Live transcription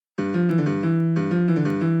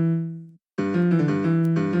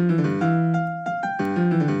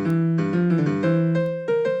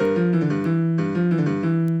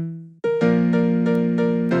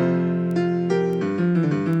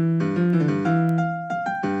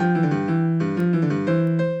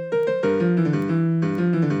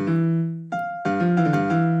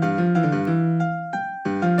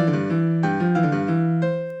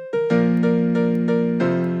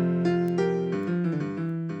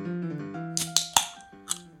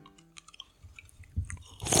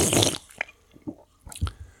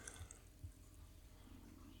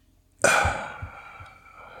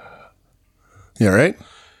You all right?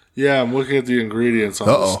 Yeah, I'm looking at the ingredients on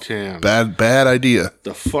this can. Bad idea.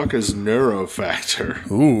 The fuck is Neurofactor?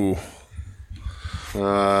 Ooh.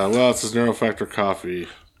 Well, it says Neurofactor coffee.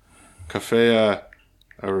 Cafea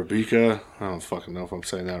Arabica. I don't fucking know if I'm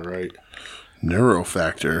saying that right.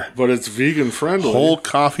 Neurofactor. But it's vegan friendly. Whole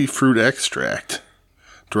coffee fruit extract.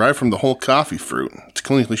 Derived from the whole coffee fruit. It's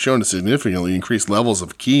clinically shown to significantly increase levels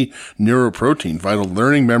of key neuroprotein, vital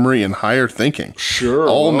learning, memory, and higher thinking. Sure.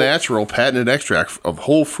 All natural patented extract of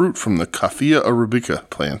whole fruit from the Cafea Arabica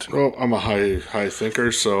plant. Well, I'm a high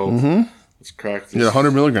thinker, so let's crack this. You got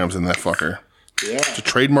 100 milligrams in that fucker. Yeah. It's a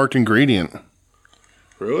trademarked ingredient.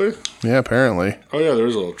 Really? Yeah, apparently. Oh, yeah,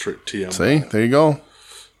 there's a little trick TM. See? There you go. Let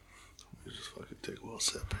me just fucking take a little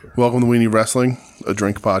sip here. Welcome to Weenie Wrestling, a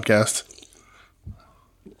drink podcast.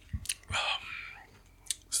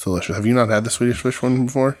 It's delicious. Have you not had the Swedish Fish one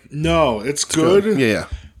before? No, it's good. Yeah.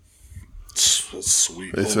 It's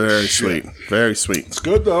sweet. It's Holy very shit. sweet. Very sweet. It's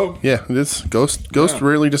good, though. Yeah, it is. Ghost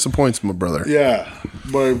rarely disappoints, my brother. Yeah,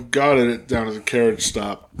 but I got it down at the carriage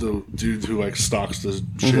stop. The dude who like stocks this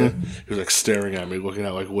shit, he was like staring at me, looking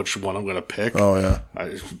at like which one I'm gonna pick. Oh, yeah.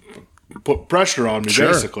 I put pressure on me,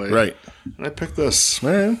 basically. Right. And I picked this.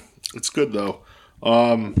 Man. It's good though.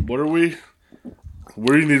 What are we?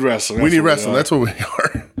 Where do you need wrestling? We need wrestling. That's what we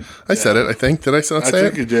are. I said it, I think. Did I not say it? I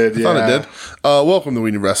think you did, I thought I did. Welcome to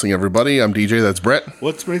We Need Wrestling, everybody. I'm DJ. That's Brett.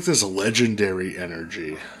 Let's make this legendary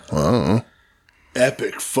energy. Oh.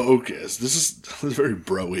 Epic focus. This is very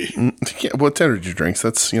broy. Yeah, well, it's energy drinks.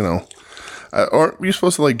 That's, aren't you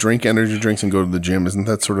supposed to, like, drink energy drinks and go to the gym? Isn't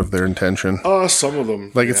that sort of their intention? Some of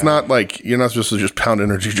them. Like, it's not like you're not supposed to just pound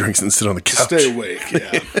energy drinks and sit on the couch. Stay awake,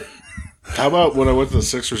 yeah. How about when I went to the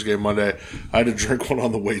Sixers game Monday, I had to drink one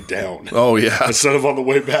on the way down. Oh, yeah. Instead of on the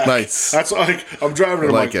way back. Nice. That's like, I'm driving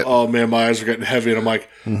and I'm like, it. oh man, my eyes are getting heavy. And I'm like,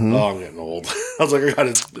 oh, I'm getting old. I was like, I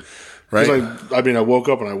got to. Right. I woke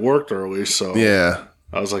up and I worked early. So Yeah.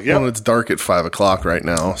 I was like, yeah. Well, it's dark at 5 o'clock right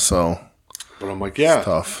now, so. But I'm like, yeah. It's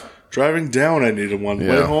tough. Driving down, I needed one.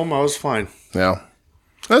 Yeah. Way home, I was fine. Yeah.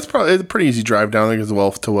 That's probably a pretty easy drive down there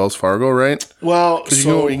to Wells Fargo, right? Well, Because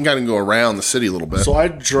you can kind of go around the city a little bit. So I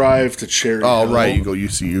drive to Cherry Hill. Oh, right.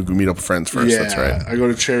 You meet up with friends first. Yeah, That's right. I go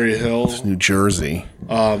to Cherry Hill. New Jersey.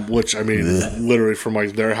 Which, I mean, literally from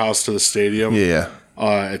like their house to the stadium. Yeah.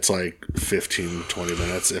 It's like 15, 20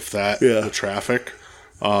 minutes, if that, the traffic.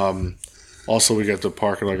 Also, we get to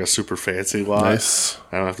park in like a super fancy lot. Nice.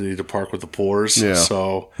 I don't have to need to park with the poors. Yeah.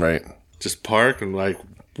 So, right. just park and like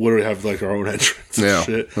literally have like our own entrance and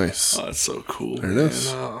shit. Nice. Oh, it's so cool. There it is.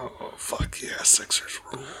 Oh, fuck yeah, Sixers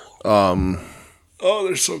rule. Oh,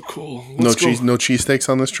 they're so cool. No cheesesteaks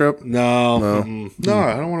on this trip? No, I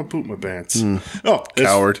don't want to poop my pants. No,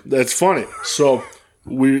 Coward. That's funny. So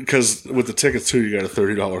because with the tickets too, you got a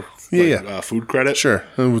 $30 food credit. Sure.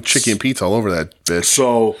 With chicken and pizza all over that bitch.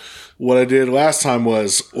 So what I did last time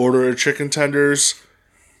was order chicken tenders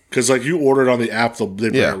because like you order it on the app, they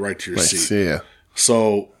bring it right to your seat. Yeah.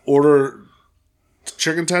 So order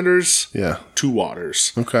chicken tenders. Yeah. 2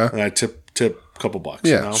 waters. Okay. And I tip a couple bucks.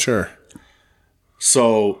 Yeah. Sure.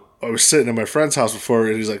 So I was sitting at my friend's house before,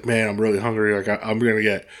 and he's like, "Man, I'm really hungry. Like, I'm gonna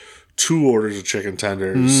get 2 orders of chicken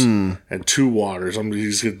tenders and 2 waters.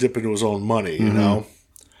 He's gonna dip into his own money, you know."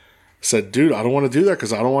 I said, "Dude, I don't want to do that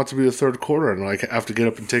because I don't want it to be the third quarter and like have to get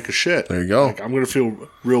up and take a shit. There you go. Like, I'm gonna feel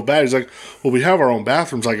real bad." He's like, "Well, we have our own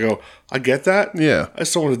bathrooms." I go, "I get that. Yeah. I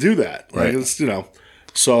just don't want to do that. Like, Right. it's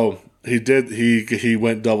So he did. He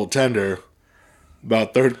went double tender.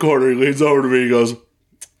 About third quarter, he leans over to me. He goes,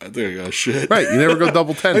 I think I got shit. Right. You never go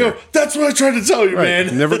double tender. I go, that's what I tried to tell you, right. man.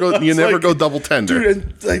 You never go double tender. Dude,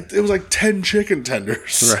 and like it was like 10 chicken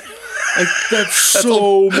tenders. Right. Like that's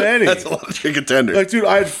so many. That's a lot of chicken tenders. Like, dude,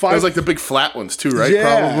 I had 5. Those like the big flat ones too, right?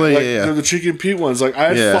 Yeah, Probably. like, Yeah. they're the chicken Pete ones. Like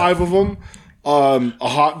I had 5 of them, a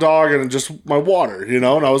hot dog, and just my water.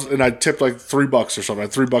 And I tipped like $3 or something. I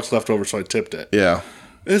had $3 left over, so I tipped it. Yeah.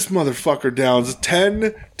 This motherfucker downs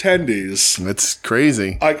 10 tendies. That's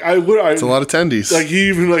crazy. It's a lot of tendies. Like he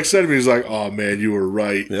even like said to me, he's like, "Oh man, you were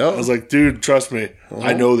right." Yeah. I was like, "Dude, trust me,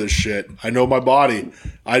 I know this shit. I know my body.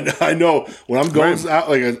 I know when I'm going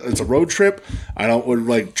out like it's a road trip. I don't would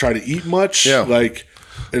like try to eat much. Yeah. Like,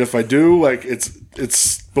 and if I do, like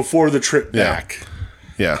it's before the trip back.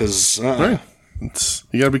 Yeah. Because right.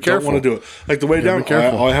 You got to be careful. Don't want to do it. Like the way down,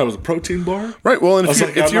 careful. all I had was a protein bar. Right. Well, and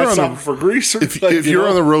if you're on the for grease, or if you're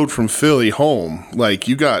on the road from Philly home, like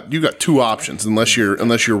you got 2 options unless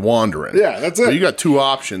you're wandering. Yeah, that's it. So you got 2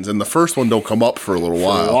 options, and the first one don't come up for a little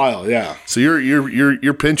while. For a while, yeah. So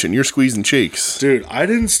you're pinching, you're squeezing cheeks, dude. I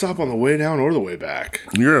didn't stop on the way down or the way back.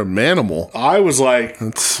 You're a manimal. I was like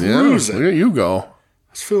cruising. Look at you go.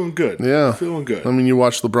 was feeling good. Yeah. Feeling good. I mean, you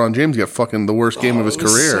watch LeBron James get fucking the worst game of his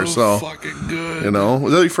career. So fucking good. You know,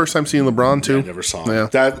 was that your first time seeing LeBron too? I never saw him.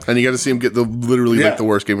 Yeah, and you got to see him get literally like the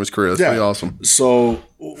worst game of his career. That's pretty awesome. So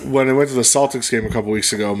when I went to the Celtics game a couple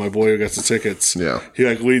weeks ago, my boy who got the tickets, Yeah. he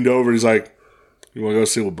like leaned over. And he's like, "You want to go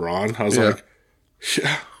see LeBron?" I was like,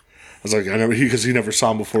 "Yeah." I was like, "I never," because he never saw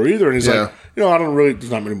him before either. And he's like, "You know, I don't really.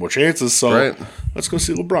 There's not many more chances, so let's go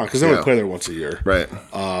see LeBron because they only play there once a year." Right.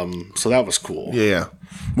 So that was cool. Yeah.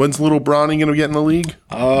 When's little Bronny going to get in the league?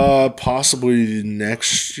 Possibly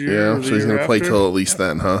next year. Yeah, so he's going to play till at least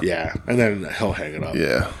then, huh? Yeah, and then he'll hang it up.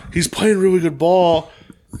 Yeah. He's playing really good ball.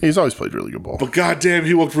 He's always played really good ball. But goddamn,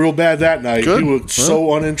 he looked real bad that night. Good. He looked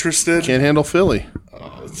so uninterested. Can't handle Philly.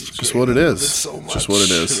 It's just what it is. It's so much. Just what it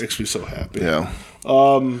is. It makes me so happy. Yeah.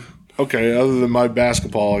 Okay, other than my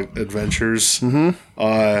basketball adventures, I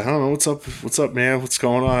don't know what's up. What's up, man? What's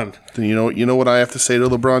going on? Then you know what I have to say to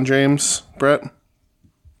LeBron James, Brett?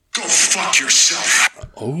 Go fuck yourself.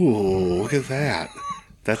 Oh, look at that.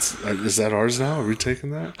 Is that ours now? Are we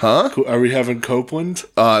taking that? Huh? Are we having Copeland?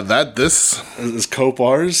 Is Cope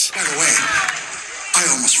ours? By the way, I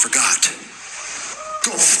almost forgot.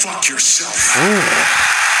 Go fuck yourself.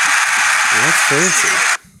 That's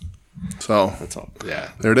fancy. So That's all.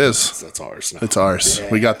 Yeah, there it is. that's ours now. It's ours. Yeah.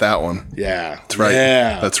 We got that one. Yeah, That's right.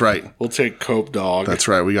 Yeah, That's right. We'll take Cope Dog. That's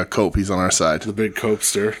right. We got Cope. He's on our side. the big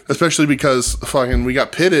Copester. Especially because fucking we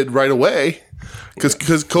got pitted right away.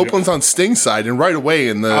 Because Copeland's on Sting's side, and right away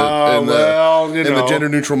in the the gender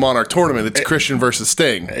neutral monarch tournament, it's Christian versus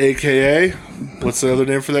Sting. AKA, what's the other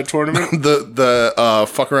name for that tournament? the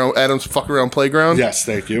fuck around Adams fuck around playground. Yes,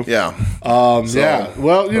 thank you. Yeah. Yeah.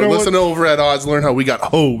 Well, you know, listen over at Odds, learn how we got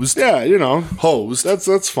hosed. Yeah, you know, Hosed.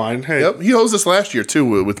 that's fine. Hey, Yep. He hosed us last year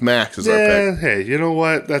too with Max as our yeah. pick. Hey, you know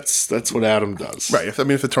what? That's what Adam does. Right. If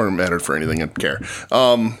the tournament mattered for anything, I'd care.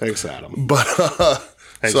 Thanks, Adam. But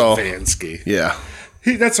Thanks, so Vansky. yeah.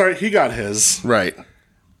 That's all right. He got his. Right.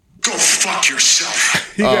 Go fuck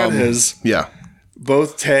yourself. He got his. Yeah.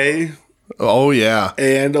 Both Tay Oh yeah.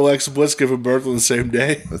 and Alexa Bliss giving birth on the same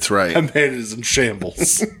day. That's right. That man is in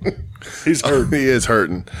shambles. He's hurt. He is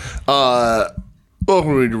hurting.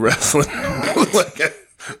 Welcome to wrestling.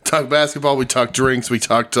 Talk basketball. We talk drinks. We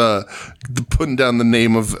talked putting down the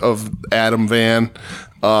name of Adam Van.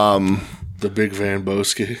 The big Van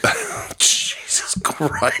Boski. Jesus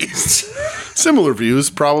Christ. Similar views,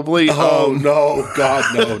 probably. Oh no!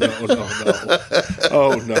 God, no!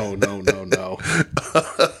 Oh no!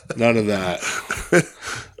 None of that.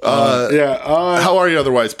 How are you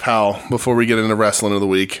otherwise, pal? Before we get into wrestling of the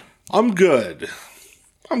week. I'm good.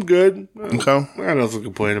 Okay. I got nothing to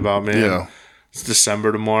complain about, man. Yeah. It's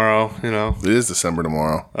December tomorrow. You know. It is December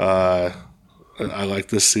tomorrow. I like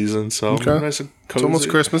this season, so Okay. nice and cozy. It's almost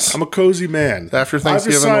Christmas. I'm a cozy man. After I've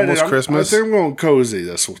Thanksgiving, decided almost Christmas. I think I'm going cozy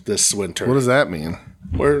this winter. What does that mean?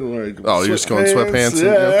 You're just going sweatpants? Yeah,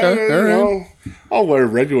 Okay, all right. you know, I'll wear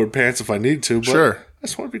regular pants if I need to. But Sure. I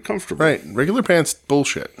just want to be comfortable. Right. Regular pants,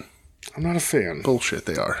 bullshit. I'm not a fan. Bullshit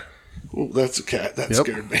they are. Ooh, that's a cat. That Yep.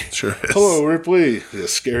 scared me. Sure is. Hello, Ripley. You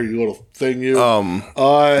scary little thing, you.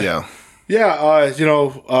 Yeah.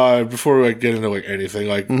 Yeah, before we get into anything,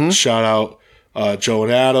 Mm-hmm. shout out Joe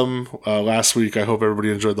and Adam. Last week, I hope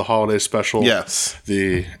everybody enjoyed the holiday special. Yes.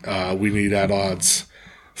 The We Need at Odds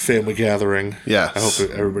family gathering. Yes. I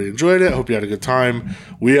hope everybody enjoyed it. I hope you had a good time.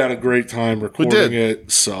 We had a great time recording it.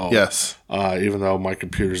 So Yes. even though my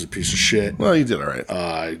computer's a piece of shit, Well, you did all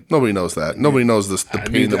right. Nobody knows that. Nobody knows the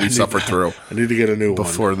pain that we suffered through I need to get a new one.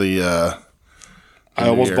 before the. I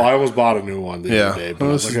almost bought a new one the other day. But I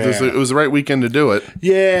was like, it was the right weekend to do it.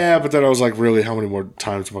 yeah, but then I was like, really, how many more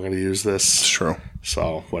times am I going to use this? It's true.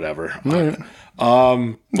 So whatever. Right.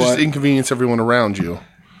 But Just inconvenience everyone around you.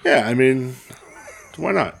 yeah, I mean,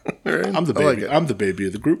 why not? Right. I'm the I like baby. it. I'm the baby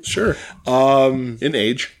of the group. Sure. In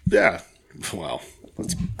age. Yeah. Well,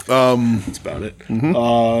 that's about it.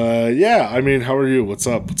 Mm-hmm. Yeah. I mean, how are you? What's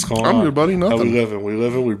up? What's going on? I'm good, buddy. How we Nothing. living? We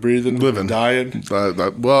living? We breathing? Living. We dying?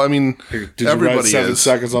 Well, I mean, Did you everybody ride 7 is.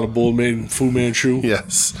 seconds on a Fu Manchu?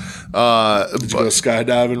 Yes. Did you go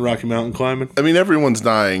skydiving, Rocky Mountain climbing? I mean, everyone's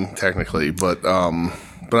dying technically, but I'm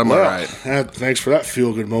all right. Thanks for that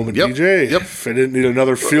feel-good moment, Yep, DJ. yep. If I didn't need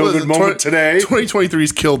another feel-good moment today.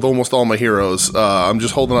 2023's killed almost all my heroes. I'm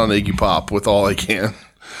just holding on to Iggy Pop with all I can.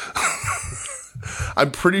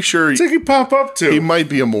 I'm pretty sure What's Iggy Pop up to? he might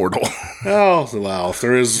be immortal. Oh, wow. If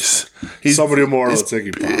there is somebody immortal, it's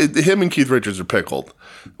Iggy Pop. Him and Keith Richards are pickled.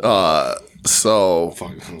 So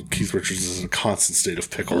Fuck, Keith Richards is in a constant state of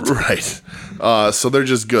pickle. right. So they're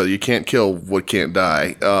just good. You can't kill what can't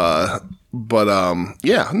die. But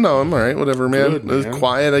yeah, no, I'm all right. Whatever, man. Good, It was man.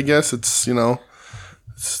 quiet, I guess. It's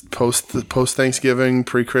post Thanksgiving,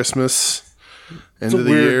 pre-Christmas, end of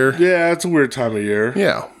the weird, year. Yeah, it's a weird time of year.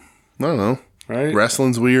 Yeah. I don't know. Right?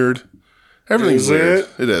 Wrestling's weird. Everything's weird. it?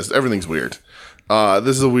 It is. Everything's weird.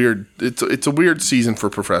 This is a weird. It's a weird season for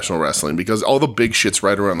professional wrestling because all the big shit's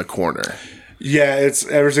right around the corner. Yeah,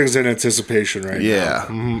 everything's in anticipation right Yeah. now.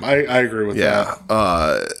 Mm-hmm. I agree with that.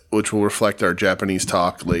 Yeah. Which will reflect our Japanese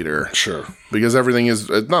talk later. Sure. Because everything is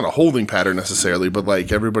not a holding pattern necessarily, but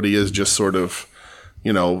like everybody is just sort of,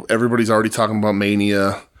 everybody's already talking about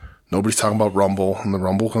Mania. Nobody's talking about Rumble, and the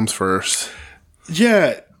Rumble comes first.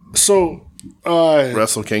 Yeah. So,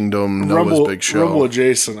 Wrestle Kingdom, Noah's Big Show. Rumble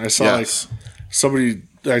adjacent. I saw somebody,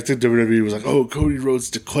 I think WWE was like, oh, Cody Rhodes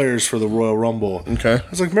declares for the Royal Rumble. Okay. I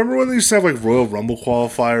was like, remember when they used to have like Royal Rumble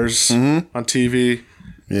qualifiers on TV?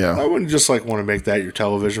 Yeah. I wouldn't just like want to make that your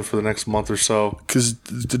television for the next month or so. Because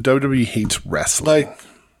the WWE hates wrestling. Like,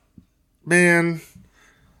 man,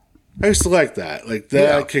 I used to like that. Like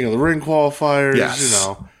that, King of the Ring qualifiers, Yes.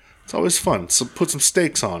 It's always fun. So put some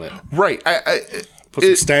stakes on it. Right. Put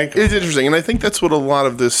some stank on It's it. interesting, and I think that's what a lot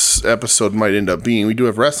of this episode might end up being. We do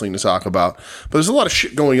have wrestling to talk about, but there's a lot of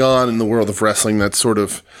shit going on in the world of wrestling that sort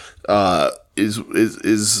of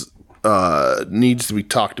needs to be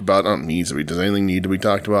talked about. Not needs to be. Does anything need to be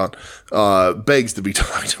talked about? Begs to be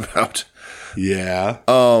talked about. Yeah.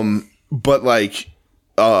 But like,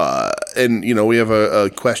 and we have a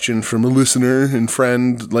question from a listener and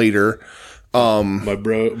friend later. My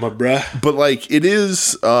bruh. But like, it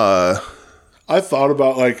is. I thought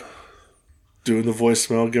about like doing the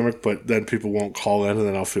voicemail gimmick, but then people won't call in and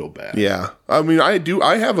then I'll feel bad. Yeah. I mean,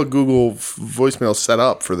 I have a Google voicemail set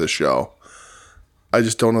up for this show. I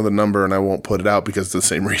just don't know the number and I won't put it out because of the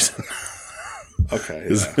same reason. Okay.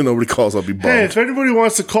 If nobody calls, I'll be bummed. Hey, if anybody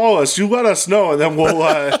wants to call us, you let us know and then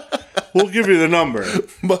we'll give you the number.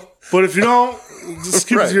 But if you don't, just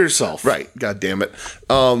keep it to yourself. Right. God damn it.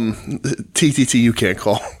 TTT, you can't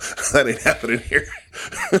call. That ain't happening here.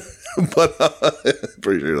 But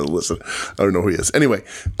pretty sure he'll listen. I don't know who he is. Anyway,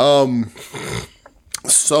 so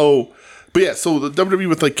the WWE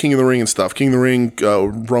with like King of the Ring and stuff, King of the Ring,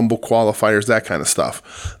 Rumble qualifiers, that kind of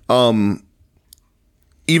stuff.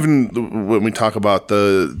 Even when we talk about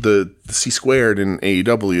the C squared in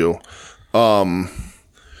AEW,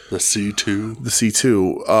 the C2, the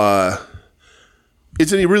C2,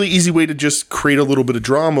 it's a really easy way to just create a little bit of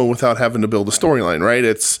drama without having to build a storyline, right?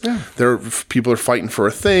 People are fighting for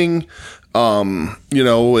a thing.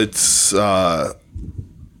 It's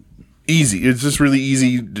easy. It's just really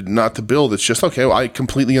easy not to build. It's just, okay, well, I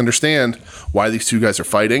completely understand why these two guys are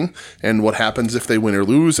fighting and what happens if they win or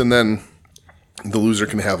lose. And then the loser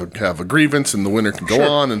can have a grievance and the winner can go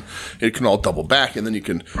on and it can all double back and then you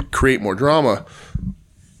can create more drama.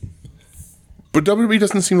 But WWE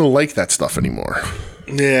doesn't seem to like that stuff anymore.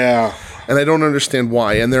 Yeah. And I don't understand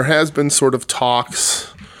why. And there has been sort of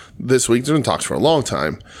talks this week. There's been talks for a long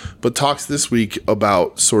time. But talks this week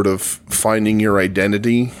about sort of finding your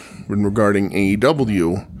identity regarding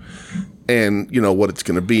AEW and, what it's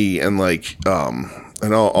going to be. And like, and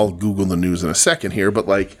I'll Google the news in a second here. But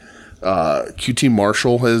like, QT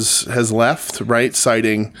Marshall has left, right?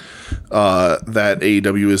 Citing that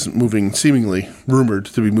AEW is seemingly rumored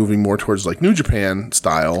to be moving more towards like New Japan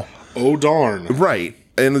style. Oh darn! Right,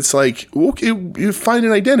 and it's like, okay, you find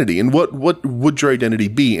an identity, and what would your identity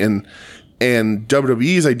be? And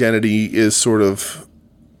WWE's identity is sort of.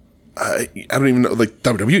 I don't even know, like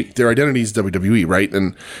WWE. Their identity is WWE, right?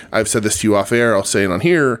 And I've said this to you off air. I'll say it on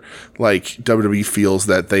here. Like WWE feels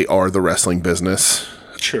that they are the wrestling business.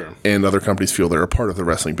 Sure. And other companies feel they're a part of the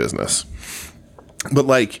wrestling business. But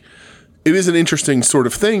like, it is an interesting sort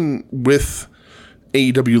of thing with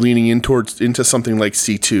AEW leaning into something like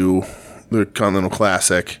C2, the Continental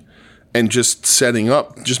Classic, and just setting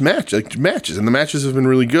up just matches. And the matches have been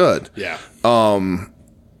really good. Yeah. And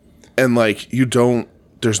like,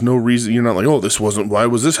 there's no reason, you're not like, why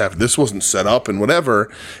was this happening? This wasn't set up and whatever.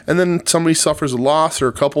 And then somebody suffers a loss or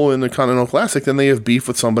a couple in the Continental Classic, then they have beef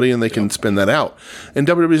with somebody and they can spin that out. And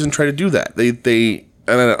WWE doesn't try to do that. They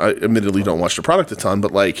and I admittedly don't watch the product a ton,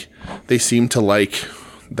 but like, they seem to like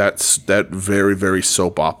that very, very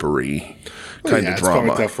soap opera-y kind of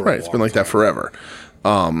drama. It's been like that forever.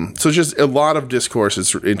 So just a lot of discourse.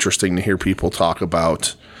 Is interesting to hear people talk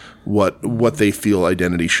about what they feel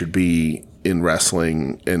identity should be in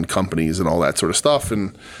wrestling and companies and all that sort of stuff.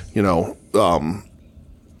 And, I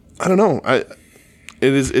don't know.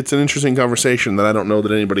 It's an interesting conversation that I don't know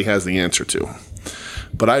that anybody has the answer to.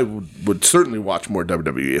 But I would certainly watch more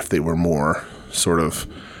WWE if they were more sort of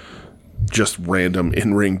just random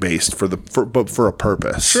in-ring based but for a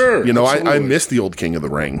purpose. Sure. I miss the old King of the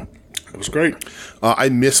Ring. was great. I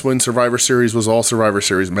miss when Survivor Series was all Survivor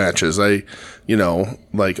Series matches. Like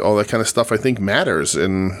all that kind of stuff I think matters.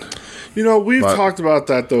 And We've talked about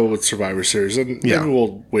that, though, with Survivor Series. And maybe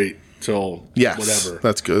we'll wait till whatever.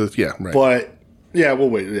 That's good. Yeah, right. But, yeah, we'll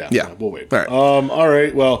wait. Yeah, we'll wait. All right. All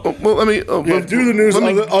right, well, let me... do the news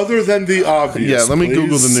other than the obvious, Yeah, let me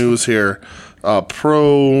Google the news here.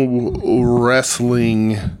 Pro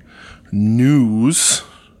Wrestling News.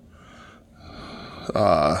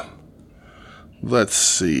 Let's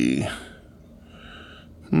see.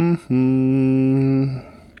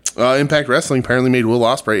 Impact Wrestling apparently made Will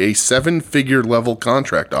Ospreay a 7-figure level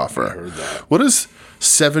contract offer. I heard that. What does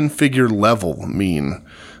 7-figure level mean?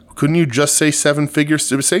 Couldn't you just say 7 figures?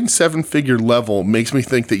 Saying 7-figure level makes me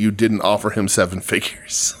think that you didn't offer him 7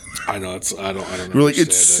 figures. I know I don't know. Really,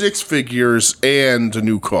 it's 6 figures and a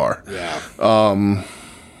new car. Yeah.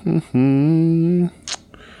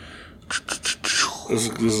 This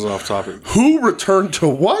is off topic. Who returned to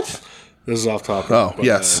what? This is off topic. Oh,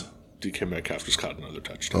 yes. DK Metcalf just caught another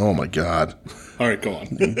touchdown. Oh my God! All right, go on.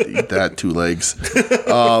 Eat that, 2 legs.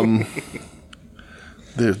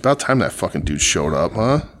 Dude, about time that fucking dude showed up,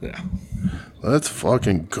 huh? Yeah. Let's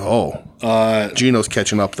fucking go. Gino's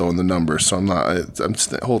catching up though in the numbers, so I'm not. I'm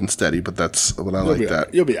holding steady, but that's what I like.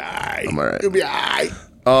 That you'll be alright. I'm alright. You'll be alright.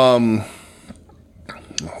 Hold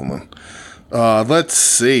on. Let's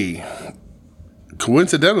see.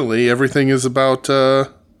 Coincidentally, everything is about.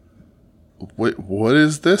 Wait, what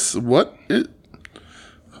is this?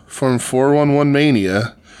 From 411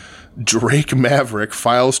 Mania, Drake Maverick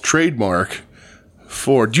files trademark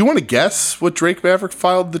for. Do you want to guess what Drake Maverick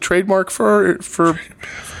filed the trademark for? Drake Maverick.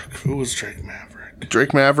 Who was Drake Maverick?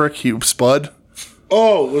 Drake Maverick. He Spud.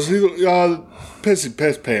 Oh, was he the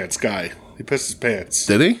piss pants guy? He pissed his pants.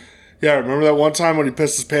 Did he? Yeah, remember that one time when he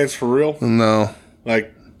pissed his pants for real? No.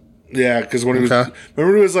 Like, yeah, because when he was.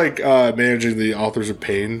 Remember he was like managing the Authors of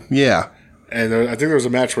Pain? Yeah. And I think there was a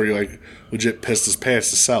match where he like legit pissed his pants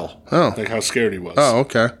to sell. Oh. Like how scared he was. Oh,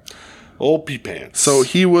 okay. Old pee pants. So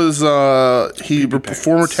he was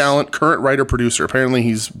former talent, current writer-producer. Apparently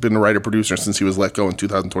he's been a writer-producer since he was let go in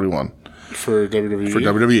 2021. For WWE? For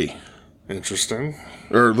WWE. Interesting.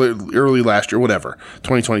 Or early last year, whatever.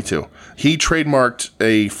 2022. He trademarked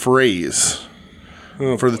a phrase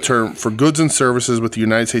for the term for goods and services with the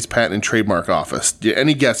United States Patent and Trademark Office.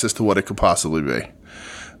 Any guess as to what it could possibly be?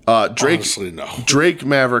 Honestly, no. Drake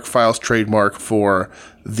Maverick files trademark for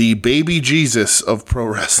the baby Jesus of pro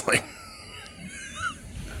wrestling.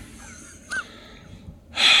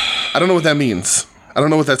 I don't know what that means. I don't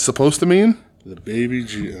know what that's supposed to mean. The baby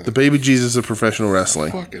Jesus. The baby Jesus of professional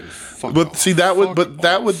wrestling. But see, that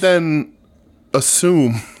would then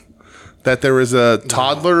assume that there is a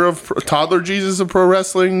toddler Jesus of pro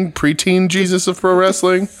wrestling, preteen Jesus of pro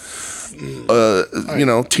wrestling.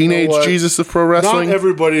 Teenage Jesus of pro wrestling. Not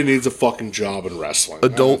everybody needs a fucking job in wrestling.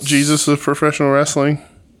 Adult Jesus of professional wrestling.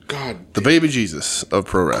 God. The baby Jesus of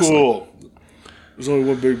pro wrestling. Cool. There's only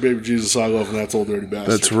one big baby Jesus I love, and that's Old Dirty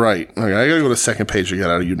Bastard. That's right. Okay, I gotta go to the second page to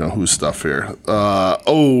get out of who's stuff here.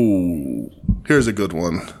 Here's a good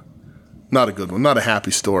one. Not a good one. Not a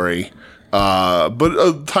happy story. But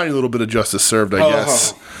a tiny little bit of justice served, I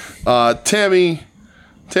guess.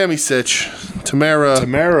 Tamara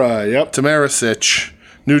Sitch,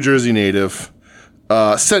 New Jersey native,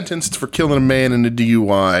 sentenced for killing a man in a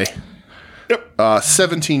DUI. Yep.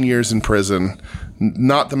 17 years in prison,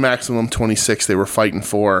 not the maximum 26 they were fighting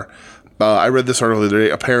for. I read this article the other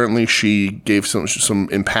day. Apparently, she gave some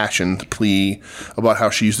impassioned plea about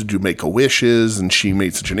how she used to do Make-A-Wishes, and she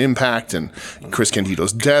made such an impact, and Chris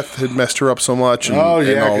Candido's death had messed her up so much, and,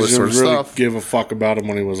 and all this sort of really stuff. Give a fuck about him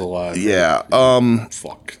when he was alive. Yeah.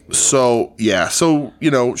 Fuck. So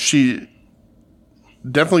she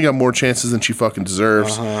definitely got more chances than she fucking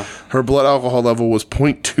deserves. Her blood alcohol level was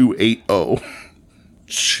 0.280.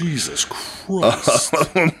 Jesus Christ.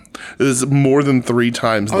 It is more than 3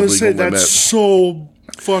 times the legal limit. That's so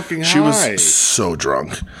fucking high. She was so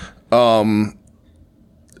drunk.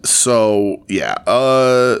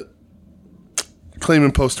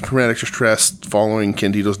 Claiming post-traumatic stress following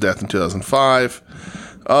Candido's death in 2005.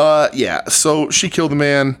 So she killed a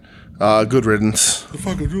man. Good riddance. The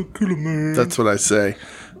fucking kill a man. That's what I say.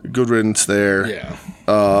 Good riddance there. Yeah.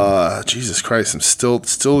 Jesus Christ, I'm still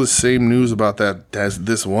the same news about that as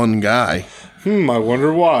this one guy. I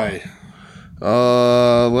wonder why.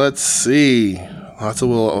 Let's see.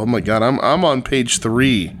 Oh my God, I'm on page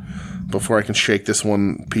 3 before I can shake this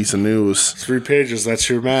one piece of news. 3 pages, that's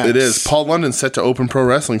your max. It is. Paul London set to open pro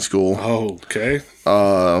wrestling school. Oh, okay.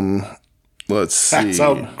 Let's see. That's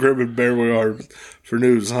how grim and bare we are for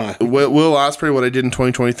news, huh? Will Ospreay, what I did in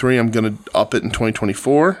 2023, I'm going to up it in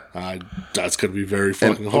 2024. That's going to be very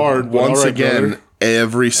fucking hard. Once all right, again, brother.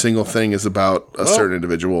 every single thing is about a certain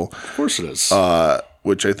individual. Of course it is.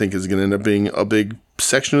 Which I think is going to end up being a big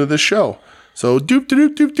section of this show. So, doop,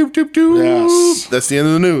 doop, doop, doop, doop, doop. Yes. That's the end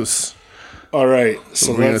of the news. All right.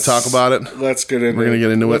 So we're going to talk about it. Let's get into We're going to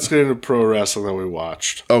get into Let's get into pro wrestling that we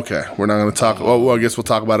watched. Okay. We're not going to talk. Well, I guess we'll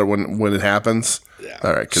talk about it when it happens. Yeah.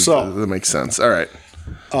 All right. Because So- that makes sense. All right.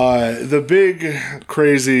 The big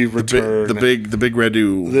crazy return The big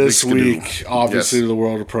Redu. this big week, skidoo. obviously, Yes. to the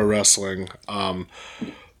world of pro wrestling.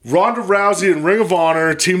 Ronda Rousey and Ring of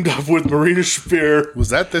Honor teamed up with Marina Shafir. Was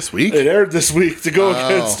that this week? It aired this week to go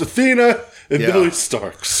against Athena and Yeah. Billy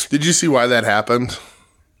Starks. Did you see why that happened?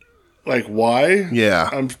 Like, why? Yeah.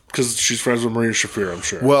 Because she's friends with Marina Shafir, I'm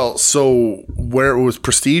sure. Well, so where it was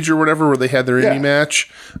Prestige or whatever, where they had their indie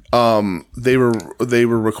match, they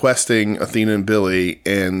were requesting Athena and Billy,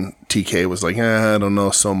 and TK was like, I don't know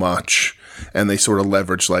so much, and they sort of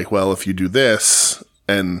leveraged like, well, if you do this,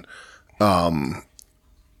 and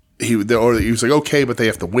he was like, okay, but they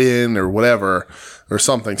have to win or whatever or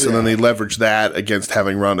something. So then they leveraged that against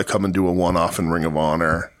having Ronda come and do a one-off in Ring of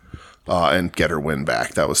Honor and get her win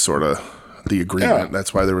back. That was sort of the agreement. Yeah.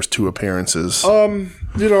 That's why there was 2 appearances.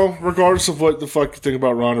 Regardless of what the fuck you think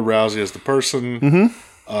about Ronda Rousey as the person,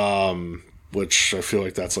 which I feel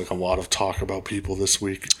like that's like a lot of talk about people this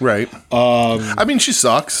week. Right. I mean, she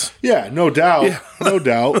sucks. Yeah, no doubt. No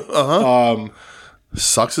doubt.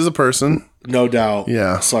 Sucks as a person. No doubt.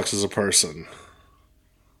 Yeah. Sucks as a person.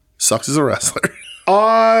 Sucks as a wrestler.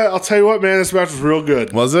 I'll tell you what, man, this match was real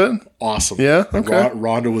good. Was it? Awesome. Yeah? Okay.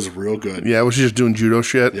 Ronda was real good. Yeah, was she just doing judo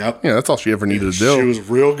shit? Yep. Yeah, that's all she ever needed to do. She was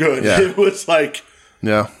real good. Yeah. It was like,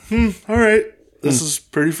 Yeah. all right, this is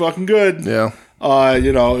pretty fucking good. Yeah.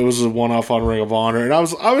 It was a one-off on Ring of Honor, and I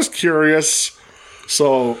was curious.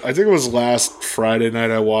 So I think it was last Friday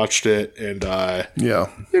night I watched it, and Yeah.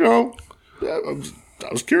 I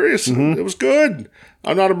was curious. It was good.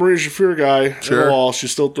 I'm not a Marina Shafir guy Sure. at all. She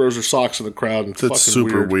still throws her socks in the crowd. And it's That's fucking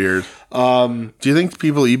super weird. Do you think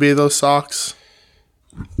people eBay those socks?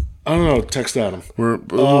 I don't know. Text Adam.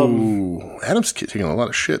 Adam's taking a lot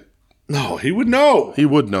of shit. No, he would know. He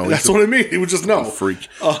would know. That's He's what I mean. He would just know. a freak.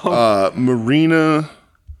 Marina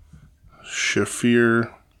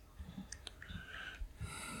Shafir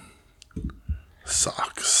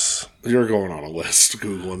socks. You're going on a list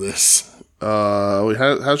Googling this. Wait,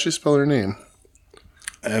 how'd she spell her name?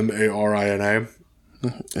 Marina Shafir.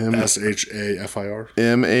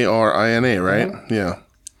 Marina, right? Yeah.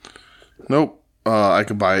 Nope. I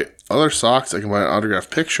could buy other socks. I can buy an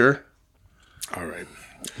autographed picture. All right.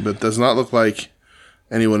 But it does not look like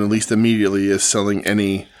anyone, at least immediately, is selling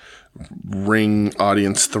any ring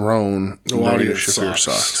audience throne Marina audience Shafir socks.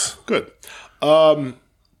 socks. Good.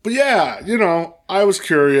 But yeah, I was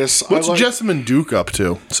curious. What's Jessamine Duke up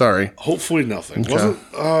to? Sorry. Hopefully nothing. Wasn't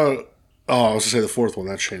I was gonna say the fourth one.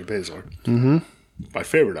 That's Shayna Baszler. Mm-hmm. My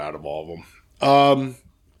favorite out of all of them.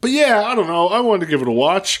 But yeah, I don't know. I wanted to give it a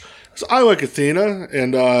watch. 'Cause I like Athena,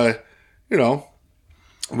 and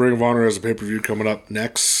Ring of Honor has a pay-per-view coming up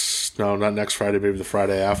not next Friday, maybe the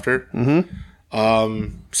Friday after. Mm-hmm.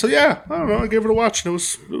 So yeah, I don't know. I gave it a watch, and it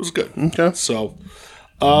was good. Okay. So,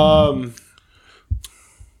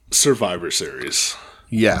 Survivor Series.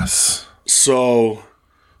 Yes. So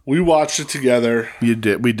we watched it together. You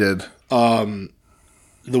did. We did.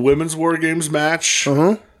 The women's War Games match,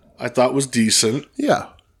 I thought was decent. Yeah.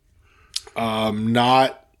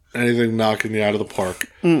 Not anything knocking you out of the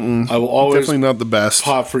park. I will always Definitely not the best.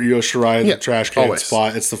 pop for Io Shirai in Yeah, the trash can always.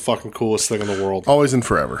 spot. It's the fucking coolest thing in the world. Always and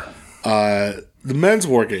forever. The men's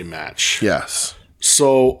War Game match. Yes.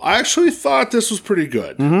 So I actually thought this was pretty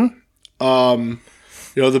good.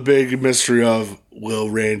 The big mystery of will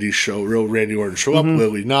Randy Orton show up?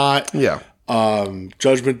 Will he not? Yeah.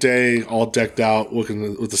 Judgment Day, all decked out,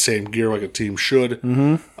 looking with the same gear like a team should.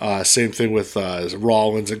 Same thing with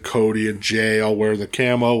Rollins and Cody and Jay, all wearing the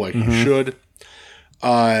camo like he should.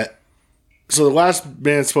 So the last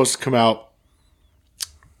man's supposed to come out.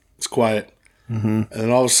 It's quiet. And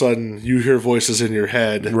then all of a sudden, you hear voices in your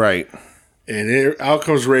head. Right. And out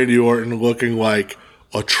comes Randy Orton looking like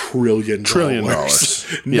 $1 trillion.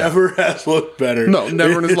 Never has looked better. No,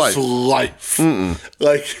 never in his life.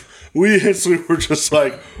 Like, we instantly were just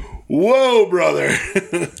like, whoa, brother.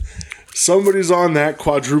 Somebody's on that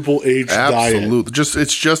quadruple H diet. Absolutely.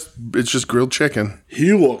 It's just grilled chicken.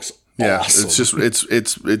 He looks Yeah. awesome.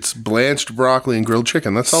 It's blanched broccoli and grilled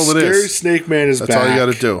chicken. That's all it Scary is. Snake Man is That's back. all you got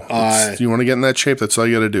to do. You want to get in that shape, that's all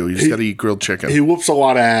you got to do. You just got to eat grilled chicken. He whoops a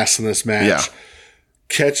lot of ass in this match. Yeah.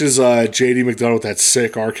 catches JD McDonough with that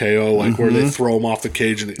sick RKO, like where they throw him off the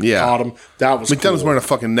cage and it caught him. That was McDonough's cool. wearing a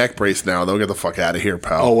fucking neck brace now, though. Get the fuck out of here,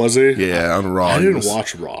 pal. Oh, was he? Yeah, on Raw. I didn't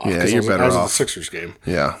watch Raw. Yeah, you're better I was at the off. Sixers game.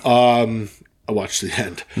 Yeah. I watched the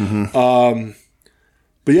end.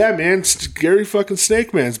 But yeah, man, Gary fucking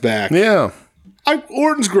Snake Man's back. Yeah.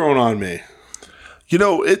 Orton's growing on me. You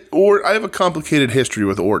know, I have a complicated history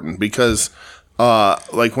with Orton because,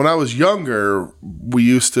 like when I was younger, we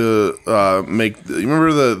used to make. You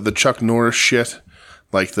remember the Chuck Norris shit?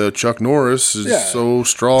 Like the Chuck Norris is so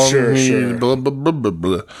strong. Sure. Blah, blah, blah, blah,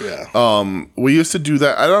 blah. Yeah. We used to do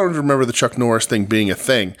that. I don't remember the Chuck Norris thing being a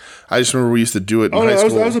thing. I just remember we used to do it in high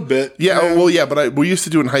school. That was a bit. Yeah, well, yeah, but we used to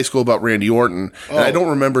do it in high school about Randy Orton, and I don't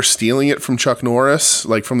remember stealing it from Chuck Norris,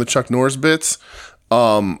 like from the Chuck Norris bits.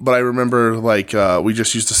 But I remember like we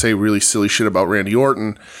just used to say really silly shit about Randy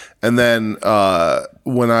Orton, and then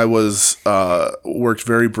when I was worked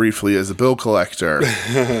very briefly as a bill collector,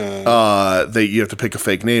 you have to pick a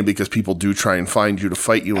fake name because people do try and find you to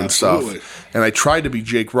fight you and stuff. And I tried to be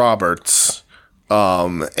Jake Roberts.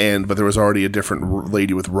 But there was already a different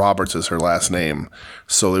lady with Roberts as her last name,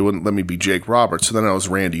 so they wouldn't let me be Jake Roberts. So then I was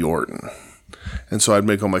Randy Orton, and so I'd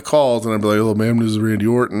make all my calls, and I'd be like, "Hello, ma'am, this is Randy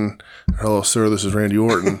Orton. Hello, sir, this is Randy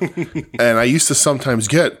Orton." And I used to sometimes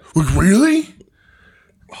get, like, really?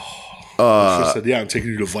 I said, "Yeah, I'm taking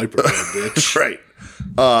you to Viper, bitch." Right.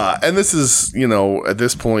 And this is, at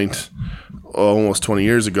this point, almost 20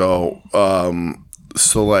 years ago.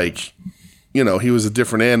 So like, he was a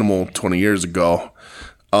different animal 20 years ago.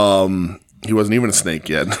 He wasn't even a snake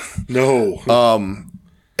yet. No.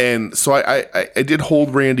 And so I did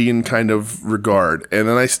hold Randy in kind of regard. And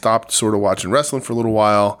then I stopped sort of watching wrestling for a little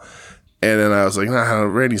while. And then I was like, nah,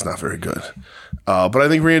 Randy's not very good. But I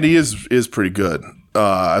think Randy is pretty good.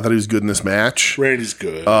 I thought he was good in this match. Randy's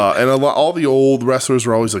good. And all the old wrestlers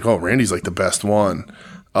were always like, oh, Randy's like the best one.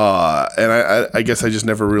 And I guess I just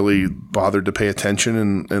never really bothered to pay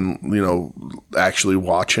attention and actually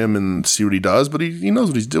watch him and see what he does. But he knows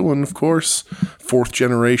what he's doing, of course. Fourth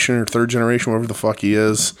generation or third generation, whatever the fuck he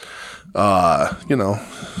is.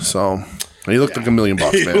 So he looked like $1 million,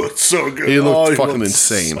 man. He looked so good. He looked fucking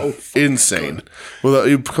insane. So fucking insane. good. Well,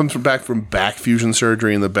 he comes back from back fusion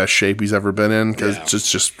surgery in the best shape he's ever been in because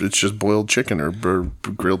it's just boiled chicken or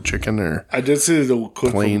grilled chicken or I did see the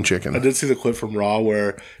clip plain chicken. I did see the clip from Raw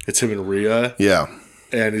where it's him and Rhea. Yeah.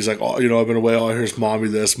 And he's like, oh, I've been away. All I hear is mommy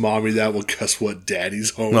this, mommy that. Well, guess what? Daddy's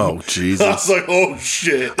home. Oh, Jesus. I was like, oh,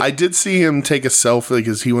 shit. I did see him take a selfie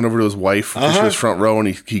because he went over to his wife because she was front row and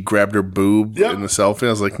he grabbed her boob in the selfie. I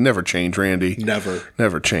was like, never change, Randy.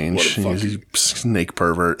 Never change. He's a snake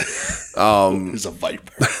pervert. He's a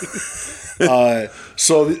viper.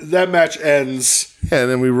 So that match ends. Yeah,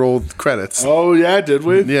 and then we rolled credits. Oh, yeah, did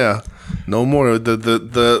we? Yeah. No more.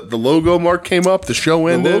 The logo mark came up. The show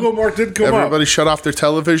ended. The logo mark did come up. Everybody shut off their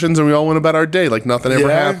televisions and we all went about our day like nothing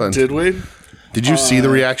ever happened. Did we? Did you see the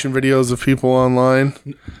reaction videos of people online?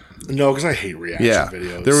 No, because I hate reaction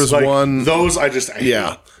videos. There was one. Those I just hate.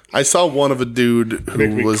 Yeah. I saw one of a dude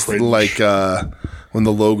who was cringe. like, when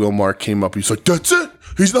the logo mark came up, he's like, that's it.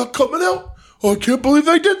 He's not coming out. Oh, I can't believe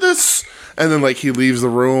they did this. And then, like, he leaves the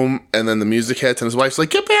room, and then the music hits, and his wife's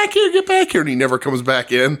like, get back here, and he never comes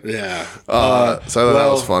back in. Yeah. So I thought that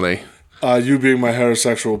was funny. You being my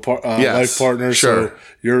heterosexual life partner, sure. So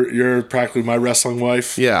you're practically my wrestling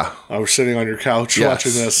wife. Yeah. I was sitting on your couch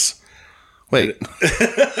watching this. Wait.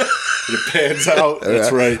 It pans out.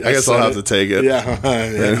 That's right. I guess I'll have to take it. Yeah.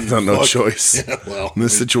 I've got no choice. Yeah, well. In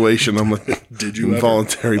this situation, I'm like, did you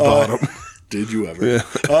involuntary bottom. Did you ever? Yeah.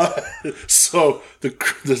 So the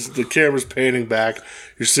camera's panning back.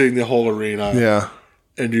 You're seeing the whole arena. Yeah.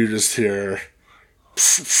 And you just hear.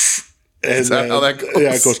 And Is that how that goes?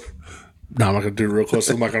 Yeah, it goes. No, I'm not going to do it real close.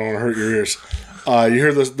 I'm not going to want to hurt your ears. You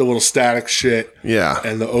hear the little static shit. Yeah.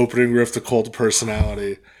 And the opening riff, the Cult of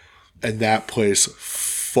Personality. And that place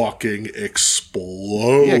fucking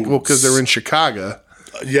explodes. Yeah, well, because they're in Chicago.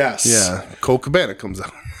 Yes. Yeah. Cole Cabana comes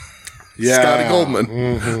out. Yeah. Scotty Goldman.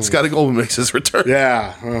 Mm-hmm. Scotty Goldman makes his return.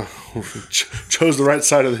 Yeah. Chose the right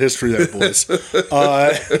side of the history there, boys.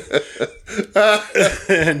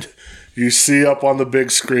 And you see up on the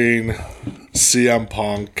big screen CM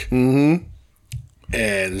Punk. Mm-hmm.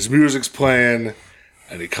 And his music's playing.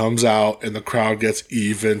 And he comes out and the crowd gets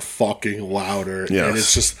even fucking louder. Yes. And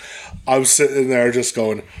it's just, I was sitting there just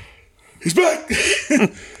going, he's back.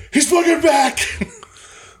 He's fucking back.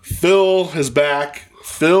 Phil is back.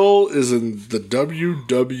 Phil is in the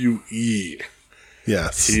WWE.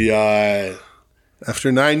 Yes. He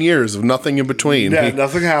after 9 years of nothing in between. Yeah,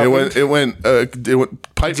 nothing happened. It went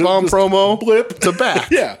pipe bomb promo blip to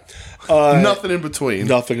back. Yeah. Nothing in between.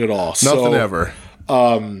 Nothing at all. Nothing ever.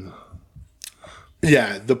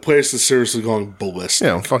 Yeah, the place is seriously going ballistic.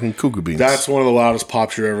 Yeah, fucking cuckoo beans. That's one of the loudest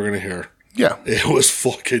pops you're ever going to hear. yeah, It was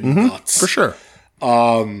fucking nuts. for sure.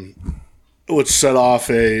 Which set off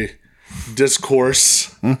a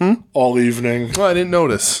discourse all evening. Well, I didn't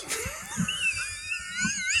notice.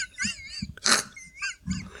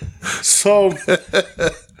 So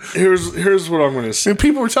here's what I'm going to say. And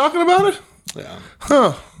people were talking about it? Yeah.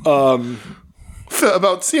 Huh.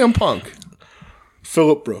 About CM Punk.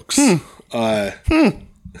 Phillip Brooks,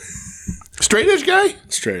 Straight edge guy?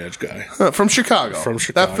 straight edge guy. From Chicago. From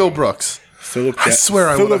Chicago. That Phil Brooks. Philip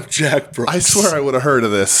Phillip Jack Brooks. I swear I would have heard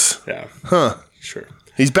of this. Yeah. Huh. Sure.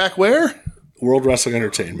 He's back where? World Wrestling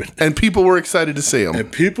Entertainment. And people were excited to see him. And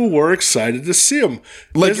people were excited to see him.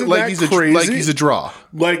 Like, Isn't like that he's crazy? like he's a draw.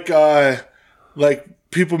 Like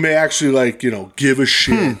people may actually give a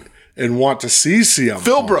shit and want to see CM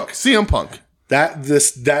Phil Punk. Brooks, CM Punk. That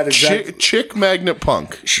exact Chick Magnet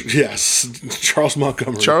Punk. yes, Charles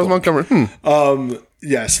Montgomery. Charles Montgomery.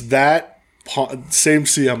 Yes, that same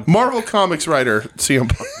CM Punk. Marvel Comics writer, CM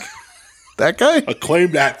Punk. That guy?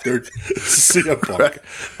 Acclaimed actor CM Punk.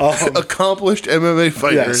 Accomplished MMA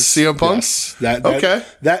fighter, Yes, CM Punk? Yes, that Okay.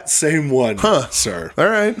 That same one, sir. All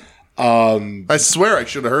right. I swear I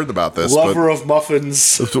should have heard about this. Lover of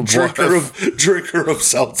muffins, drinker of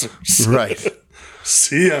seltzers. But, right.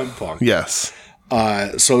 CM Punk. Yes.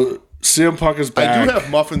 So CM Punk is back. I do have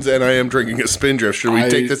muffins and I am drinking a Spindrift. Should we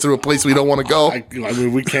take this to a place we don't want to go? I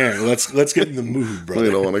mean, we can. Let's get in the mood, brother. We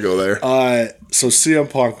don't want to go there. So CM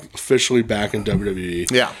Punk officially back in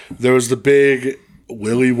WWE. Yeah. There was the big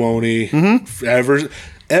Willy Woney.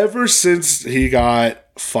 Ever since he got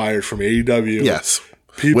fired from AEW. Yes.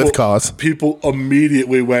 People, With cause. People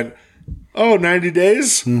immediately went, 90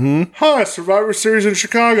 days? Mm-hmm. Huh, Survivor Series in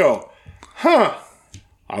Chicago. Huh.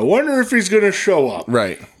 I wonder if he's going to show up.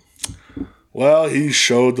 Right. Well, he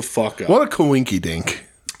showed the fuck up. What a coinky dink.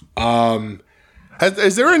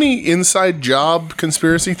 Is there any inside job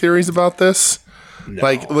conspiracy theories about this? No.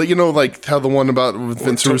 Like how the one about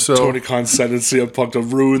Vince Russo. Tony Khan sent CM Punk to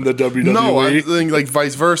ruin the WWE. No, I think like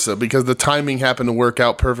vice versa because the timing happened to work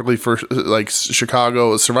out perfectly for like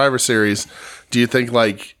Chicago Survivor Series. Do you think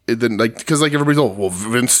because everybody's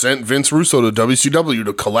Vince sent Vince Russo to WCW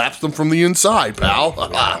to collapse them from the inside, pal.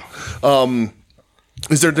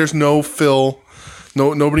 There's no Phil.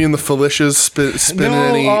 Nobody in the Felicia's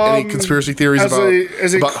spinning any conspiracy theories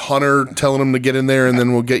about Hunter telling him to get in there and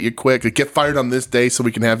then we'll get you quick. Get fired on this day so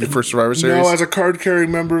we can have your first Survivor Series. No, as a card-carrying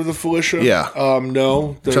member of the Felicia. Yeah.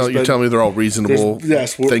 No. You're telling me they're all reasonable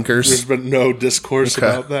thinkers? There's been no discourse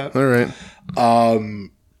about that. All right.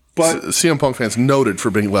 But CM Punk fans noted for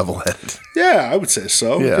being level-headed. yeah, I would say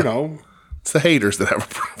so. Yeah. It's the haters that have a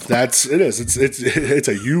problem. It is. It's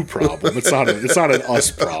a you problem. It's not an us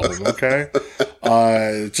problem. Okay.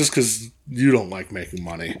 Just because you don't like making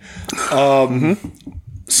money.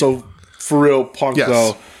 So for real, Punk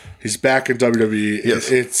though, he's back in WWE. Yes.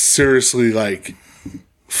 It's seriously like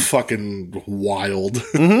fucking wild.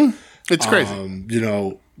 It's crazy.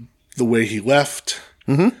 The way he left.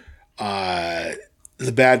 The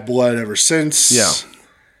bad blood ever since. Yeah.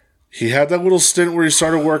 He had that little stint where he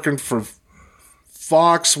started working for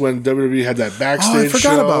Fox when WWE had that backstage show. I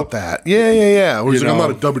forgot about that. Yeah. Where he's like, I'm not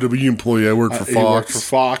a WWE employee. I work for Fox. He worked for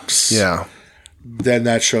Fox. Yeah. Then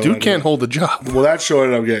that show... Dude can't hold a job. Well, that show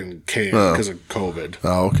ended up getting canned because of COVID.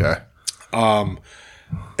 Oh, okay.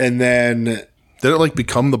 And then... Did it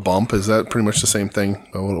become the bump? Is that pretty much the same thing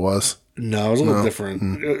about what it was? No, it was a little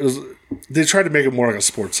different. It was, they tried to make it more like a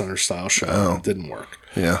Sports Center style show. Oh. It didn't work.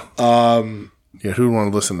 Yeah. Yeah, who would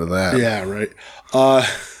want to listen to that? Yeah, right.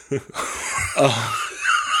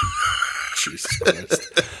 Jesus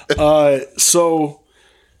Christ. So,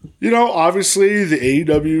 obviously the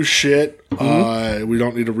AEW shit, we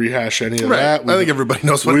don't need to rehash any of that. I think everybody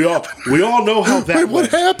knows what happened. We all know how that Wait, what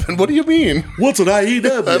happened? What do you mean? What's an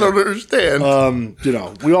AEW? I don't understand.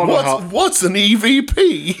 We all know what's an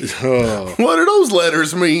EVP? What do those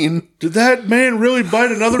letters mean? Did that man really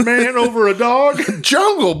bite another man over a dog?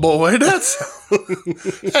 Jungle Boy,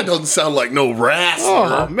 that doesn't sound like no wrestler.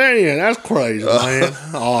 Oh man, that's crazy, man.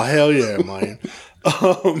 Oh hell yeah, man.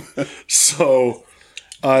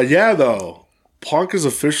 Though Punk is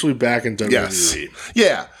officially back in WWE. Yes.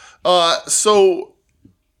 Yeah. So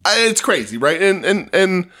it's crazy, right?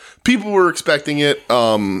 And people were expecting it.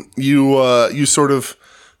 You sort of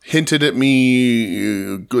hinted at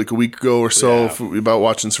me like a week ago or so about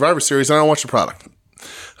watching Survivor Series, and I don't watch the product.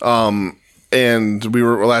 And we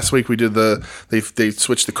were last week. We did they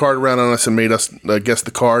switched the card around on us and made us guess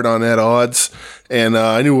the card on at odds. And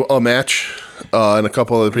I knew a match and a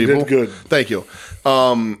couple other people. You did good. Thank you.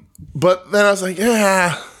 But then I was like,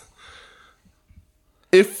 yeah,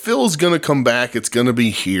 if Phil's going to come back, it's going to be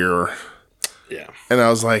here. Yeah. And I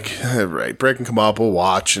was like, right, Brett can come up, we'll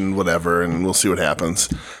watch and whatever, and we'll see what happens.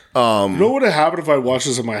 You know what would have happened if I watched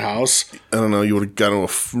this at my house? I don't know, you would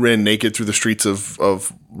have ran naked through the streets of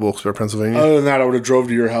Wilkes-Barre, Pennsylvania. Other than that, I would have drove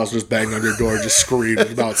to your house, just banged on your door, just screamed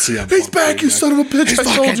about CM Punk. He's back, you son of a bitch! He's I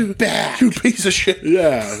told fucking you, back. you piece of shit.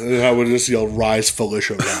 Yeah, and I would just yell, "Rise,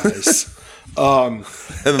 Felicia, rise!" And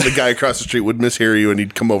then the guy across the street would mishear you, and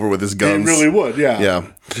he'd come over with his He guns. really would, yeah. Yeah.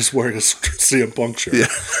 Just wearing a CM Punk shirt. Yeah,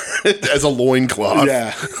 as a loincloth.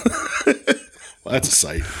 Yeah. Well, that's a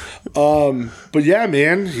sight. But yeah,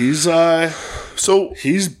 man, he's back.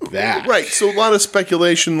 Right. So a lot of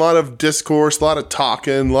speculation, a lot of discourse, a lot of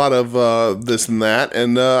talking, a lot of this and that.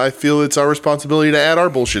 And I feel it's our responsibility to add our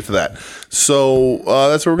bullshit to that. So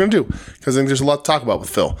that's what we're going to do. Because I think there's a lot to talk about with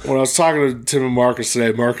Phil. When I was talking to Tim and Marcus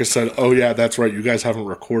today, Marcus said, "Oh yeah, that's right. You guys haven't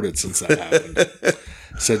recorded since that happened."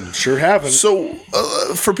 I said, "Sure haven't." So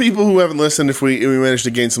for people who haven't listened, if we managed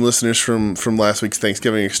to gain some listeners from last week's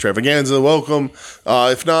Thanksgiving extravaganza, welcome.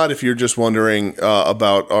 If not, if you're just wondering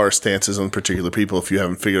about our stances on particular people, if you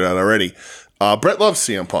haven't figured it out already, Brett loves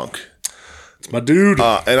CM Punk. It's my dude.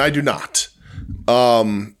 And I do not.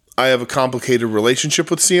 I have a complicated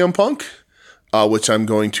relationship with CM Punk, which I'm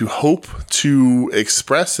going to hope to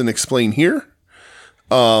express and explain here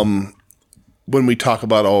when we talk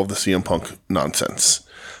about all of the CM Punk nonsense.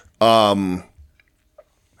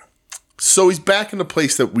 So he's back in a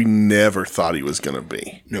place that we never thought he was going to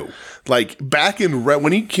be. No. Like, back in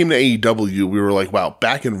when he came to AEW, we were like, wow,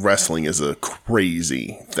 back in wrestling is a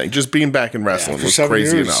crazy thing. Just being back in wrestling For was 7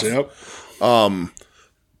 crazy years, enough. Yep.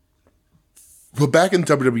 But back in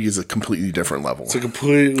WWE is a completely different level. It's a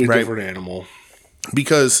completely Right. different animal.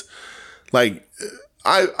 Because, like,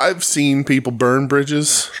 I've seen people burn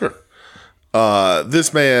bridges. Sure.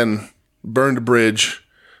 This man burned a bridge,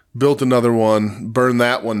 built another one, burned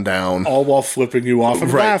that one down. All while flipping you off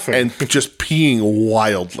and laughing. And just peeing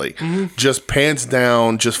wildly. Just pants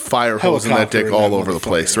down, just fire hosing that dick Helicoptering all that over the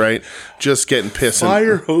place, motherfucker. right? Just getting pissed.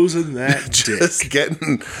 Fire hosing that dick.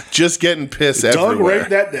 Just getting piss Doug, everywhere. write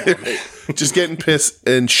that down. Just getting piss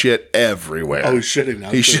and shit everywhere. Oh, he's shitting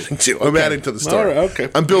now. He's too. shitting too. I'm adding to the story. All right, okay.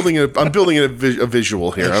 I'm building a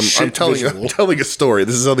visual here. I'm shit telling visual. I'm telling a story.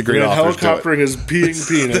 This is how the great And authors do it. helicoptering his peeing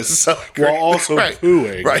penis So great. while also right.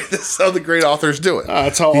 pooing. Right. This is how the great authors do it.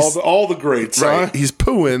 That's how all the greats, right. huh? He's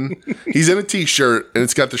pooing. He's in a t-shirt and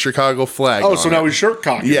it's got the Chicago flag. Oh, on so it. now he's shirt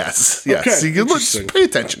cocking. Yes. Yes. Okay, You can look, interesting. pay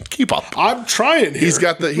attention. Keep up. I'm trying here. He's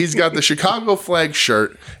got the Chicago flag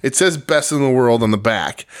shirt. It says "Best in the World" on the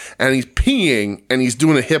back, and he's peeing and he's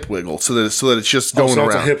doing a hip wiggle so that it's just going so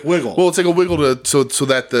it's around. a hip wiggle. Well, it's like a wiggle so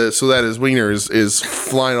that his wiener is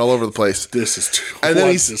flying all over the place. This is too. And then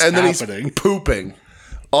what's this he's happening? pooping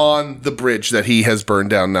on the bridge that he has burned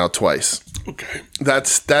down now twice. Okay.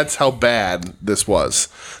 That's how bad this was.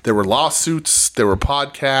 There were lawsuits, there were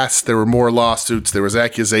podcasts, there were more lawsuits, there was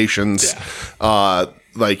accusations. Yeah.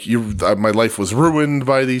 My life was ruined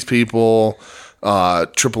by these people.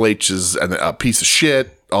 Triple H is a piece of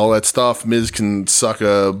shit. All that stuff. Miz can suck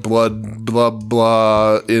a blood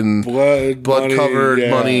in Blood covered, yeah.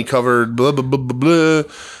 money covered, blah blah blah blah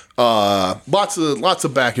blah. Lots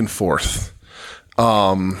of back and forth.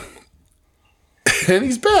 And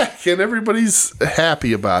he's back, and everybody's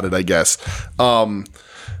happy about it, I guess.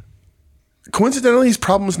 Coincidentally, his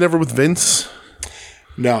problem was never with Vince.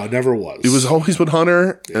 No, it never was. It was always with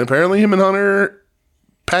Hunter, and apparently him and Hunter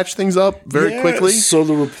patched things up very quickly. So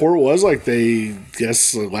the report was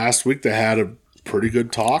last week they had a pretty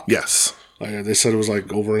good talk. Yes. Like they said it was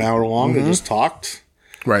like over an hour long. They just talked,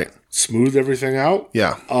 Right. smoothed everything out.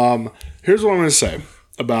 Yeah. Here's what I'm going to say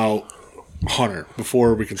about Hunter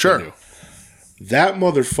before we continue. Sure. That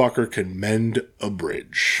motherfucker can mend a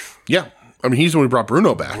bridge. Yeah. I mean, he's the one who brought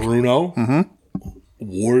Bruno back. Bruno,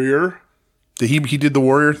 Warrior. He did the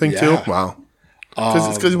Warrior thing too? Yeah. Wow. Because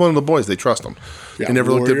it's because he's one of the boys. They trust him. Yeah, They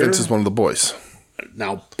never looked at Warrior. Vince as one of the boys.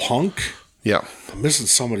 Now Punk. Yeah. I'm missing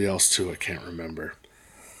somebody else too. I can't remember.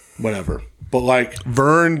 Whatever. But like,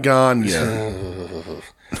 Vern Gagne.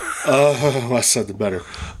 less said the better.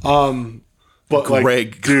 But like,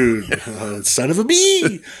 Greg. dude, son of a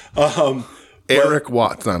bee. Eric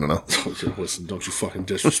Watts. I don't know. Listen, don't you fucking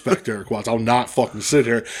disrespect Eric Watts. I'll not fucking sit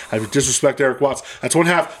here and disrespect Eric Watts. That's one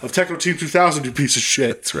half of Techno Team 2000, you piece of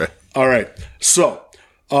shit. That's right. All right. So,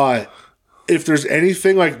 if there's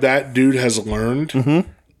anything like that dude has learned,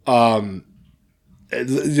 I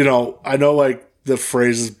know like the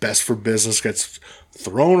phrase is best for business gets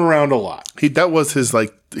thrown around a lot. That was his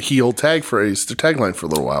like heel tag phrase, the tagline for a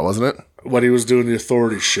little while, wasn't it? When he was doing the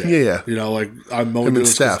authority shit. Yeah. You know, like I'm only Him doing and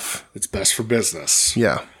this 'cause Steph. it's best for business.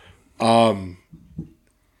 Yeah. That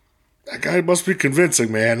guy must be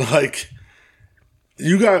convincing, man. Like,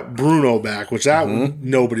 you got Bruno back, which that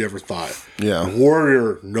nobody ever thought. Yeah.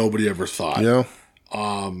 Warrior, nobody ever thought. Yeah.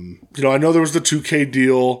 You know, I know there was the 2K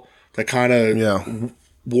deal that kind of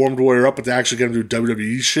warmed Warrior up, but they actually get him to do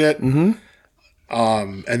WWE shit. Mm-hmm.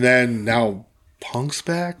 And then now Punk's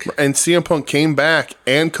back. And CM Punk came back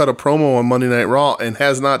and cut a promo on Monday Night Raw and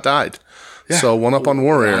has not died. Yeah. So one up on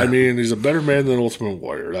Warrior. I mean, he's a better man than Ultimate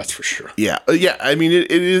Warrior, that's for sure. Yeah. Yeah. I mean,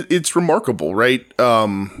 it's remarkable, right?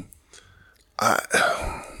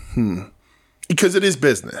 Because it is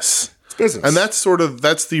business. It's business. And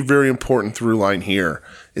that's the very important through line here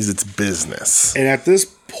is it's business. And at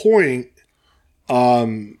this point,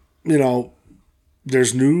 you know,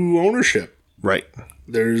 there's new ownership. Right.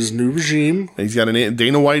 There's new regime. He's got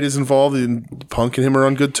Dana White is involved, and Punk and him are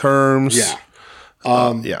on good terms. Yeah.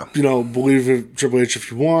 Yeah. You know, believe in Triple H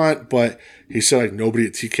if you want, but he said like nobody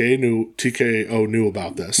at TKO knew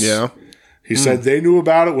about this. Yeah. He said they knew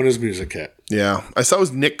about it when his music hit. Yeah. I saw it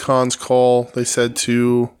was Nick Khan's call. They said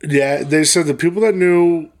to. Yeah, they said the people that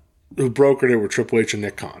knew who brokered it were Triple H and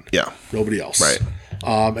Nick Khan. Yeah. Nobody else. Right.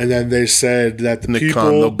 And then they said that the Nick people.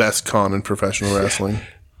 Khan, the best Khan in professional wrestling.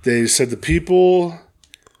 They said the people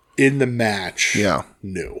in the match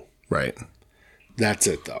knew. Right. That's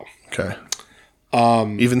it, though. Okay.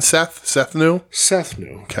 Even Seth knew? Seth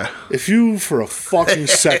knew. Okay. If you, for a fucking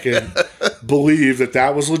second, believe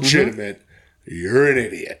that was legitimate, you're an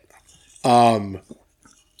idiot.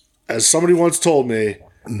 As somebody once told me,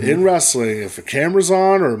 in wrestling, if a camera's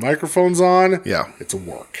on or a microphone's on, it's a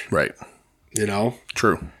work. Right. You know?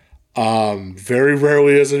 True. Very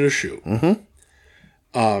rarely is it a shoot.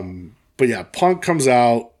 But yeah, Punk comes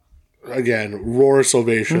out, again, roars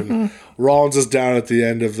ovation. Rollins is down at the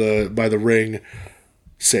end by the ring,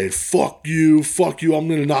 saying, fuck you, I'm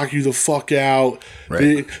going to knock you the fuck out.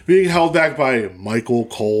 Right. Being held back by Michael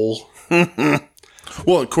Cole.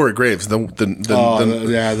 Well, Corey Graves,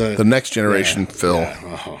 the next generation Phil.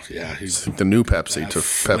 Yeah. He's the new Pepsi to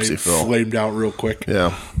Pepsi Phil. Flamed out real quick.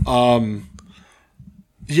 Yeah.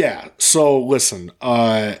 Yeah, so listen,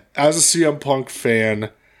 as a CM Punk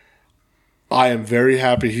fan, I am very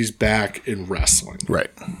happy he's back in wrestling.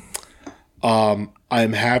 Right. I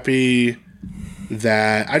am happy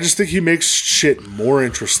that I just think he makes shit more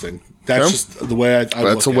interesting. That's just the way I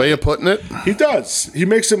That's a way of putting it. He does. He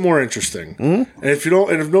makes it more interesting. And if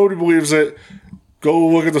nobody believes it, go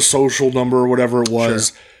look at the social number or whatever it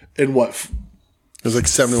was. And what? It was like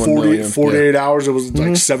 71 million. 48 hours, it was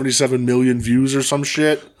like 77 million views or some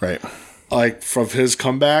shit. Right. Like, from his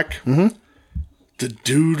comeback. The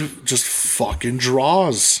dude just fucking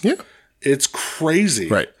draws. Yeah. It's crazy.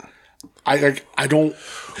 Right. I don't...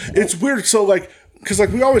 It's weird. So, like... Because,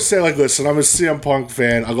 like, we always say, like, listen, I'm a CM Punk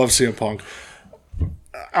fan. I love CM Punk.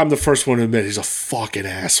 I'm the first one to admit he's a fucking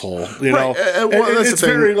asshole. You know? Well, that's it's the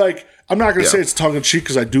thing. very, like... I'm not going to say it's tongue-in-cheek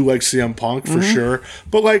because I do like CM Punk, for sure.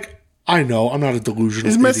 But, like, I know. I'm not a delusional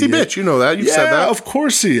He's a messy idiot. bitch. You know that. You've said that. Of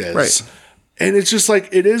course he is. Right. And it's just, like,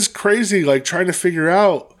 it is crazy, like, trying to figure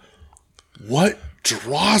out what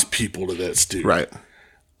draws people to this dude. Right.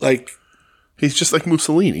 Like... He's just like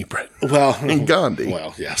Mussolini, Brett. Well... And Gandhi.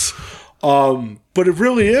 Well, yes. But it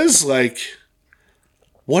really is like,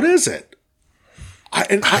 what is it? I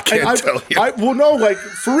can't tell you. Well, no, like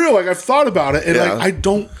for real, like I've thought about it, and like I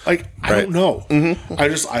don't know.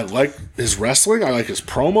 I like his wrestling. I like his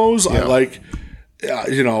promos. I like,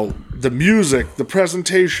 the music, the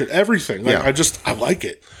presentation, everything. Like I like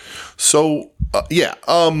it. So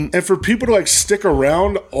and for people to like stick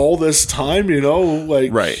around all this time,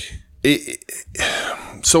 like right.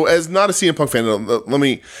 So as not a CM Punk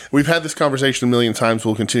fan, we've had this conversation a million times.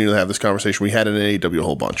 We'll continue to have this conversation. We had it in AEW a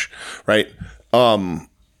whole bunch, right?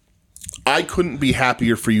 I couldn't be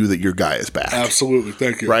happier for you that your guy is back. Absolutely.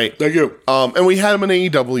 Thank you. Right. Thank you. And we had him in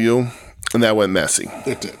AEW and that went messy.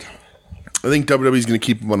 It did. I think WWE's going to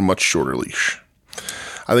keep him on a much shorter leash.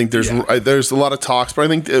 I think there's a lot of talks, but I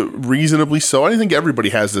think reasonably so. I think everybody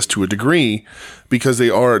has this to a degree because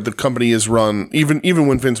the company is run, even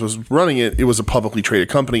when Vince was running it, it was a publicly traded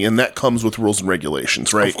company, and that comes with rules and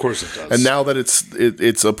regulations, right? Of course it does. And now that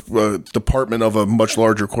it's a department of a much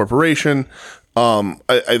larger corporation,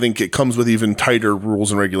 I think it comes with even tighter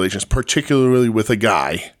rules and regulations, particularly with a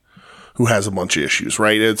guy who has a bunch of issues,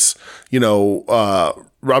 right? It's,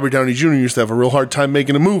 Robert Downey Jr. used to have a real hard time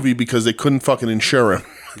making a movie because they couldn't fucking insure him.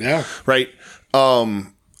 Yeah. Right?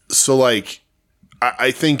 So, like,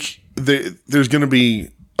 I think there's going to be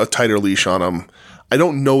a tighter leash on him. I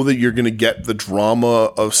don't know that you're going to get the drama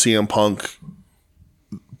of CM Punk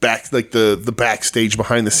back, like the backstage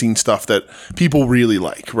behind the scenes stuff that people really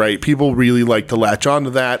like, right? People really like to latch onto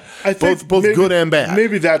that, I think both maybe, good and bad.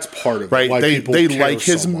 Maybe that's part of it. Right? Why They people they care like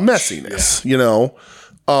his so much. messiness, you know.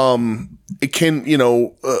 It can, you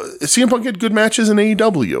know, CM Punk had good matches in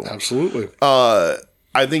AEW. Absolutely.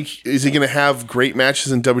 I think, is he going to have great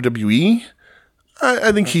matches in WWE?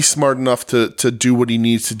 I think he's smart enough to do what he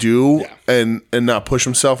needs to do and not push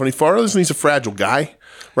himself any farther. Listen, he's a fragile guy,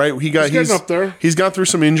 right? He's getting up there. He's gone through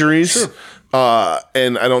some injuries,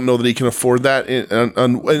 and I don't know that he can afford that.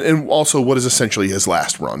 And also, what is essentially his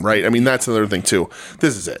last run, right? I mean, that's another thing too.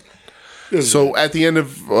 This is it. So at the end of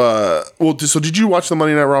so did you watch the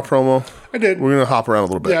Monday Night Raw promo? I did. We're gonna hop around a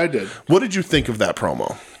little bit. Yeah, I did. What did you think of that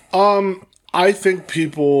promo? I think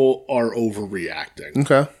people are overreacting.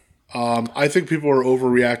 Okay. I think people are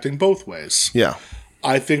overreacting both ways. Yeah.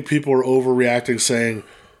 I think people are overreacting saying,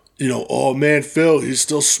 you know, oh man, Phil, he's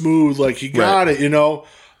still smooth. Like, he got it, you know.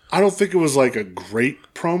 I don't think it was like a great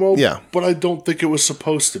promo. Yeah. But I don't think it was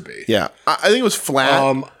supposed to be. Yeah. I think it was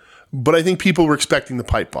flat, but I think people were expecting the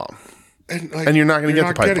pipe bomb. And you're not going to get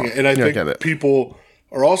the pipe bomb. And I think people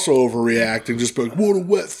are also overreacting, just like, what a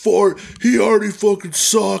wet fart. He already fucking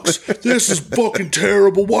sucks. This is fucking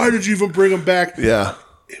terrible. Why did you even bring him back? Yeah.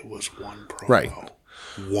 It was one promo. Right.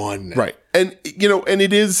 One. Right. And, you know, and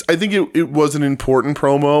it is, I think it was an important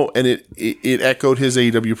promo, and it echoed his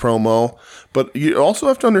AEW promo. But you also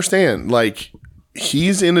have to understand, like,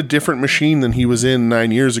 he's in a different machine than he was in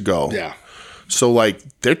 9 years ago. Yeah. So, like,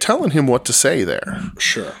 they're telling him what to say there.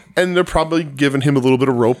 Sure. And they're probably giving him a little bit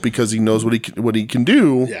of rope because he knows what he can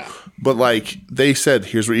do. Yeah. But, like, they said,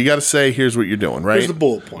 here's what you got to say, here's what you're doing, right? Here's the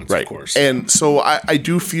bullet points, right. of course. And so I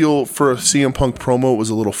do feel for a CM Punk promo, it was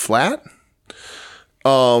a little flat.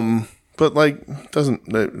 But, like, doesn't,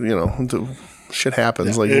 you know, shit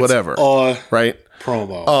happens, like, whatever. Right?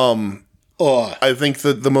 Promo. I think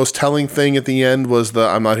that the most telling thing at the end was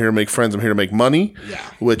I'm not here to make friends, I'm here to make money. Yeah.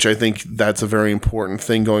 Which I think that's a very important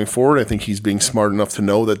thing going forward. I think he's being smart enough to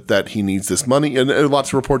know that he needs this money. And lots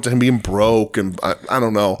of reports of him being broke, and I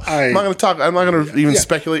don't know. I'm not going to even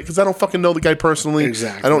speculate because I don't fucking know the guy personally.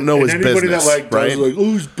 Exactly. I don't know his anybody business. That like right? does like,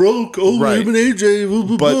 oh, he's broke. Oh, Right. him and AJ. Blah,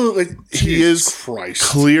 blah, But blah. Like, he is Christ.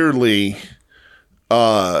 clearly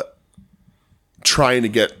trying to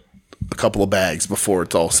get a couple of bags before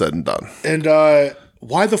it's all said and done. And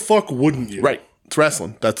why the fuck wouldn't you? Right. It's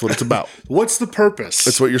wrestling. That's what it's about. What's the purpose?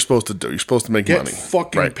 It's what you're supposed to do. You're supposed to make Get money.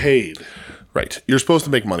 fucking right. paid. Right. You're supposed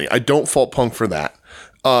to make money. I don't fault Punk for that.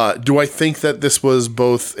 Do I think that this was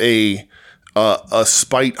both a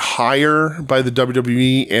spite hire by the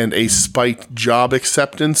WWE and a spite job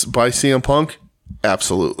acceptance by CM Punk?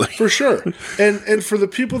 Absolutely. For sure. And for the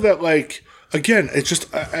people that like, again, it's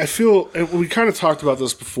just, I feel, and we kind of talked about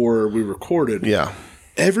this before we recorded. Yeah.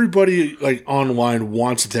 Everybody like online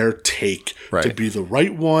wants their take to be the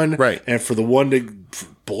right one, right, and for the one to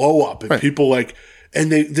blow up, and people like,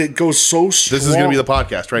 and they go so strong. This is going to be the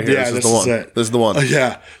podcast right here. Yeah, this is the one. it. This is the one.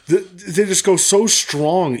 Yeah, they just go so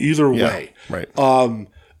strong either way. Right.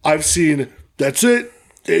 I've seen that's it.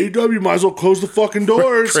 AEW might as well close the fucking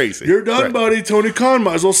doors. Crazy. You're done, buddy. Tony Khan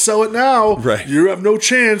might as well sell it now. Right. You have no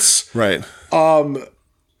chance. Right.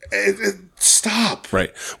 Stop.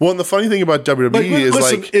 Right. Well, and the funny thing about WWE is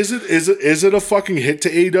listen, like, is it a fucking hit to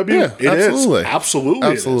AEW? Yeah, It absolutely. is. Absolutely.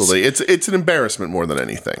 Absolutely. It's an embarrassment more than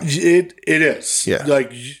anything. It is. Yeah.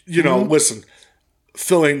 Like, you know, listen,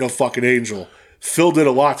 Phil ain't no fucking angel. Phil did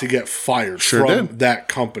a lot to get fired from that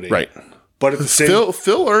company. Right. But at the same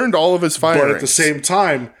Phil earned all of his firings. But at the same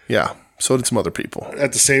time, yeah, so did some other people.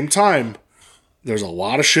 At the same time, there's a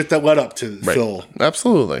lot of shit that led up to Phil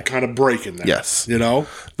absolutely kind of breaking that. Yes. You know?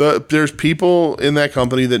 There's people in that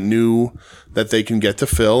company that knew that they can get to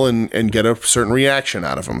Phil and get a certain reaction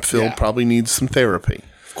out of him. Phil probably needs some therapy.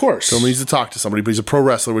 Of course. Phil needs to talk to somebody, but he's a pro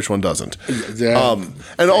wrestler. Which one doesn't? Yeah.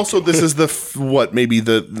 And also, this is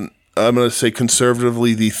I'm going to say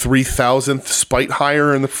conservatively, the 3,000th spite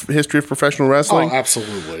hire in the history of professional wrestling. Oh,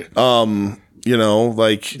 absolutely. You know,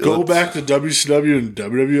 like go back to WCW and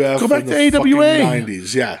WWF. Go back to AWA.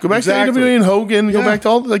 90s, yeah. Go back to AWA and Hogan. Yeah. Go back to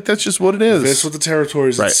all that's just what it is. This with the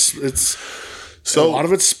territories. Right. It's so a lot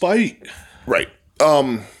of it's spite. Right.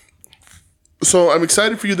 So I'm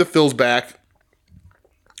excited for you that Phil's back.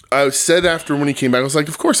 I said after when he came back, I was like,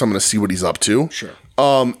 of course I'm going to see what he's up to. Sure.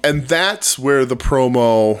 And that's where the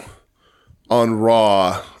promo on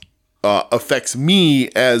Raw affects me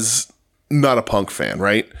as not a Punk fan,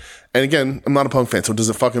 right? And again, I'm not a Punk fan, so does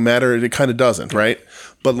it fucking matter? It kind of doesn't, right?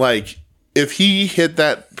 But like, if he hit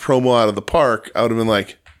that promo out of the park, I would have been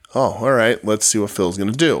like, oh, all right, let's see what Phil's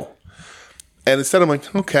going to do. And instead I'm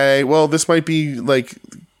like, okay, well, this might be like,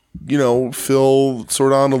 Phil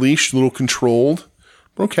sort of on a leash, a little controlled.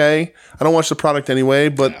 Okay. I don't watch the product anyway,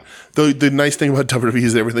 but the nice thing about WWE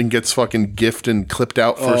is everything gets fucking gift and clipped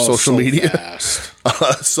out for social media.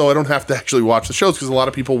 So I don't have to actually watch the shows because a lot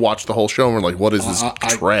of people watch the whole show and are like, what is this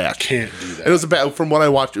trash? I can't do that. It was from what I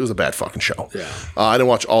watched, it was a bad fucking show. Yeah. I didn't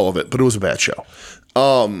watch all of it, but it was a bad show.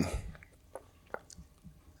 And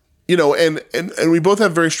we both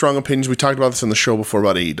have very strong opinions. We talked about this on the show before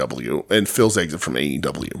about AEW and Phil's exit from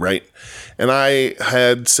AEW, right? And I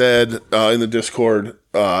had said in the Discord,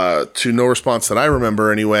 to no response that I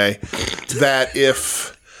remember anyway, that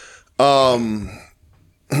if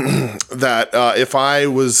if I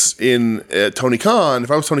was Tony Khan,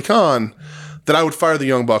 that I would fire the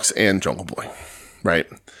Young Bucks and Jungle Boy, right?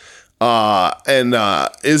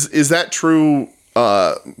 Is that true?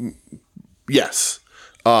 Yes.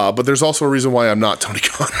 But there's also a reason why I'm not Tony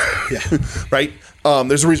Khan. Yeah. Right?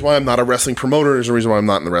 There's a reason why I'm not a wrestling promoter. There's a reason why I'm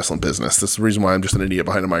not in the wrestling business. There's the reason why I'm just an idiot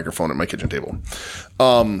behind a microphone at my kitchen table.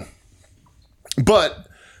 But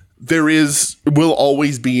there will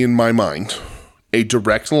always be in my mind a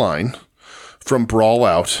direct line from Brawl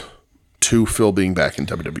Out to Phil being back in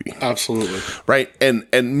WWE. Absolutely. Right? And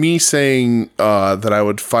me saying that I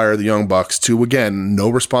would fire the Young Bucks to, again,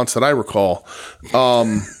 no response that I recall,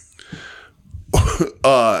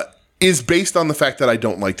 is based on the fact that I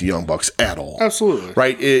don't like the Young Bucks at all. Let me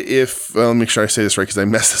make sure I say this right because I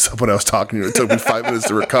messed this up when I was talking to you. It took me 5 minutes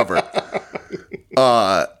to recover.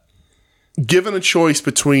 Given a choice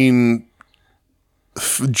between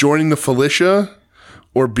joining the Felicia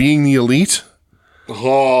or being the Elite,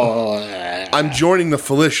 I'm joining the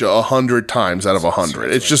Felicia 100 times out of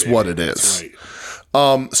 100. It's just what it is.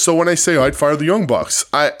 Right. So when I say I'd fire the Young Bucks,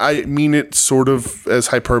 I mean it sort of as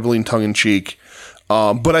hyperbole and tongue-in-cheek.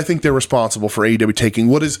 But I think they're responsible for AEW taking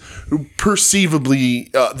what is perceivably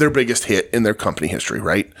their biggest hit in their company history,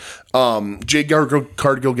 right? Jade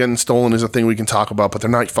Cargill getting stolen is a thing we can talk about, but they're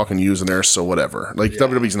not fucking using her, so whatever.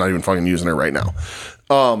 WWE's not even fucking using her right now.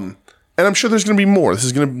 And I'm sure there's going to be more. This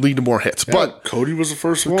is going to lead to more hits. Yeah, but Cody was the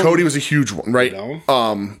first one. Cody was a huge one, right?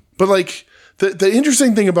 But like the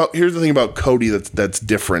interesting thing here's the thing about Cody that's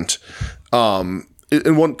different. And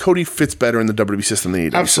Cody fits better in the WWE system than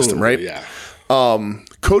the AEW system, right? Yeah.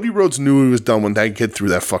 Cody Rhodes knew he was done when that kid threw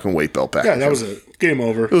that fucking weight belt back. Yeah, that was it. Game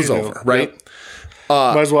over. It was over, right? Yep.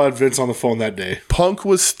 Might as well have Vince on the phone that day. Punk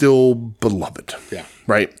was still beloved. Yeah.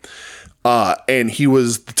 Right? And he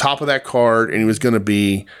was the top of that card, and he was going to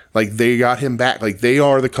be, like, they got him back. Like, they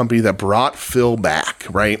are the company that brought Phil back,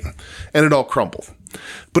 right? And it all crumbled.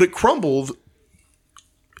 But it crumbled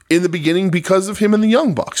in the beginning because of him and the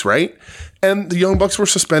Young Bucks, right? And the Young Bucks were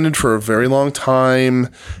suspended for a very long time,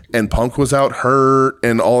 and Punk was out hurt,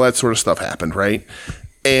 and all that sort of stuff happened, right?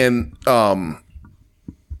 And,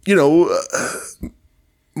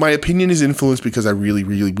 my opinion is influenced because I really,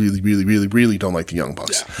 really, really, really, really, really don't like the Young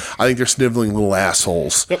Bucks. Yeah. I think they're sniveling little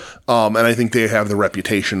assholes. Yep. And I think they have the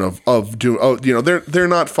reputation of doing, they're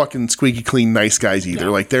not fucking squeaky clean nice guys either.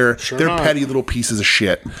 No, like they're petty little pieces of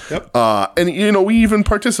shit. Yep. And we even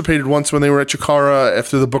participated once when they were at Chikara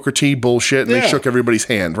after the Booker T bullshit and they shook everybody's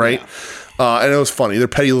hand, right? Yeah. And it was funny. They're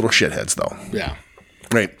petty little shitheads though. Yeah.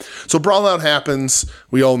 Right. So Brawl Out happens.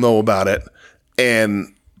 We all know about it.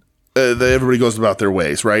 And everybody goes about their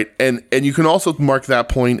ways, right? And you can also mark that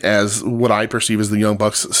point as what I perceive as the Young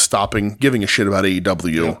Bucks stopping giving a shit about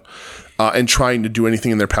AEW and trying to do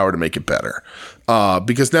anything in their power to make it better.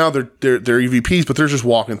 Because now they're EVPs, but they're just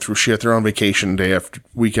walking through shit. They're on vacation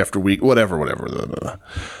after week, whatever.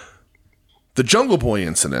 The Jungle Boy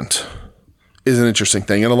incident is an interesting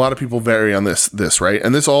thing, and a lot of people vary on this, right?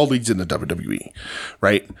 And this all leads into WWE,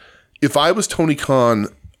 right? If I was Tony Khan,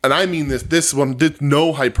 and I mean this one did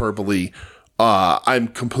no hyperbole. I'm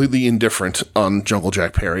completely indifferent on Jungle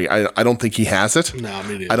Jack Perry. I don't think he has it. No,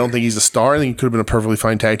 me neither. I don't think he's a star. I think he could have been a perfectly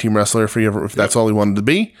fine tag team wrestler if that's all he wanted to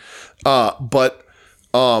be. But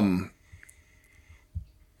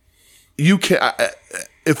you can.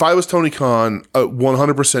 If I was Tony Khan,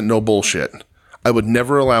 100% no bullshit. I would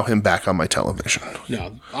never allow him back on my television.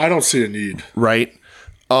 No, I don't see a need. Right?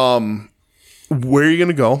 Where are you going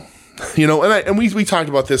to go? And we talked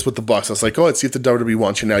about this with the Bucks. I was like, let's see if the WWE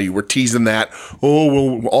wants you now. You were teasing that. Oh,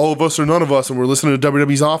 well, all of us or none of us, and we're listening to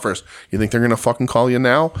WWE's offers. You think they're going to fucking call you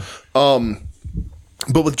now?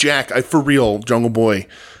 But with Jack, for real, Jungle Boy,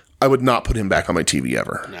 I would not put him back on my TV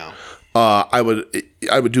ever. No. I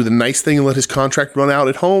would do the nice thing and let his contract run out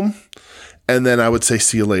at home, and then I would say,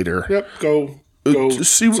 see you later. Yep, go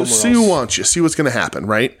see who wants you. See what's going to happen,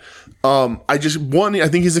 right? I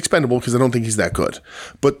think he's expendable because I don't think he's that good.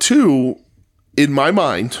 But two, in my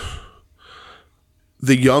mind,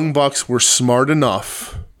 the Young Bucks were smart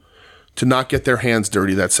enough to not get their hands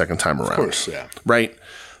dirty that second time around. Of course, yeah. Right?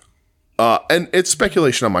 And it's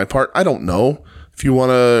speculation on my part. I don't know. If you want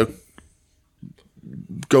to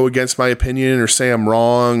go against my opinion or say I'm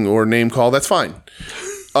wrong or name call, that's fine.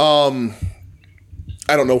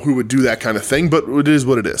 I don't know who would do that kind of thing, but it is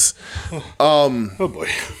what it is. Oh boy.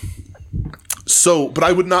 So, but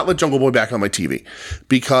I would not let Jungle Boy back on my TV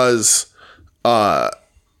because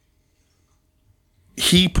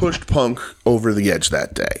he pushed Punk over the edge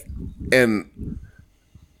that day. And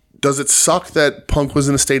does it suck that Punk was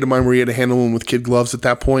in a state of mind where he had to handle him with kid gloves at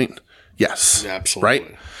that point? Yes. Yeah,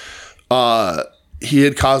 absolutely. Right? He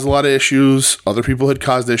had caused a lot of issues. Other people had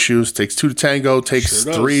caused issues. Takes 2 to tango. Takes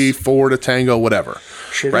 3, 4 to tango. Whatever.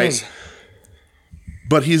 Sure right? does.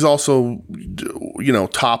 But he's also,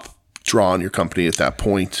 top draw in your company at that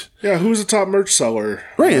point. Yeah, who's the top merch seller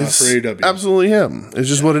Right. for It's AEW? absolutely him. It's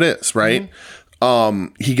just what it is, right?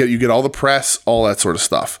 Mm-hmm. You get all the press, all that sort of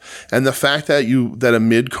stuff. And the fact that a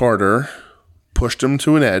mid-carder pushed him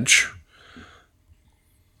to an edge.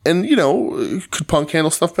 And, could Punk handle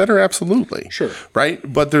stuff better? Absolutely. Sure. Right?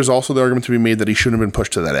 But there's also the argument to be made that he shouldn't have been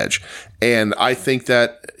pushed to that edge. And I think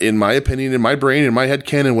that, in my opinion, in my brain, in my head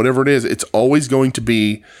canon, whatever it is, it's always going to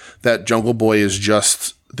be that Jungle Boy is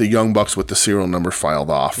just the Young Bucks with the serial number filed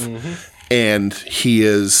off. Mm-hmm. And he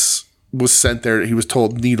was sent there. He was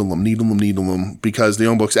told, needle him, because the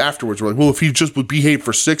Young Bucks afterwards were like, well, if he just would behave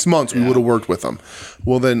for 6 months, we would have worked with him.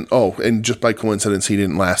 Well, then, and just by coincidence, he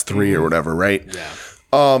didn't last 3 or whatever, right? Yeah.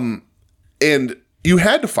 And you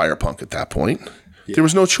had to fire Punk at that point. Yeah. There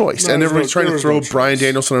was no choice. And everybody's trying to throw Bryan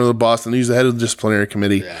Danielson under the bus, and he's the head of the disciplinary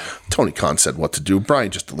committee. Yeah. Tony Khan said what to do.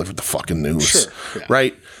 Bryan just delivered the fucking news. Sure. Yeah.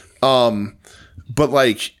 Right? But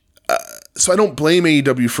so I don't blame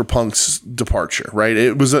AEW for Punk's departure, right?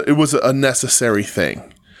 It was a necessary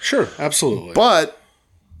thing. Sure, absolutely. But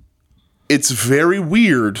it's very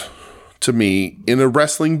weird to me in a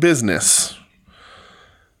wrestling business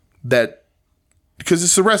because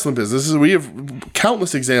it's a wrestling business. We have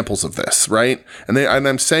countless examples of this, right? And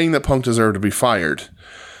I'm saying that Punk deserved to be fired.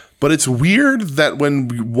 But it's weird that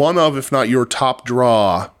when one of, if not your top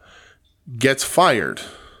draw, gets fired,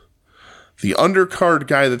 the undercard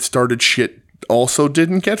guy that started shit also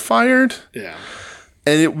didn't get fired. Yeah.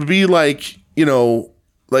 And it would be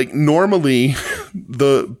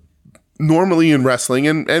normally in wrestling,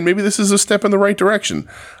 and maybe this is a step in the right direction.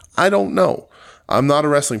 I don't know. I'm not a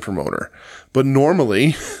wrestling promoter. But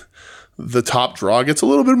normally, the top draw gets a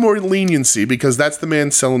little bit more leniency because that's the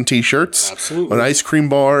man selling T-shirts, absolutely, and ice cream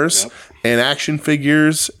bars, and action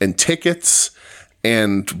figures, and tickets,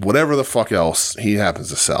 and whatever the fuck else he happens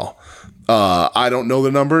to sell. I don't know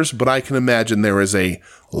the numbers, but I can imagine there is a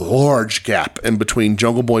large gap in between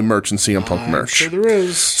Jungle Boy merch and CM Punk merch. Sure there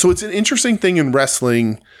is. So it's an interesting thing in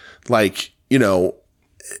wrestling,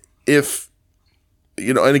 if...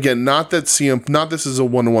 and again, not this is a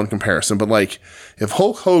one-to-one comparison, but if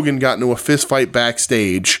Hulk Hogan got into a fist fight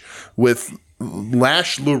backstage with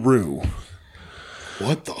Lash LaRue.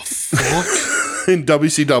 What the fuck? In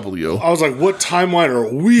WCW. I was like, what timeline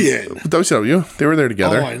are we in? WCW. They were there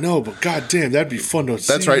together. Oh, I know, but goddamn, that'd be fun to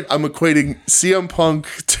see. That's right. I'm equating CM Punk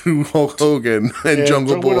to Hulk Hogan and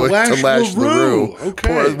Jungle Boy to Lash LaRue.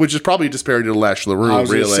 Okay. Which is probably a disparity to Lash LaRue, I was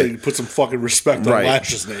really. Say, put some fucking respect on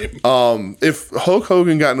Lash's name. If Hulk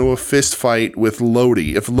Hogan got into a fist fight with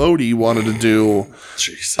Lodi, if Lodi wanted to do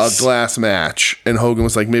a glass match, and Hogan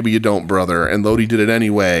was like, maybe you don't, brother, and Lodi did it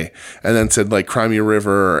anyway, and then said, Cry Me a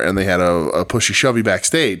River, and they had a pushy shovey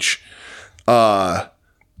backstage, Hulk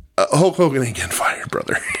Hogan ain't getting fired,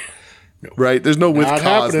 brother. Nope. Right? There's no with cause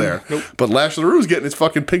happening. There. Nope. But Lash LaRue's getting his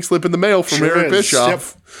fucking pink slip in the mail from Eric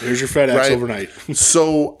Bischoff. Yep. There's your FedEx overnight.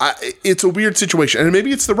 So it's a weird situation. And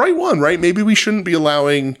maybe it's the right one, right? Maybe we shouldn't be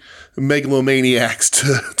allowing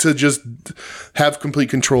megalomaniacs to just have complete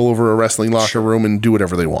control over a wrestling locker room and do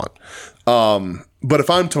whatever they want. But if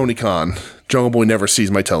I'm Tony Khan, Jungle Boy never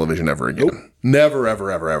sees my television ever again. Nope. Never,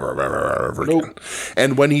 ever, ever, ever, ever, ever again.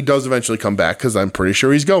 And when he does eventually come back, because I'm pretty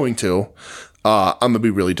sure he's going to, I'm going to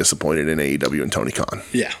be really disappointed in AEW and Tony Khan.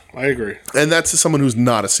 Yeah, I agree. And that's someone who's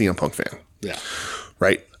not a CM Punk fan. Yeah.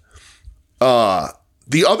 Right?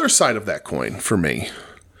 The other side of that coin, for me,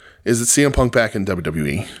 is that CM Punk back in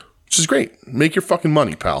WWE, which is great. Make your fucking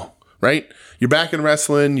money, pal. Right? You're back in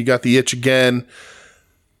wrestling. You got the itch again.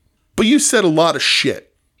 But you said a lot of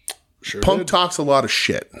shit. Sure Punk did. talks a lot of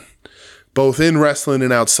shit. Both in wrestling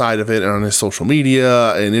and outside of it, and on his social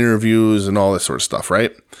media and interviews and all this sort of stuff,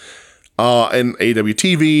 right? And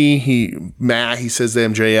AWTV, he says to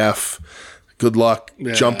MJF, good luck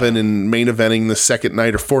jumping and main eventing the second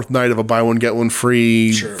night or fourth night of a buy one get one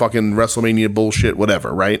free fucking WrestleMania bullshit,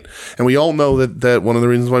 whatever, right? And we all know that one of the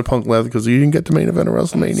reasons why Punk left because he didn't get to main event of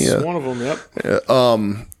WrestleMania. That's one of them,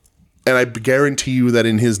 yep. And I guarantee you that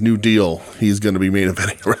in his new deal, he's going to be main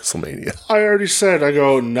eventing WrestleMania. I already said, I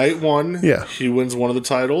go night 1, Yeah. he wins one of the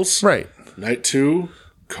titles. Right. Night 2,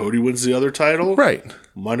 Cody wins the other title. Right.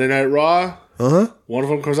 Monday Night Raw. One of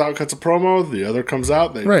them comes out and cuts a promo. The other comes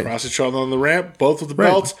out. They cross each other on the ramp, both with the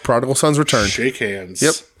belts. Prodigal Son's return. Shake hands.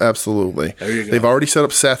 Yep, absolutely. There you go. They've already set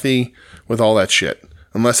up Sethy with all that shit.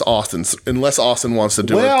 Unless Austin wants to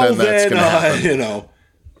do it, then that's going to happen. You know,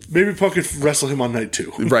 maybe Punk could wrestle him on night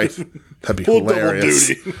 2. Right. That'd be Full double hilarious.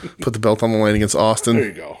 duty. Put the belt on the line against Austin. There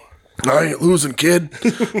you go. I ain't losing, kid.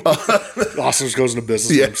 Austin just goes into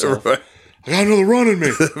business Yeah, himself. right. I got another run in me.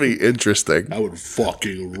 That'd be interesting. That would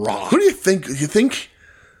fucking rock. Who do you think? You think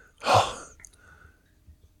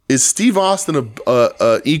is Steve Austin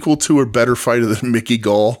a equal to or better fighter than Mickey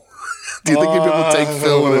Gall? Do you think he'd be able to take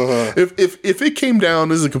Phil? If it came down,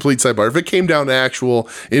 this is a complete sidebar. If it came down to actual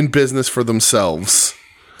in business for themselves,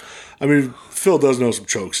 I mean, Phil does know some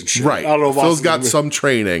chokes and shit. right? I don't know if Phil's got some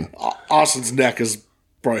training. Austin's neck is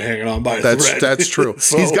probably hanging on by a thread. That's true.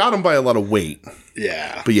 So, He's got him by a lot of weight.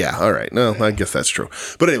 Yeah. But yeah, all right. No, I guess that's true.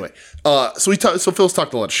 But anyway, so Phil's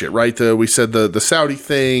talked a lot of shit, right? We said the Saudi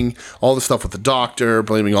thing, all the stuff with the doctor,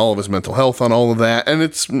 blaming all of his mental health on all of that, and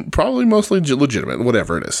it's probably mostly legitimate,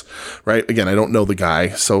 whatever it is, right? Again, I don't know the guy,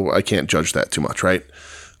 so I can't judge that too much, right?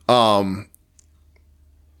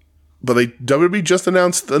 But WWE just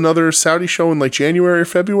announced another Saudi show in like January or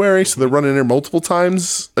February, so they're running there multiple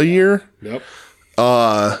times a year. Yep. It's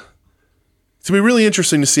going to be really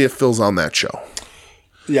interesting to see if Phil's on that show.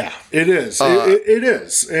 Yeah, it is. It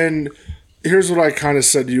is. And here's what I kind of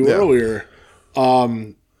said to you earlier.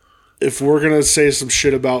 If we're going to say some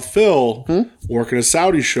shit about Phil working a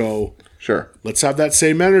Saudi show, Sure. let's have that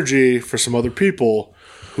same energy for some other people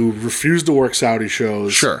who refuse to work Saudi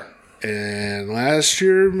shows. Sure. And last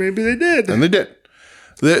year, maybe they did. And they did.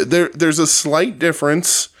 There's a slight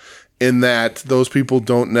difference in that those people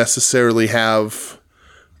don't necessarily have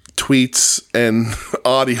tweets and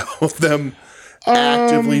audio of them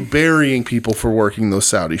actively burying people for working those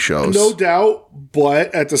Saudi shows. No doubt,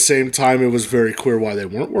 but at the same time, it was very clear why they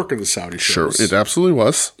weren't working the Saudi shows. Sure, it absolutely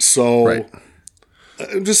was. So, Right.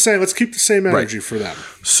 I'm just saying, let's keep the same energy for them.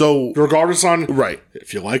 So, Regardless on right.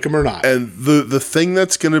 if you like them or not. And the thing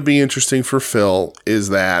that's going to be interesting for Phil is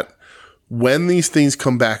that when these things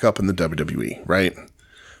come back up in the WWE, right?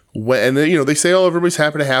 When they say, "Oh, everybody's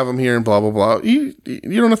happy to have him here," and blah blah blah. You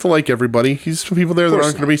don't have to like everybody. He's some people there that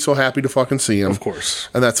aren't going to be so happy to fucking see him, Of course.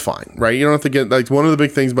 and that's fine, right? You don't have to get like one of the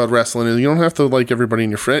big things about wrestling is you don't have to like everybody in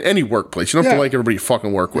your friend any workplace. You don't have to like everybody you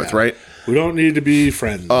fucking work with, right? We don't need to be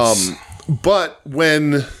friends. But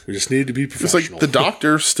when we just need to be it's professional. like the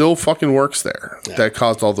doctor still fucking works there that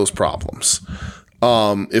caused all those problems.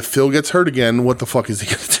 If Phil gets hurt again, what the fuck is he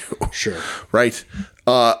going to do? Sure. Right?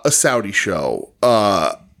 A Saudi show,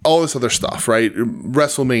 all this other stuff, right?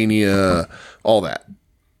 WrestleMania, all that.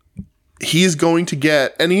 He's going to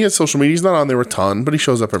get, and he has social media. He's not on there a ton, but he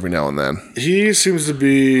shows up every now and then. He seems to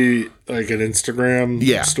be like an Instagram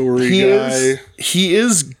story guy. He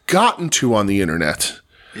is gotten to on the internet.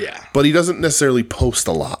 Yeah. But he doesn't necessarily post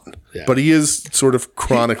a lot. Yeah. But he is sort of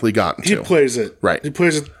chronically gotten He to. plays it. Right. He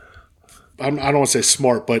plays it. I don't want to say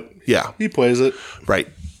smart, but Yeah. he plays it. Right.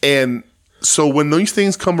 And so when these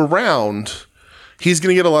things come around, he's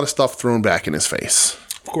going to get a lot of stuff thrown back in his face.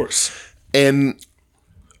 Of course. And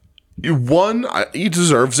one, he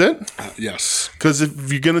deserves it. Yes. Because if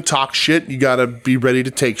you're going to talk shit, you got to be ready to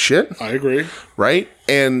take shit. I agree. Right?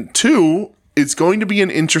 And two, it's going to be an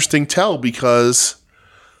interesting tell because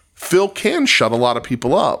Phil can shut a lot of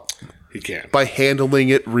people up He can. by handling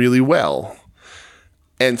it really well.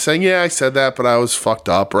 And saying, yeah, I said that, but I was fucked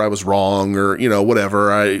up or I was wrong or,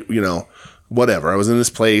 whatever. Whatever. I was in this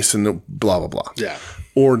place and blah, blah, blah. Yeah.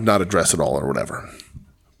 Or not address it all or whatever.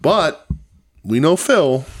 But we know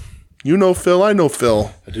Phil. You know Phil. I know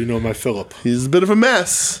Phil. I do know my Philip. He's a bit of a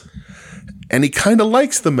mess. And he kind of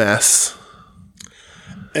likes the mess.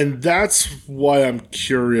 And that's why I'm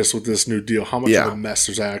curious with this new deal, how much Yeah. of a mess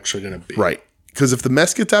there's actually going to be. Right. Because if the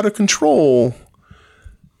mess gets out of control,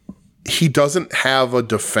 he doesn't have a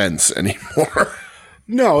defense anymore.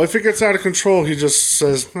 No, if it gets out of control, he just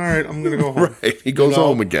says, all right, I'm going to go home. Right. He goes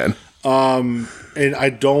home again. And I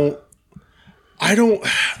don't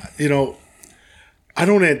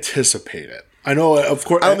anticipate it. I know, of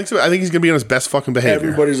course. I don't think so. I think he's going to be on his best fucking behavior.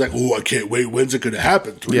 Everybody's like, oh, I can't wait. When's it going to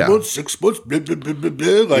happen? 3 Yeah. months, 6 months, blah, blah, blah, blah,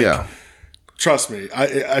 blah. Like, Yeah. trust me,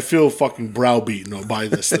 I feel fucking browbeaten by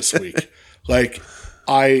this week. Like,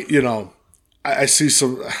 I see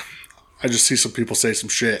some, I just see some people say some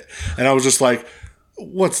shit, and I was just like,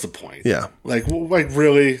 what's the point? Yeah. Like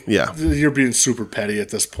really? Yeah. You're being super petty at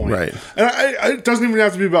this point. Right. And it doesn't even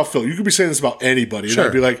have to be about Phil. You could be saying this about anybody. Sure. And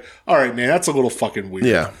I'd be like, all right, man, that's a little fucking weird.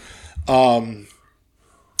 Yeah.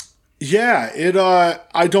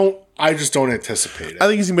 I just don't anticipate it. I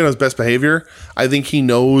think he's going to be on his best behavior. I think he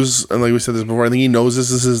knows, and like we said this before, I think he knows this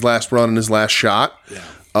is his last run and his last shot. Yeah.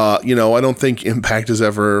 I don't think Impact is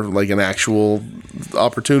ever like an actual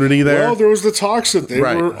opportunity there. Well, there was the talks that they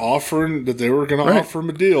Right. were offering, that they were going to offer him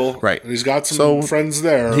a deal. Right. And he's got some friends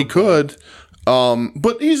there. He could.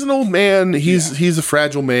 But he's an old man. He's a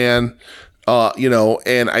fragile man.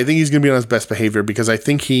 And I think he's going to be on his best behavior because I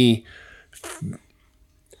think he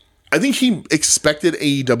expected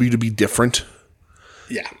AEW to be different.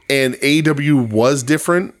 Yeah. And AEW was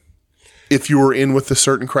different if you were in with a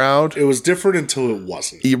certain crowd. It was different until it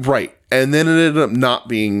wasn't. Right. And then it ended up not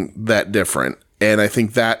being that different. And I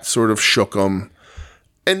think that sort of shook him.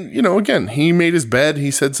 And, again, he made his bed.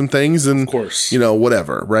 He said some things and, of course,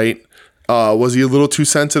 whatever, right? Was he a little too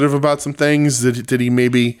sensitive about some things? Did he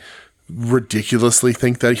maybe ridiculously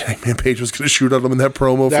think that Hangman Page was going to shoot at him in that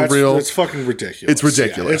promo for real? It's fucking ridiculous. It's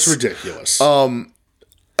ridiculous. Yeah, it's ridiculous.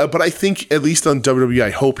 But I think, at least on WWE, I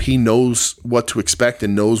hope he knows what to expect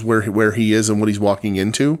and knows where he is and what he's walking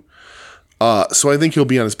into. So I think he'll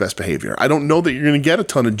be on his best behavior. I don't know that you're going to get a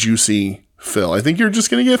ton of juicy Phil. I think you're just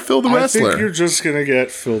going to get Phil the wrestler. I think you're just going to get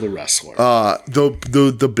Phil the wrestler.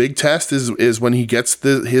 The big test is when he gets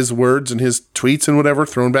his words and his tweets and whatever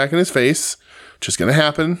thrown back in his face. Just going to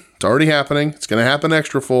happen. It's already happening. It's going to happen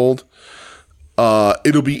extra fold.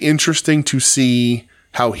 It'll be interesting to see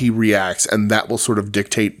how he reacts, and that will sort of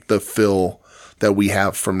dictate the Phil that we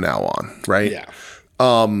have from now on, right? Yeah.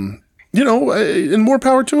 And more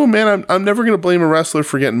power to him, man. I'm never going to blame a wrestler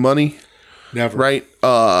for getting money. Never. Right?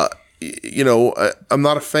 I'm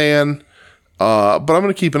not a fan, but I'm going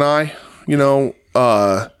to keep an eye,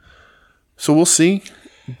 so we'll see.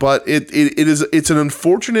 But it's an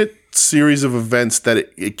unfortunate series of events that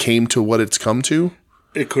it came to what it's come to.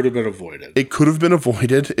 It could have been avoided. It could have been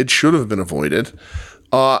avoided. It should have been avoided.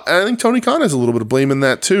 And I think Tony Khan has a little bit of blame in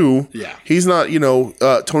that too. Yeah. He's not,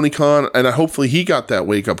 Tony Khan, and hopefully he got that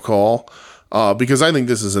wake-up call because I think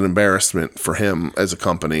this is an embarrassment for him as a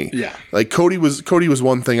company. Yeah. Like Cody was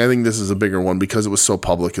one thing. I think this is a bigger one because it was so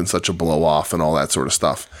public and such a blow-off and all that sort of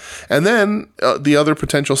stuff. And then the other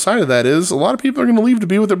potential side of that is a lot of people are going to leave to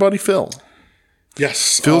be with their buddy Phil.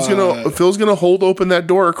 Yes. Phil's gonna hold open that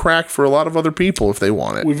door a crack for a lot of other people if they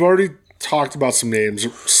want it. We've already talked about some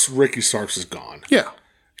names. Ricky Starks is gone. Yeah.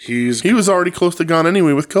 He was already close to gone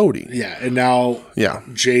anyway with Cody. Yeah, and now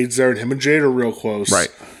Jade's there, and him and Jade are real close. Right.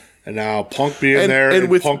 And now Punk being there,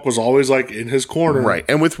 and Punk was always like in his corner. Right.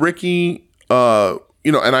 And with Ricky, and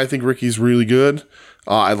I think Ricky's really good.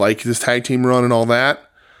 I like this tag team run and all that.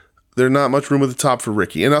 There's not much room at the top for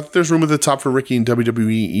Ricky. And not that there's room at the top for Ricky in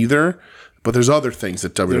WWE either. But there's other things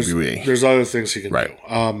at WWE. There's other things he can do.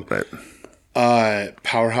 Right.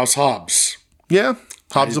 Powerhouse Hobbs. Yeah.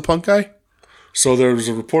 Hobbs a Punk guy? So there was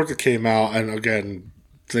a report that came out, and again,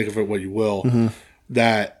 think of it what you will,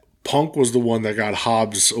 that Punk was the one that got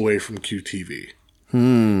Hobbs away from QTV.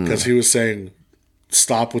 Because he was saying,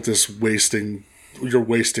 stop with this wasting, you're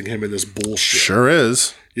wasting him in this bullshit. Sure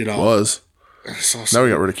is. Was. Now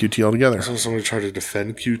we got rid of QT altogether. I saw somebody try to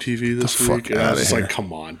defend QTV this week. And I was just like,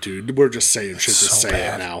 come on, dude. We're just saying shit to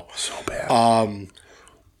say it now. So bad.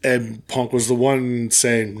 And Punk was the one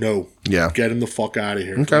saying, no. Yeah. Get him the fuck out of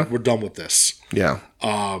here. Okay. We're done with this. Yeah.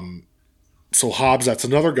 So Hobbs, that's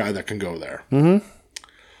another guy that can go there.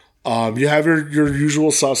 Mm-hmm. You have your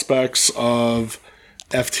usual suspects of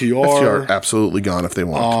FTR. FTR absolutely gone if they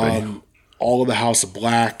want to be. All of the House of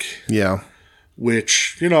Black. Yeah.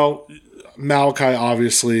 Which, Malachi,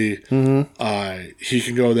 obviously, he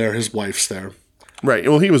can go there. His wife's there. Right.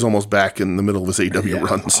 Well, he was almost back in the middle of his AEW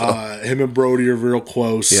run. So. Him and Brody are real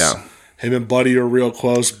close. Yeah. Him and Buddy are real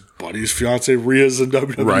close. Buddy's fiance Rhea's in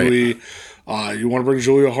WWE. Right. You want to bring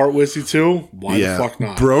Julia Hart with you too? Why the fuck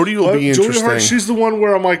not? Brody will be interesting. Julia Hart, she's the one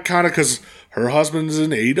where I'm like, kind of, because her husband's in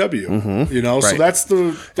AEW. So that's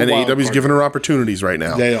the and AEW's giving her opportunities right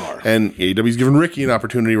now. They are. And AEW's giving Ricky an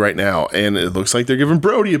opportunity right now. And it looks like they're giving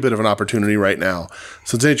Brody a bit of an opportunity right now.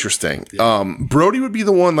 So it's interesting. Yeah. Brody would be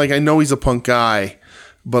the one, like, I know he's a Punk guy,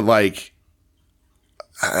 but like,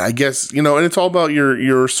 I guess, and it's all about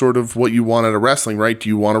your sort of what you want out of wrestling, right? Do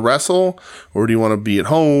you want to wrestle or do you want to be at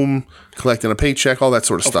home collecting a paycheck, all that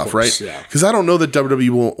sort of stuff, course, right? Yeah. Because I don't know that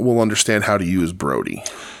WWE will understand how to use Brody.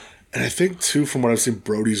 And I think, too, from what I've seen,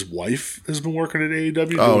 Brody's wife has been working at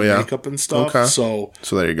AEW doing makeup and stuff. Okay. So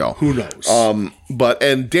there you go. Who knows? And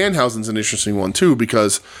Danhausen's an interesting one, too,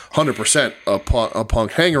 because 100% a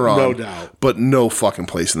Punk hanger-on. No doubt. But no fucking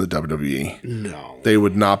place in the WWE. No. They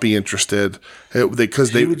would not be interested.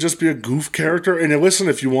 Because He would just be a goof character. And listen,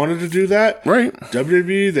 if you wanted to do that, right,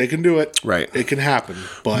 WWE, they can do it. Right. It can happen.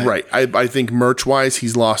 But right. I think merch-wise,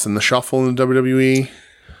 he's lost in the shuffle in the WWE.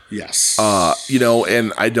 Yes.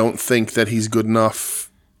 And I don't think that he's good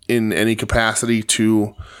enough in any capacity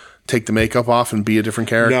to take the makeup off and be a different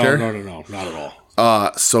character. No, not at all.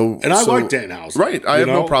 I like Danhausen. Right. I have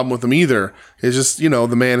no problem with him either. It's just,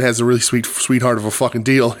 the man has a really sweetheart of a fucking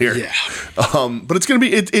deal here. Yeah. But it's going to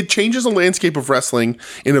be, it changes the landscape of wrestling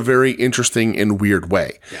in a very interesting and weird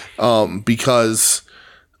way. Yeah. Because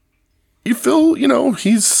you feel,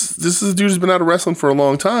 this is a dude who's been out of wrestling for a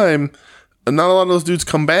long time. And not a lot of those dudes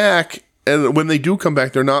come back. And when they do come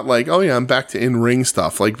back, they're not like, oh yeah, I'm back to in-ring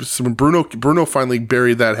stuff. Like when Bruno finally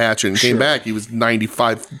buried that hatchet and came back, he was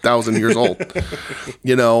 95,000 years old.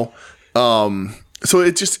 So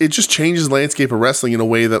it just changes the landscape of wrestling in a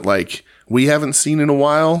way that like we haven't seen in a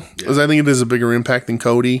while. Because I think it is a bigger impact than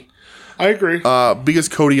Cody. I agree. Because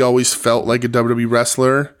Cody always felt like a WWE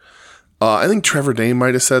wrestler. I think Trevor Dane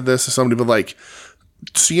might have said this to somebody, but like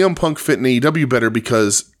CM Punk fit in AEW better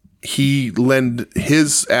because he lend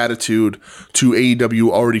his attitude to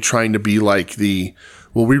AEW already trying to be like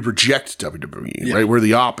we reject WWE, right? We're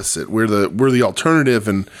the opposite. We're the alternative,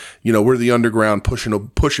 and we're the underground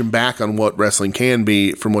pushing back on what wrestling can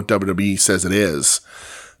be from what WWE says it is.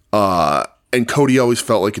 And Cody always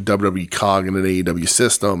felt like a WWE cog in an AEW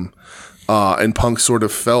system, and Punk sort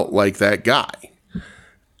of felt like that guy.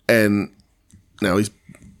 And now he's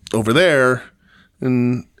over there.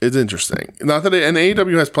 And it's interesting. Not that and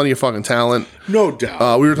AEW has plenty of fucking talent. No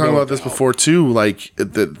doubt. We were talking about this before too. Like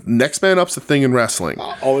the next man up's a thing in wrestling.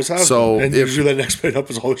 Always has. So and usually the next man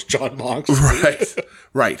up is always John Mox.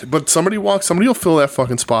 Right. But somebody will fill that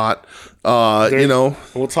fucking spot.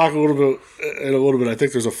 We'll talk a little bit. I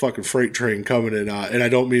think there's a fucking freight train coming in, and I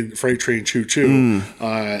don't mean freight train choo choo.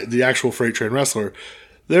 The actual freight train wrestler.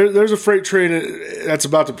 There's a freight train that's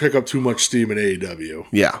about to pick up too much steam in AEW.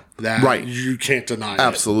 Yeah. Right. You can't deny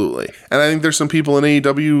Absolutely. And I think there's some people in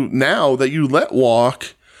AEW now that you let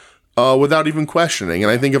walk without even questioning. And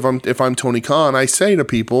I think if I'm Tony Khan, I say to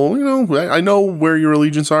people, I know where your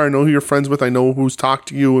allegiance are. I know who you're friends with. I know who's talked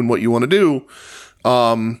to you and what you want to do.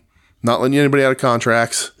 Not letting anybody out of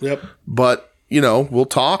contracts. Yep. But we'll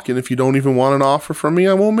talk, and if you don't even want an offer from me,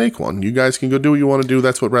 I won't make one. You guys can go do what you want to do.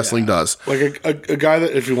 That's what wrestling does. Like a guy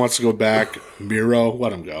that if he wants to go back, Miro,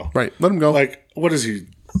 let him go. Right, let him go. Like, what is he?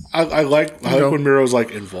 I like when Miro's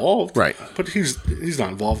like involved, right? But he's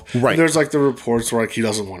not involved, right? And there's like the reports where like he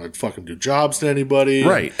doesn't want to fucking do jobs to anybody,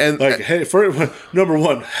 right? And like, hey, number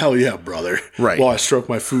one, hell yeah, brother, right? While I stroke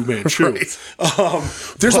my Fu Manchu. Right.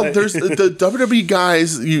 There's the WWE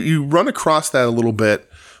guys. You run across that a little bit.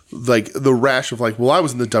 Like the rash of like, well, I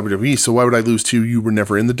was in the WWE, so why would I lose to you? You were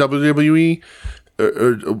never in the WWE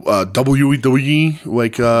or WWE,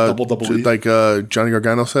 like WWE. like Johnny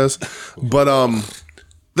Gargano says. But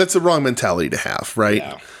that's the wrong mentality to have, right?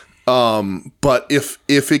 Yeah. But if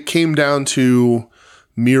it came down to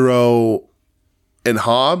Miro and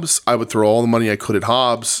Hobbs, I would throw all the money I could at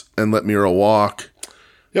Hobbs and let Miro walk.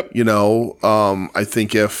 Yep. I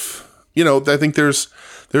think I think there's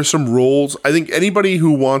some roles. I think anybody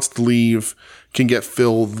who wants to leave can get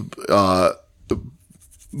filled.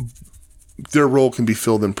 Their role can be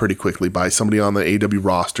filled in pretty quickly by somebody on the AEW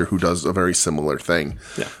roster who does a very similar thing.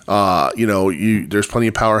 Yeah. There's plenty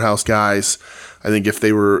of powerhouse guys. I think if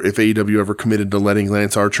AEW ever committed to letting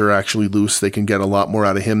Lance Archer actually loose, they can get a lot more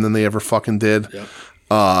out of him than they ever fucking did. Yep.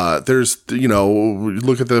 There's,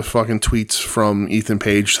 look at the fucking tweets from Ethan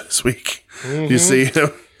Page this week. You see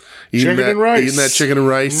him? Eating that chicken and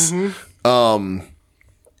rice. Mm-hmm.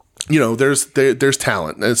 There's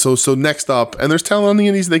talent. And so next up, and there's talent on the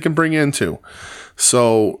indies they can bring in too.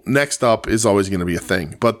 So next up is always going to be a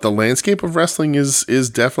thing. But the landscape of wrestling is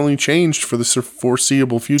definitely changed for the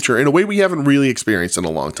foreseeable future in a way we haven't really experienced in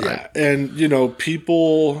a long time. Yeah. And,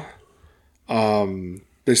 people,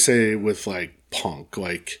 they say with like Punk,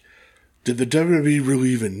 like, did the WWE really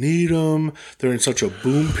even need them? They're in such a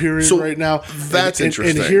boom period right now. That's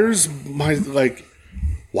interesting. And here's my, like,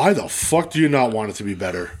 why the fuck do you not want it to be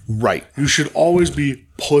better? Right. You should always be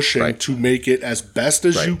pushing to make it as best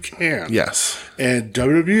as you can. Yes. And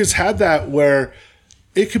WWE has had that where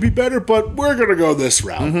it could be better, but we're going to go this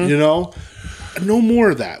route, No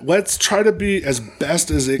more of that. Let's try to be as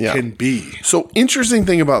best as it can be. So interesting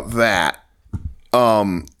thing about that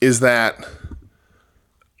is that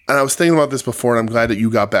and I was thinking about this before, and I'm glad that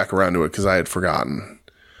you got back around to it because I had forgotten.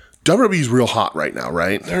 WWE's real hot right now,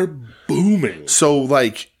 right? They're booming. So,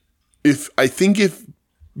 like, if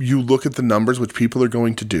you look at the numbers, which people are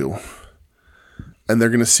going to do, and they're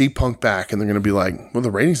going to see Punk back, and they're going to be like, well,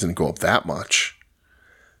 the ratings didn't go up that much.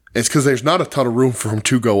 It's because there's not a ton of room for them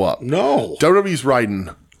to go up. No. WWE's riding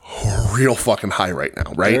real fucking high right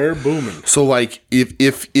now, right? They're booming. So, like,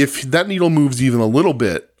 if that needle moves even a little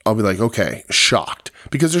bit, I'll be like, okay, shocked.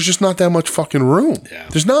 Because there's just not that much fucking room. Yeah.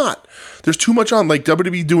 There's not. There's too much on. Like,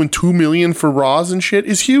 WWE doing $2 million for Raws and shit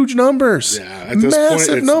is huge numbers. Yeah, at this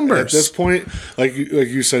Massive point, numbers. At this point, like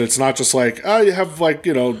you said, it's not just like, oh, you have like,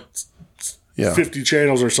 50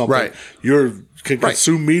 channels or something. Right. You can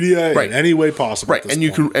consume media Right. in any way possible. Right. And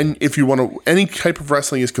you can, and if you want to, any type of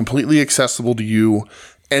wrestling is completely accessible to you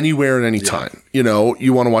anywhere at any time. You know,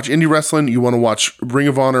 you want to watch indie wrestling, you want to watch Ring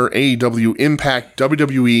of Honor, AEW, Impact,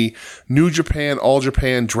 WWE, New Japan, All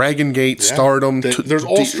Japan, Dragon Gate, Stardom. There's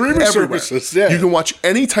all streaming services. Yeah. You can watch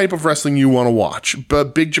any type of wrestling you want to watch,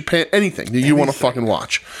 but Big Japan, anything that you want to fucking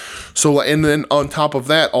watch. So, and then on top of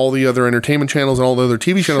that, all the other entertainment channels and all the other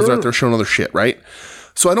TV channels are out there showing other shit, right?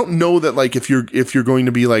 So I don't know that, like, if you're going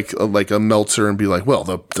to be like a Meltzer and be like, well,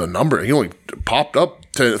 the number, he only popped up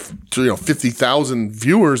to 50,000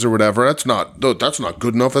 viewers or whatever. That's not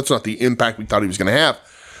good enough. That's not the impact we thought he was going to have.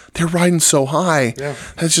 They're riding so high. Yeah.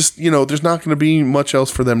 That's just, there's not going to be much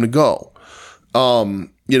else for them to go. When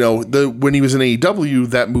he was in AEW,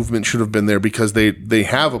 that movement should have been there because they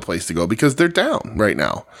have a place to go because they're down right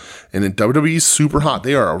now. And then WWE's super hot.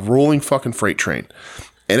 They are a rolling fucking freight train.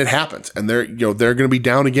 And it happens, and they're going to be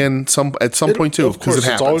down again at some point too, because it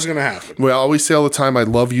happens. It's always going to happen. Well, I always say all the time, I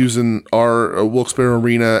love using our Wilkes-Barre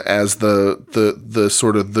Arena as the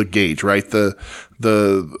sort of the gauge, right? The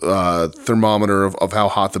thermometer of how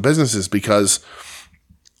hot the business is, because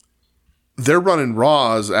they're running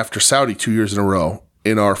Raws after Saudi 2 years in a row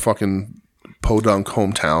in our fucking podunk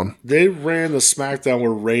hometown. They ran the SmackDown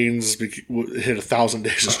where Reigns hit 1,000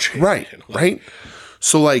 days of champion. Right.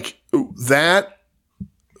 So like that.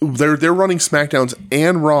 They're running SmackDowns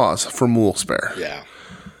and Raws from Wilkes-Barre. Yeah.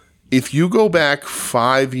 If you go back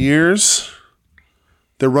 5 years,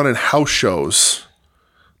 they're running house shows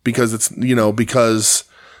because it's Wilkes-Barre,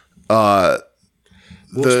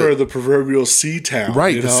 the proverbial C-town,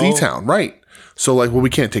 right? The C-town, right? So like, well, we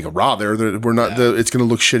can't take a Raw there. We're not. Yeah. It's going to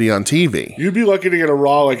look shitty on TV. You'd be lucky to get a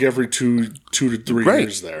Raw like every two to 3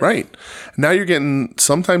 years there. Right. Now you're getting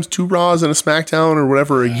sometimes 2 Raws and a SmackDown or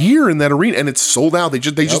whatever a year in that arena, and it's sold out. They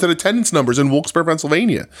just had attendance numbers in Wilkes-Barre,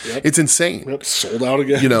 Pennsylvania. Yep. It's insane. Yep. Sold out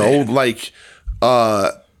again.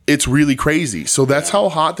 It's really crazy. So that's how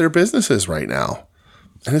hot their business is right now,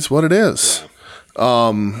 and it's what it is.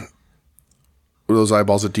 Yeah. Were those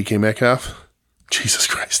eyeballs at DK Metcalf? Jesus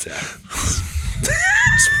Christ. Yeah.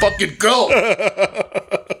 Let's fucking go.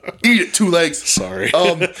 Eat it, 2 legs. Sorry.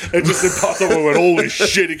 It popped up and went, holy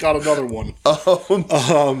shit, he caught another one.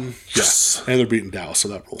 Yes. And they're beating Dallas, so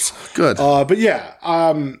that rules. Good. But yeah,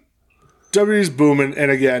 WWE's booming. And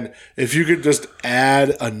again, if you could just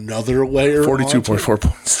add another layer. 42.4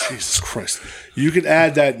 points. Jesus Christ. You could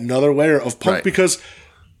add that another layer of Punk right. because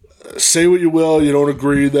say what you will, you don't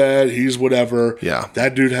agree that he's whatever. Yeah,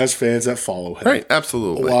 that dude has fans that follow him. Right,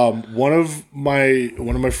 absolutely. One of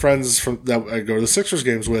my friends from that I go to the Sixers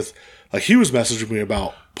games with, like he was messaging me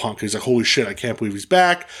about Punk. He's like, "Holy shit, I can't believe he's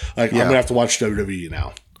back! Like I'm gonna have to watch WWE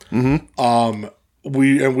now." Mm-hmm.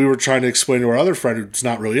 We were trying to explain to our other friend who's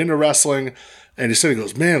not really into wrestling, and he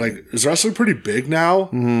goes, "Man, like is wrestling pretty big now?"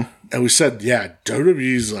 Mm-hmm. And we said, "Yeah,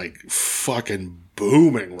 WWE's like fucking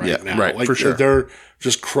booming right now. Right, like for sure. They're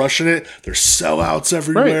just crushing it. There's sellouts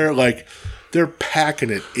everywhere. Right. Like they're packing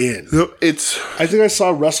it in." I think I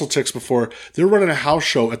saw WrestleTix before. They're running a house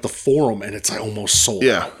show at the Forum, and it's like almost sold.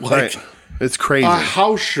 Yeah, out. Like, right. It's crazy. A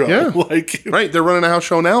house show. Yeah. Like right. They're running a house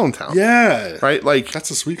show in Allentown. Yeah. Right. Like that's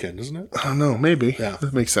this weekend, isn't it? I don't know. Maybe. Yeah.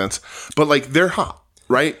 That makes sense. But like they're hot,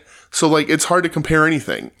 right? So like it's hard to compare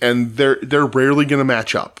anything, and they're rarely going to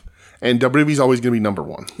match up. And WWE's always going to be number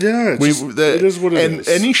one. Yeah, it is what it is. And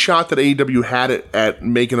any shot that AEW had at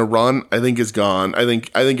making a run, I think is gone. I think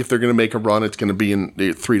if they're going to make a run, it's going to be in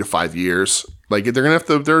 3 to 5 years. Like they're going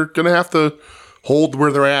to have to hold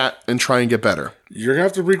where they're at and try and get better. You're going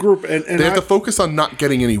to have to regroup, and they have to focus on not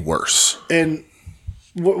getting any worse. And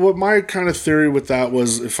what my kind of theory with that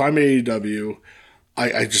was, if I'm AEW,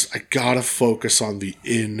 I gotta focus on the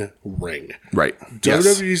in-ring. Right.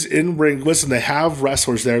 WWE's in-ring. Listen, they have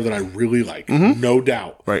wrestlers there that I really like, no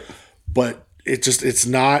doubt. Right. But it's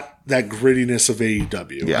not that grittiness of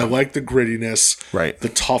AEW. Yeah. I like the grittiness, right? The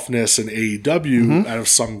toughness in AEW out of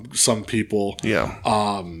some people. Yeah.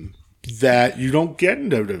 that you don't get in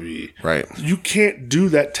WWE. Right. You can't do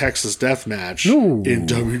that Texas death match in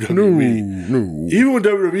WWE. No. Even when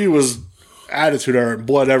WWE was Attitude Era and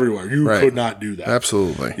blood everywhere, you could not do that.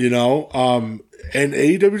 Absolutely. You know? And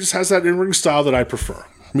AEW just has that in-ring style that I prefer.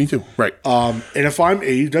 Me too. Right. And if I'm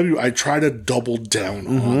AEW, I try to double down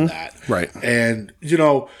on that. Right. And, you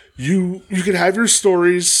know, you can have your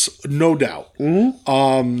stories, no doubt.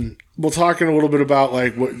 We're talking a little bit about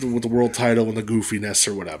like with the world title and the goofiness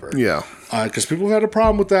or whatever. Yeah. Because people have had a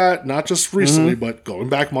problem with that, not just recently, but going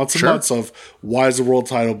back months and months of why is the world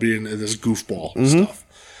title being in this goofball stuff.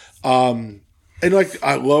 And like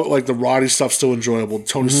I love like the Roddy stuff still enjoyable,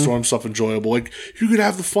 Tony Storm stuff enjoyable. Like you could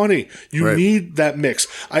have the funny. You need that mix.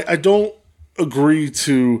 I don't agree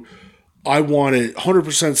to I want it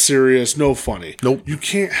 100% serious, no funny. Nope. You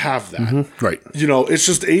can't have that. Right. You know, it's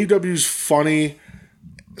just AEW's funny.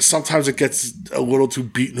 Sometimes it gets a little too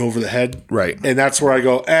beaten over the head. Right. And that's where I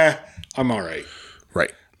go, I'm all right.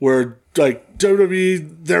 Right. Where like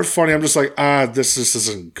WWE, they're funny. I'm just like, this just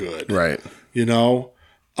isn't good. Right. You know?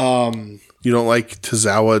 You don't like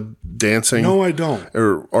Tozawa dancing? No, I don't.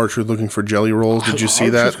 Or R-Truth looking for jelly rolls? Did you see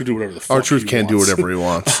that? R-Truth can do whatever the fuck R-Truth he can't do wants. whatever he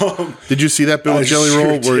wants. Did you see that Bill I Jelly sure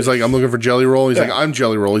Roll where he's did. like, I'm looking for jelly roll? He's like, I'm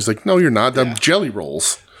jelly roll. He's like, no, you're not. I'm jelly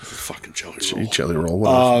rolls. Fucking Jelly Roll. Jelly roll.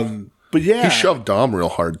 Whatever. But yeah. He shoved Dom real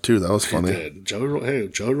hard too. That was funny. Did. Jelly Roll, hey,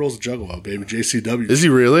 Jelly Roll's a juggalo, baby. JCW. Is he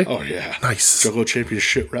really? Oh, yeah. Nice. Juggalo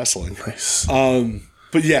Championship Wrestling. Nice.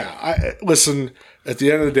 But yeah, listen, at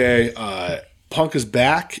the end of the day, Punk is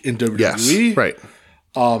back in WWE. Yes. Right.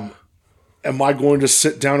 Am I going to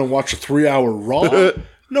sit down and watch a 3-hour Raw?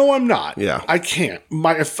 No, I'm not. Yeah. I can't.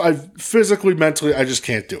 If I physically, mentally, I just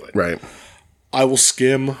can't do it. Right. I will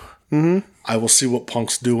skim. I will see what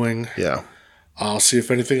Punk's doing. Yeah. I'll see if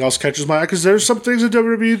anything else catches my eye because there's some things in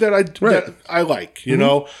WWE that I like. You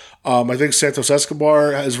know, I think Santos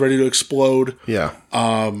Escobar is ready to explode. Yeah.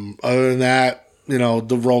 Other than that, you know,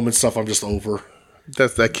 the Roman stuff I'm just over.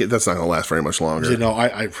 That's not going to last very much longer. You know,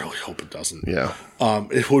 I really hope it doesn't. Yeah.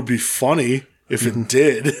 It would be funny if it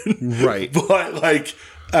did. Right. But like,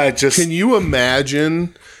 just Can you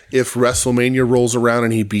imagine if WrestleMania rolls around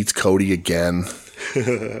and he beats Cody again?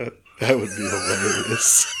 that would be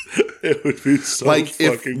hilarious. It would be so Like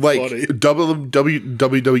if fucking like funny.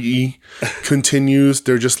 WWE continues,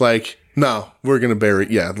 they're just like, no, we're gonna bury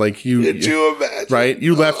it. Yeah, like Could you imagine? right?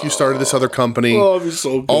 You left, you started this other company. Oh, it'd be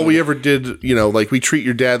so good. All we ever did, you know, like we treat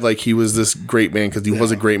your dad like he was this great man because he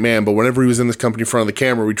was a great man. But whenever he was in this company in front of the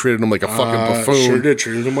camera, we treated him like a fucking buffoon. Sure did.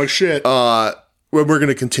 Treated him like shit. We're going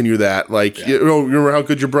to continue that. Like, you know, remember how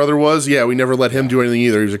good your brother was? Yeah, we never let him do anything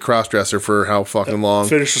either. He was a cross-dresser for how fucking long.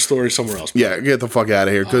 Finish the story somewhere else. Yeah, get the fuck out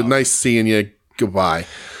of here. Good, nice seeing you. Goodbye.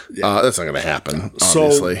 That's not going to happen,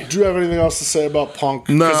 obviously. So, do you have anything else to say about Punk?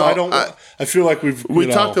 No, Because I don't. I feel like we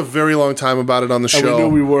talked a very long time about it on the show.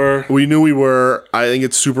 We knew we were. I think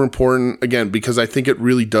it's super important, again, because I think it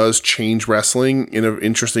really does change wrestling in an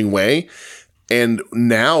interesting way. And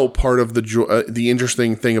now part of the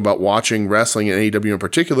interesting thing about watching wrestling and AEW in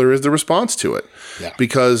particular is the response to it. Yeah.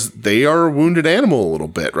 Because they are a wounded animal a little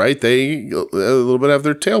bit, right? They a little bit have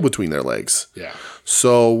their tail between their legs. Yeah.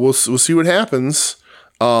 So we'll see what happens.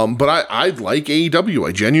 But I like AEW.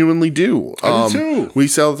 I genuinely do. I do too. We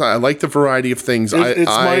sell. I like the variety of things. It's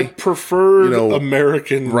my preferred you know,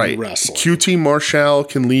 American right. wrestling. QT Marshall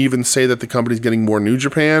can leave and say that the company's getting more New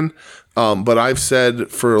Japan. But I've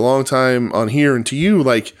said for a long time on here and to you,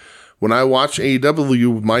 like when I watch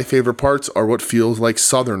AEW, my favorite parts are what feels like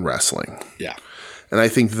Southern wrestling. Yeah. And I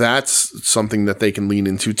think that's something that they can lean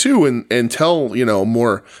into too and tell, you know,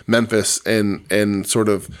 more Memphis and sort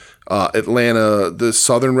of Atlanta, the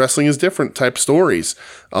Southern wrestling is different type stories.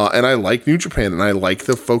 And I like New Japan and I like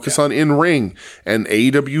the focus on in-ring. And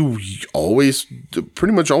AEW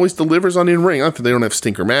pretty much always delivers on in-ring. Not that they don't have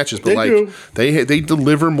stinker matches, but they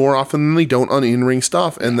deliver more often than they don't on in-ring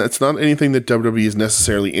stuff. And that's not anything that WWE is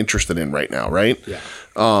necessarily interested in right now, right? Yeah.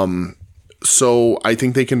 So I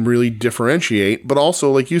think they can really differentiate, but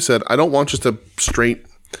also, like you said, I don't want just a straight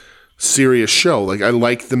serious show. Like I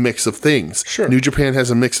like the mix of things. Sure. New Japan has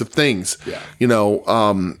a mix of things. Yeah. You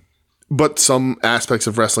know, but some aspects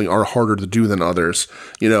of wrestling are harder to do than others.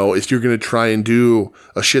 You know, if you're going to try and do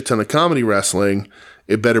a shit ton of comedy wrestling,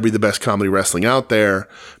 it better be the best comedy wrestling out there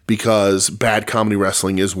because bad comedy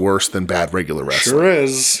wrestling is worse than bad regular wrestling. Sure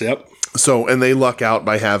is. Yep. So, and they luck out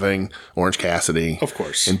by having Orange Cassidy, Of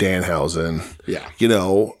course. and Danhausen. Yeah. You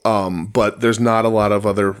know, but there's not a lot of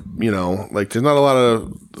other, you know, like there's not a lot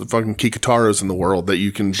of fucking Kikutaros in the world that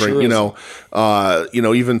you can bring, Sure you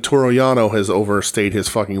know, even Toru Yano has overstayed his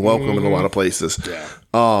fucking welcome in a lot of places. Yeah.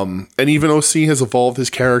 And even OC has evolved his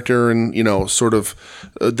character and, you know, sort of,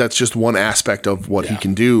 that's just one aspect of what he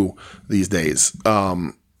can do these days.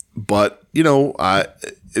 But, you know,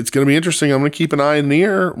 it's going to be interesting. I'm going to keep an eye and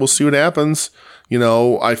ear. We'll see what happens. You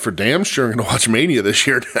know, I for damn sure going to watch Mania this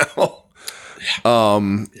year now.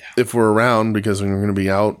 If we're around, because we're going to be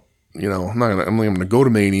out, you know, I'm going to go to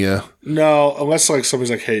Mania. No, unless like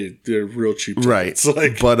somebody's like, hey, they're real cheap tickets. Right.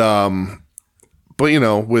 Like, But you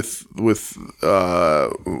know, with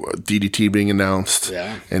DDT being announced,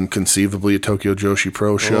 and conceivably a Tokyo Joshi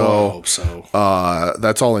Pro show, I hope so.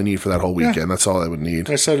 That's all I need for that whole weekend. That's all I would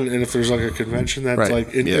need. I said, and if there's like a convention that's Right.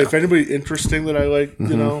 like, Yeah. if anybody interesting that I like,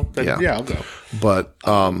 you know, then I'll go. But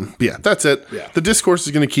yeah, that's it. Yeah. The discourse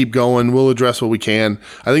is going to keep going. We'll address what we can.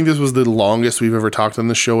 I think this was the longest we've ever talked on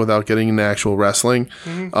the show without getting into actual wrestling.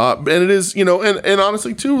 And it is, you know, and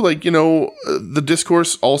honestly too, like, you know, the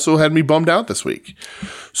discourse also had me bummed out this week.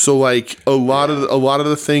 So like a lot of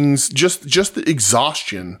the things, just the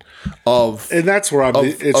exhaustion of, And that's where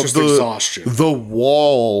it's just exhaustion. the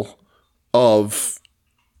wall of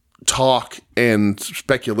talk and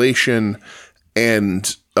speculation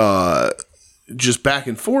and just back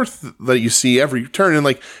and forth that you see every turn. And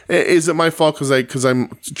like, is it my fault because I'm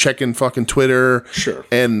checking fucking Twitter, Sure,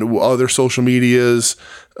 and other social medias,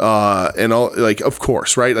 and all, like, of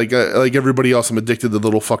course, right? Like everybody else, I'm addicted to the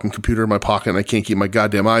little fucking computer in my pocket and I can't keep my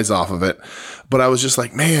goddamn eyes off of it. But I was just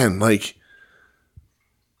like, man, like,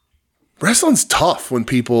 wrestling's tough when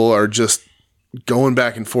people are just going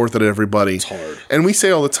back and forth at everybody. It's hard. And we say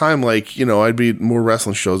all the time, like, you know, I'd be more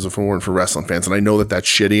wrestling shows if it weren't for wrestling fans. And I know that that's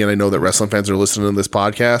shitty, and I know that wrestling fans are listening to this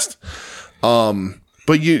podcast.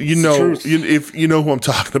 But you know, if you know who I'm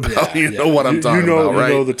talking about, you know what I'm talking about,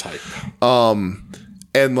 right? You know the type.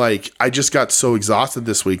 And like, I just got so exhausted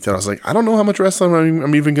this week that I was like, I don't know how much wrestling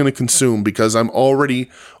I'm even going to consume, because I'm already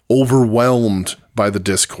overwhelmed by the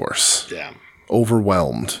discourse. Yeah.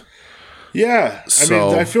 Overwhelmed. Yeah. So-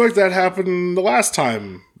 I mean, I feel like that happened the last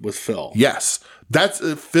time with Phil. Yes. That's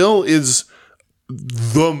Phil is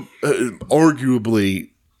the arguably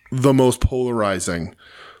the most polarizing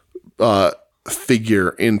figure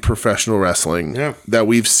in professional wrestling that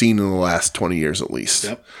we've seen in the last 20 years at least.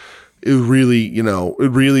 Yep. It really, you know,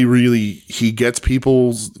 really, he gets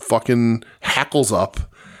people's fucking hackles up,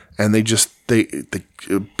 and they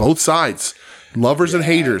both sides, lovers and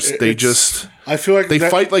haters, I feel like they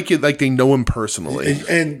fight like they know him personally.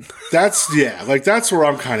 And that's, like, that's where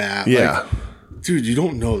I'm kind of at. Yeah. Like, dude, you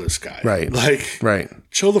don't know this guy. Right. Like, right.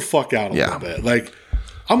 Chill the fuck out a little bit. Like,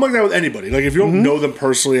 I'm like that with anybody. Like, if you don't know them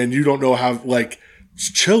personally and you don't know how, like,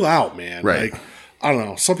 just chill out, man. Right. Like, I don't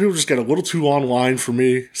know. Some people just get a little too online for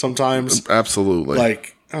me sometimes. Absolutely.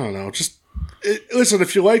 Like, I don't know. Just listen,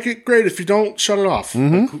 if you like it, great. If you don't, shut it off.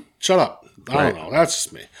 Like, shut up. I don't know. That's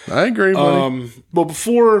just me. I agree, buddy. But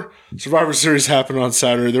before Survivor Series happened on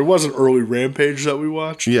Saturday, there was an early Rampage that we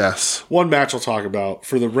watched. Yes. One match I'll talk about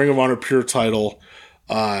for the Ring of Honor Pure title.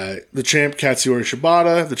 The champ, Katsuyori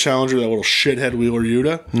Shibata. The challenger, that little shithead Wheeler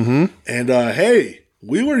Yuta. Mm-hmm. And, hey,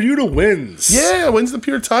 Wheeler Yuta wins. Yeah, wins the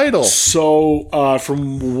Pure title. So,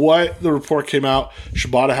 from what the report came out,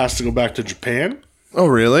 Shibata has to go back to Japan. Oh,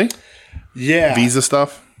 really? Yeah. Visa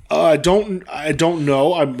stuff? I don't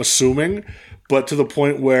know. I'm assuming, but to the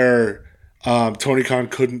point where Tony Khan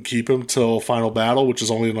couldn't keep him till Final Battle, which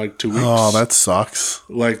is only in like 2 weeks. Oh, that sucks.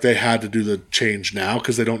 Like, they had to do the change now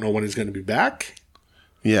because they don't know when he's going to be back.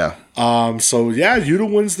 Yeah. So yeah,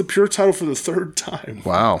 Yuta wins the Pure title for the third time.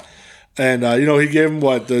 Wow. And he gave him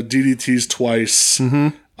the DDTs twice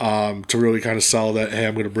to really kind of sell that. Hey,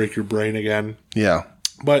 I'm going to break your brain again. Yeah.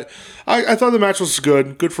 But I thought the match was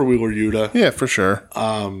good. Good for Wheeler Yuta. Yeah, for sure.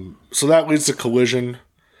 So that leads to Collision.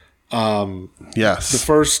 Yes. The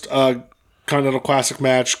first Continental Classic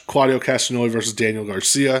match, Claudio Castagnoli versus Daniel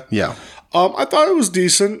Garcia. Yeah. I thought it was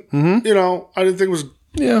decent. Mm-hmm. I didn't think it was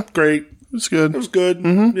great. It was good. It was good.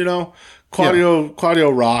 Mm-hmm. Claudio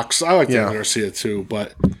rocks. I like Daniel Garcia too,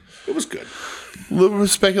 but it was good. Little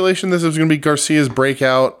speculation this was going to be Garcia's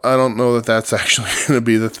breakout. I don't know that that's actually going to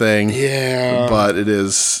be the thing. Yeah. But it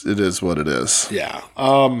is what it is. Yeah.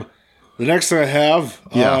 The next thing I have,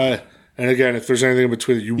 and again, if there's anything in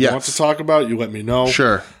between that you want to talk about, you let me know.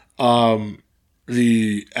 Sure.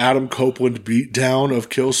 The Adam Copeland beatdown of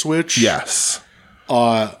Killswitch. Yes.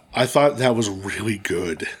 I thought that was really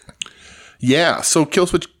good. Yeah. So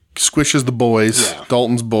Killswitch squishes the boys,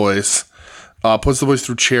 Dalton's boys. puts the boys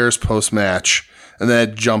through chairs post-match, and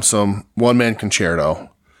then jumps them. One-man concerto.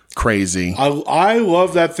 Crazy. I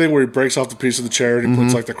love that thing where he breaks off the piece of the chair and he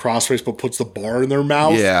puts like the crossface, but puts the bar in their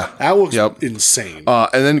mouth. Yeah. That looks insane. And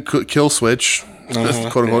then Kill Switch,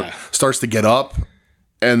 quote unquote, starts to get up,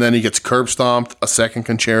 and then he gets curb stomped, a second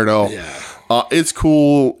concerto. Yeah. It's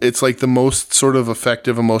cool. It's like the most sort of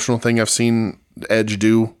effective emotional thing I've seen Edge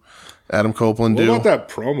do, Adam Copeland do. What about that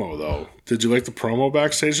promo, though? Did you like the promo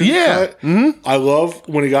backstage? Yeah. I love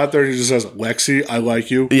when he got there and he just says, Lexi, I like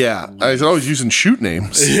you. Yeah. He's always using shoot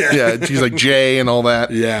names. Yeah. He's like Jay and all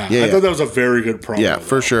that. Yeah. I thought that was a very good promo. Yeah,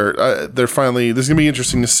 for sure. They're finally, this is going to be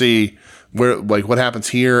interesting to see where, like, what happens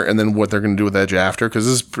here and then what they're going to do with Edge after, because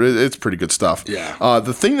it's pretty good stuff. Yeah.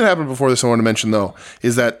 The thing that happened before this I want to mention, though,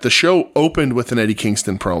 is that the show opened with an Eddie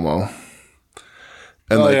Kingston promo.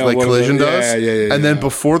 And like Collision does. Yeah. And then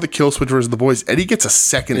before the Kill Switch versus the boys, Eddie gets a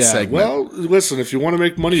second segment. Well, listen, if you want to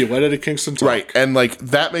make money, you let Eddie Kingston talk. Right. And like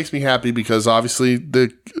that makes me happy because obviously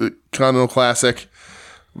the Continental Classic,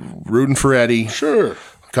 rooting for Eddie. Sure.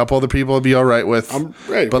 A couple other people I'd be all right with.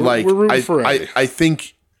 But we're rooting for Eddie. I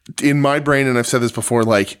think in my brain, and I've said this before,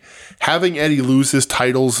 like having Eddie lose his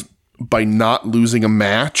titles by not losing a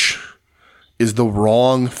match is the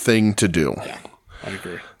wrong thing to do. Yeah, I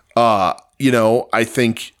agree. I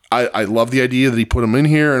think I love the idea that he put him in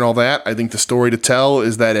here and all that. I think the story to tell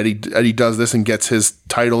is that Eddie does this and gets his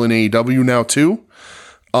title in AEW now too.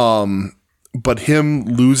 But him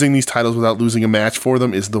losing these titles without losing a match for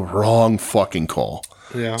them is the wrong fucking call.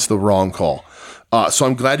 Yeah. It's the wrong call. So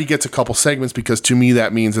I'm glad he gets a couple segments because to me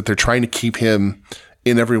that means that they're trying to keep him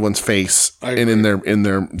in everyone's face and in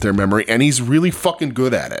their memory, and he's really fucking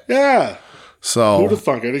good at it. Yeah. So who'd have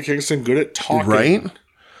thunk Eddie Kingston good at talking? Right?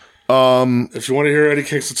 If you want to hear Eddie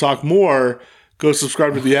Kingston talk more, go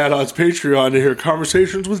subscribe to the Add-Ons Patreon to hear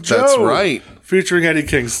Conversations with Joe. That's right. Featuring Eddie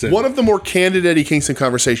Kingston. One of the more candid Eddie Kingston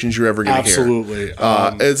conversations you're ever going to hear. Absolutely.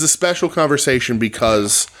 It's a special conversation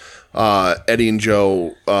because Eddie and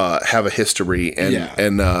Joe have a history.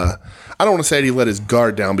 And I don't want to say Eddie let his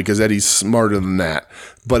guard down because Eddie's smarter than that.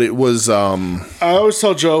 But it was... I always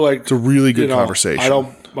tell Joe, like... It's a really good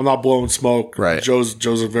conversation. I'm not blowing smoke. Right. Joe's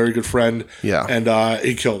a very good friend. Yeah. And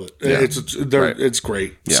he killed it. Yeah. It's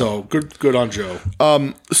great. Yeah. So good on Joe.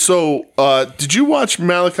 Did you watch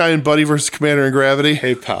Malachi and Buddy versus Commander and Gravity?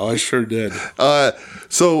 Hey pal, I sure did.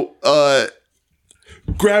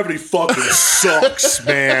 Gravity fucking sucks,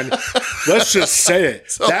 man. Let's just say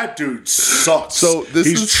it. That dude sucks.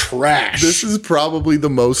 He's trash. This is probably the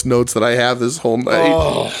most notes that I have this whole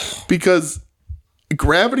night because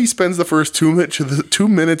Gravity spends the first 2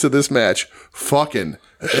 minutes of this match fucking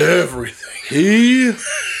everything. He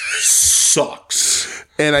sucks.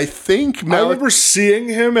 And I think I remember seeing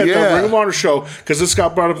him at the Ring of Honor show because this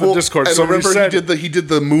got brought up in the Discord. And remember he did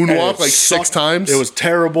the moonwalk like 6 times. It was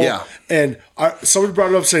terrible. Yeah. And somebody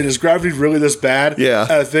brought it up saying, "Is Gravity really this bad?" Yeah.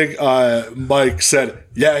 And I think Mike said,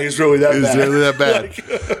 "Yeah, he's really that bad." He's really that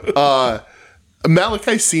bad.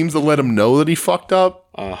 Malachi seems to let him know that he fucked up.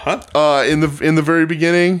 In the very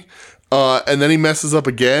beginning. And then he messes up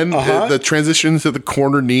again. The transition to the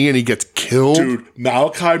corner knee and he gets killed. Dude,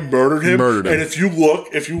 Malachi murdered him. And if you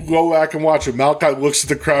go back and watch it, Malachi looks at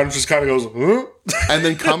the crowd and just kind of goes, huh? And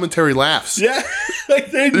then commentary laughs. Yeah. Like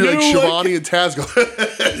they knew. Like Shivani and Taz go.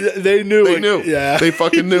 They knew. They knew. Yeah. They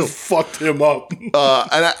fucking knew. Fucked him up. And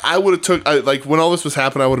I would have took, when all this was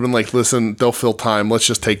happening, I would have been like, listen, they'll fill time. Let's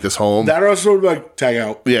just take this home. That also would be like, tag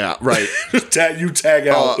out. Yeah, right. You tag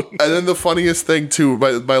out. And then the funniest thing, too,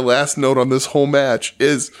 my last note on this whole match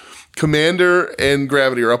is Commander and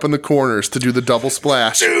Gravity are up in the corners to do the double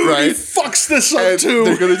splash. Dude, right? He fucks this up, too.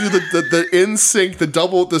 They're going to do the in sync,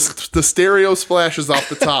 the stereo splashes off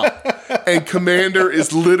the top. And Commander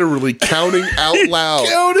is literally counting out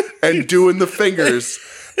loud and doing the fingers.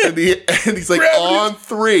 And he's like, on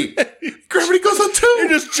 3. Gravity goes on 2. He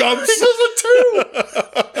just jumps. He goes on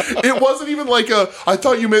 2. It wasn't even like I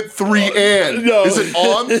thought you meant 3 and. No. Is it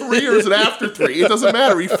on 3 or is it after 3? It doesn't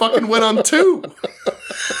matter. He fucking went on 2.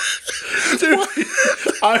 Dude,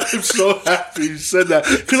 I am so happy you said that.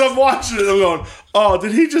 Because I'm watching it and I'm going, oh,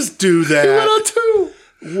 did he just do that? He went on 2.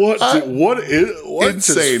 What's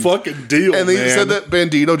his fucking deal, and they said that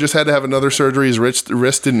Bandito just had to have another surgery. His wrist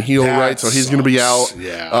didn't heal right, so he's going to be out.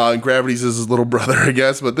 Yeah. And Gravity's his little brother, I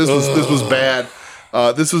guess. But this was bad.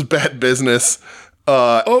 This was bad business.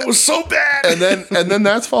 It was so bad. And then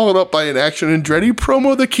that's followed up by an Action Andretti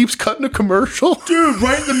promo that keeps cutting a commercial. Dude,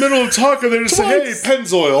 right in the middle of talking, they just say, hey,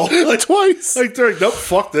 Pennzoil. Like, twice. Like, they're like, nope,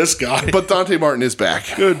 fuck this guy. But Dante Martin is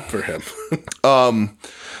back. Good for him.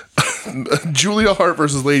 Julia Hart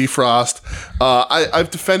versus Lady Frost.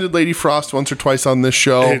 I've defended Lady Frost once or twice on this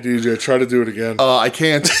show. Hey, DJ, try to do it again. I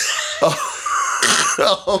can't.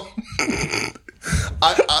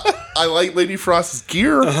 I like Lady Frost's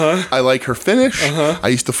gear. I like her finish. I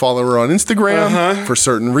used to follow her on Instagram for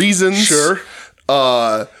certain reasons. Sure.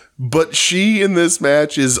 But she in this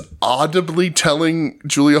match is audibly telling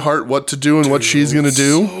Julia Hart what to do and what she's going to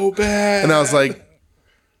do. So bad. And I was like,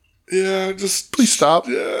 yeah, just please stop.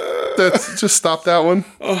 Yeah. Just stop that one.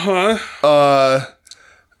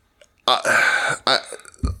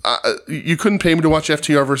 You couldn't pay me to watch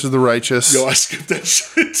FTR versus the Righteous. Yo, I skipped that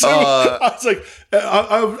shit too. I was like,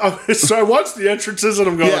 so I watched the entrances and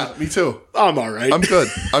I'm going, Yeah, me too. I'm all right. I'm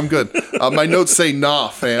good. My notes say nah,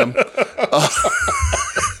 fam.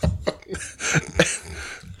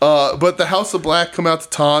 But the House of Black come out to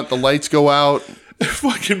taunt. The lights go out.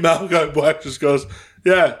 Fucking Malachi Black just goes,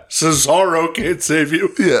 yeah, Cesaro can't save you.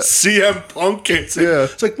 Yeah. CM Punk can't save you. Yeah.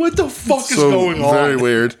 It's like, what the fuck is going on? Very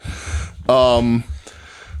weird. So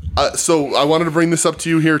I wanted to bring this up to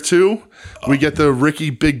you here too. We get the Ricky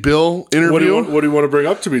Big Bill interview. What do you want to bring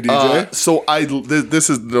up to me, DJ? So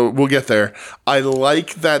we'll get there. I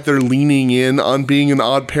like that they're leaning in on being an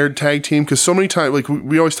odd paired tag team because so many times, like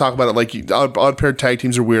we always talk about it, like odd paired tag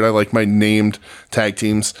teams are weird. I like my named tag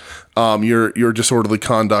teams. Your disorderly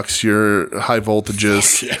conducts, your high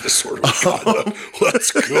voltages. Yeah, disorderly conduct. Let's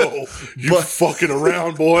go. You fucking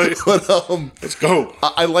around, boy. But let's go.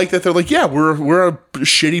 I like that they're like, yeah, we're a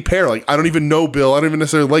shitty pair. Like I don't even know Bill. I don't even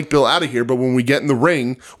necessarily like Bill out of here. But when we get in the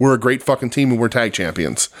ring, we're a great fucking team and we're tag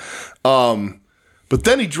champions. But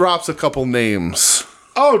then he drops a couple names.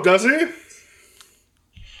 Oh, does he? But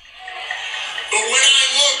when I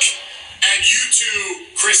look at you two,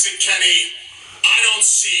 Chris and Kenny, I don't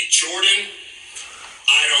see Jordan.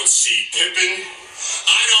 I don't see Pippen.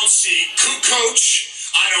 I don't see Kukoc.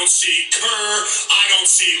 I don't see Kerr. I don't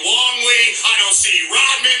see Longley. I don't see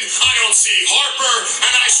Rodman. I don't see Harper.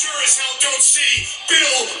 And I sure as hell don't see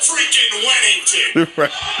Bill freaking Wennington.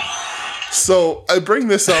 Right. So I bring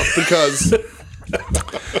this up because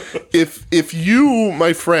if you,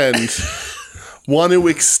 my friend, want to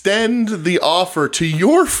extend the offer to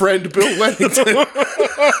your friend Bill Wennington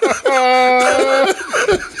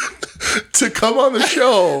to come on the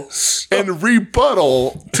show and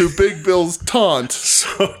rebuttal to Big Bill's taunt.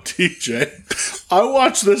 So, DJ, I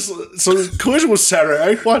watched this. So, the collision was Saturday.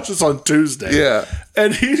 I watched this on Tuesday. Yeah.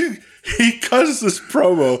 And he cuts this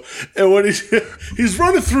promo. And when he's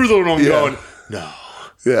running through them, and I'm going, no.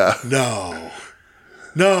 Yeah.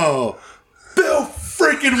 No. Bill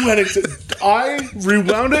freaking Wennington. I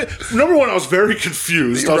rewound it. Number one, I was very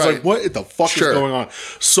confused. I was like, what the fuck is going on?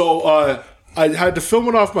 So, I had to film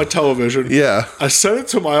it off my television. Yeah. I sent it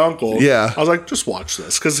to my uncle. Yeah. I was like, just watch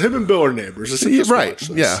this. Because him and Bill are neighbors. I said, just watch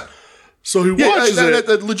this. Yeah. So he watches it.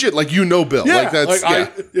 That legit, like, you know Bill. Yeah. Like, that's,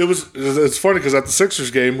 It's funny because at the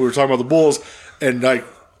Sixers game, we were talking about the Bulls, and like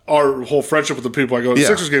our whole friendship with the people I go to the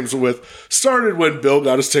Sixers games with started when Bill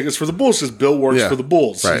got his tickets for the Bulls because Bill works for the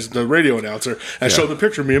Bulls. Right. He's the radio announcer. And I showed him the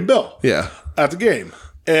picture of me and Bill at the game.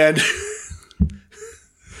 And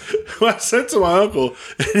I sent to my uncle,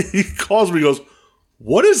 and he calls me and goes,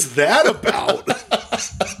 what is that about?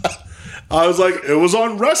 I was like, it was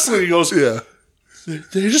on wrestling. He goes, did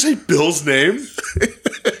they just say Bill's name?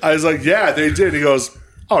 I was like, yeah, they did. He goes,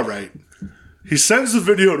 all right. He sends the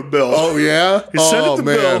video to Bill. Oh, yeah? He sent it to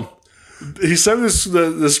Bill. He sent the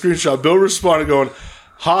screenshot. Bill responded going,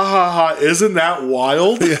 ha, ha, ha, isn't that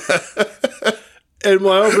wild? Yeah. And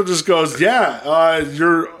my uncle just goes, yeah,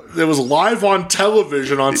 it was live on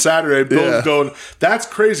television on Saturday. Bill's going, that's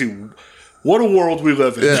crazy. What a world we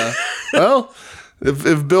live in. Yeah. Well,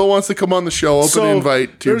 if Bill wants to come on the show, open an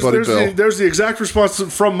invite to your buddy Bill. There's the exact response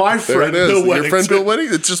from my friend Bill Wennington. Your friend Bill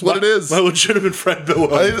Wennington? It's just what it is. My legitimate friend Bill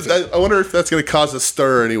Wennington. I wonder if that's going to cause a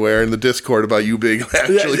stir anywhere in the Discord about you being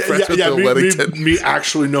actually friends with Bill Wennington. Me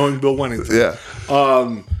actually knowing Bill Wennington.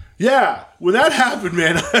 Yeah. When that happened,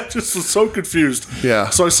 man, I just was so confused. Yeah.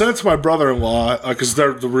 So I sent it to my brother-in-law because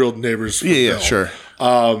they're the real neighbors. Yeah, sure.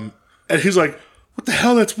 And he's like, what the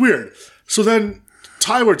hell? That's weird. So then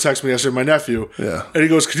Tyler texted me yesterday, my nephew. Yeah. And he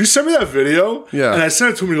goes, could you send me that video? Yeah. And I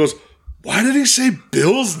sent it to him. He goes, why did he say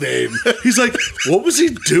Bill's name? He's like, what was he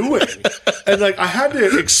doing? And like, I had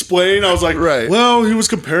to explain. I was like, well, he was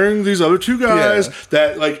comparing these other two guys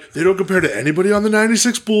that like, they don't compare to anybody on the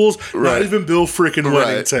 96 Bulls, not even Bill freaking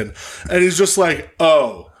Wennington. And he's just like,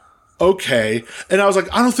 oh, okay. And I was like,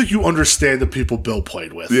 I don't think you understand the people Bill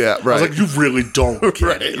played with. Yeah, right. I was like, you really don't get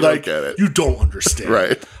Right, it. you Like, don't get it. you don't understand.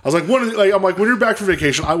 Right. I was like, I'm like, when you're back from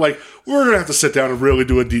vacation, we're gonna have to sit down and really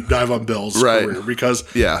do a deep dive on Bill's Right. career because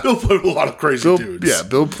Yeah. Bill played with a lot of crazy dudes. Yeah,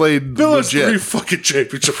 Bill played Bill has legit. 3 fucking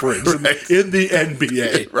championship rings Right. in the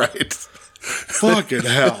NBA. Right. Fucking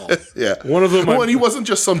hell. Yeah. One of them. Well, and he wasn't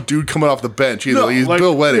just some dude coming off the bench either. No, He's like,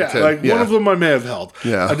 Bill Weddington. Yeah, one of them I may have held.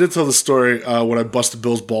 Yeah. I did tell the story when I busted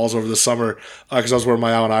Bill's balls over the summer because I was wearing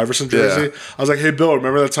my Allen Iverson jersey. Yeah. I was like, hey, Bill,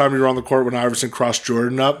 remember that time you were on the court when Iverson crossed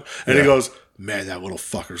Jordan up? And he goes, man, that little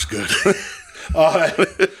fucker's good.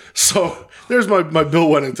 So there's my Bill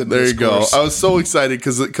Weddington. There you go. discourse. I was so excited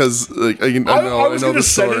because I I was know going to the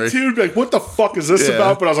send story. it to you, be like, what the fuck is this Yeah.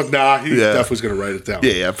 about? But I was like, nah, he Yeah. definitely going to write it down.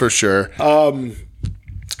 Yeah, for sure.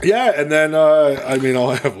 Yeah, and then, I'll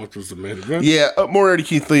have, what was the main event? Yeah, Moriarty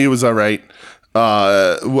Keith Lee was all right.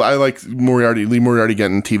 I like Lee Moriarty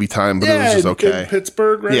getting TV time, but it was just okay. In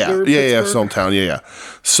Pittsburgh, right? Yeah, They were in yeah, Pittsburgh? hometown, yeah.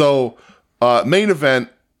 So, main event,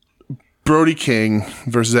 Brody King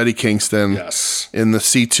versus Eddie Kingston Yes. in the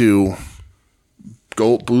C2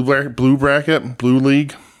 gold blue bracket, blue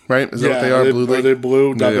league, right? Is that what they are? Blue Are league? they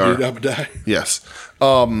blue? They are. WWW. Yes.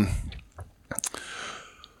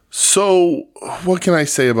 So, what can I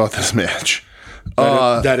say about this match?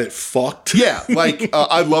 That it fucked. Yeah, like,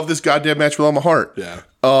 I love this goddamn match with all my heart. Yeah.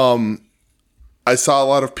 I saw a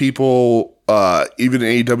lot of people, even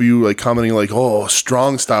in AEW, like commenting, like, "Oh,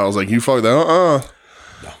 strong styles." Like, you fuck that?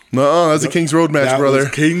 No, that's a King's Road match, That brother. was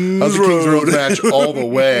King's That was a King's Road Road. match all the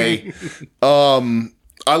way.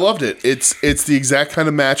 I loved it. It's the exact kind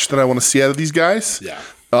of match that I want to see out of these guys.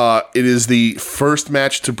 Yeah. It is the first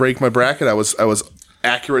match to break my bracket. I was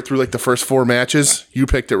accurate through like the first 4 matches. You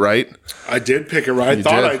picked it right. I did pick it right. I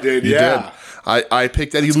thought I did. You Yeah. did. I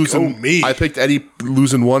picked Eddie losing. go me. I picked Eddie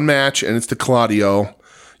losing 1 match, and it's to Claudio.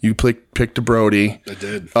 You picked to Brody. I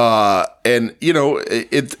did. And you know,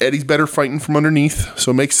 Eddie's better fighting from underneath, so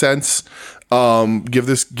it makes sense. Give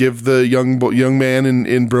the young man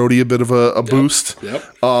in Brody a bit of a boost.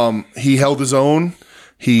 Yep. He held his own.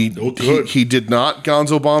 He good. he did not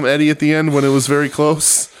Gonzo bomb Eddie at the end when it was very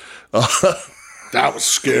close. That was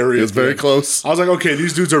scary. It was very close. I was like, okay,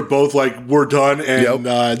 these dudes are both like, we're done, and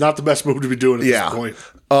not the best move to be doing at this point.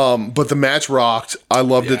 But the match rocked. I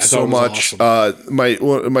loved Yeah, it I so thought it was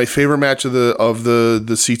much. My favorite match of the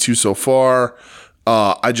C2 so far.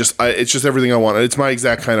 It's just everything I wanted. It's my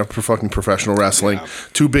exact kind of fucking professional wrestling. Yeah.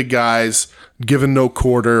 2 big guys giving no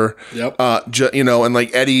quarter. Yep. And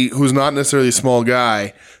like Eddie, who's not necessarily a small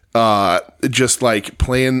guy, just like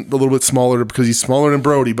playing a little bit smaller because he's smaller than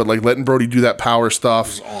Brody, but like letting Brody do that power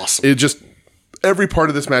stuff. It was awesome. It just every part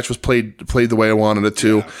of this match was played the way I wanted it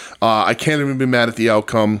to. I can't even be mad at the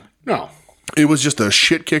outcome. No. It was just a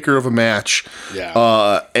shit kicker of a match.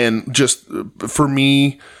 Yeah. And just for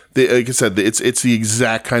me, like I said, it's the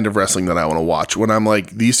exact kind of wrestling that I want to watch. When I'm like,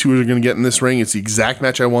 these two are going to get in this ring, it's the exact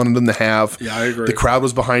match I wanted them to have. Yeah, I agree. The crowd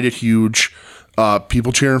was behind it huge.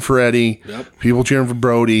 People cheering for Eddie. Yep. People cheering for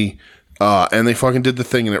Brody. And they fucking did the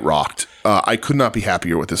thing and it rocked. I could not be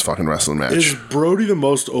happier with this fucking wrestling match. Is Brody the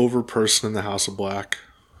most over person in the House of Black?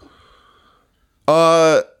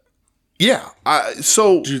 Yeah.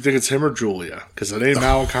 So Do you think it's him or Julia? Because it ain't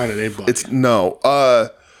Malachi and it ain't Buddy. it's no.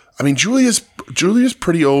 I mean, Julia's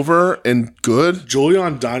pretty over and good. Julia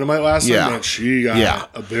on Dynamite last Yeah. night, man, she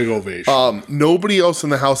got a big ovation. Nobody else in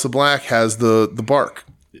the House of Black has the bark.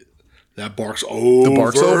 That bark's over. The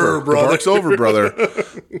bark's over, brother. The bark's over, brother.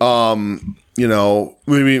 You know,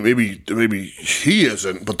 maybe he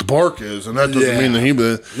isn't, but the bark is, and that doesn't mean that he.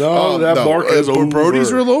 No, that bark is over.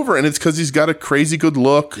 Brody's real over, and it's because he's got a crazy good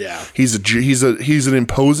look. Yeah. he's an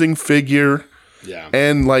imposing figure. Yeah.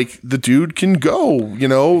 And like the dude can go, you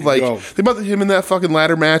know, like go. think about him in that fucking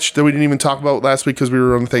ladder match that we didn't even talk about last week because we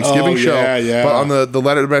were on the Thanksgiving show. yeah. But on the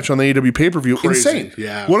ladder match on the AEW pay-per-view, Crazy, insane.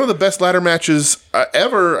 yeah. One of the best ladder matches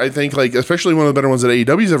ever, I think, like especially one of the better ones that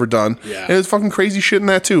AEW's ever done. Yeah. And it's fucking crazy shit in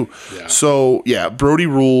that too. Yeah. So yeah, Brody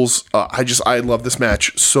rules. I love this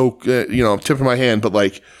match. So tip of my hand, but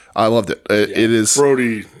like I loved it. It is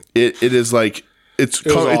Brody. It is like it's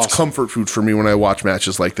awesome. comfort food for me when I watch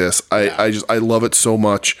matches like this. I love it so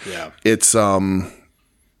much. Yeah. It's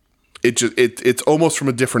it's almost from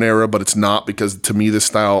a different era, but it's not because to me this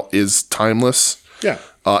style is timeless. Yeah.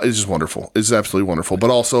 It's just wonderful. It's absolutely wonderful.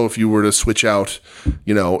 But also, if you were to switch out,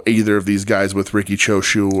 either of these guys with Ricky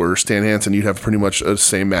Choshu or Stan Hansen, you'd have pretty much the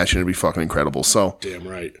same match, and it'd be fucking incredible. So Damn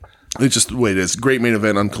right. it's just the way it is. Great main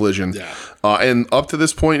event on Collision. Yeah. And up to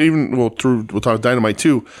this point, we'll talk Dynamite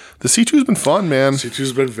too. The C2's been fun, man.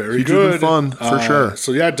 C2's been very C2's good. been fun, for sure.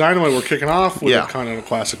 So yeah, Dynamite, we're kicking off with Yeah. a kind of a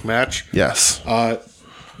classic match. Yes.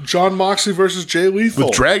 John Moxley versus Jay Lethal.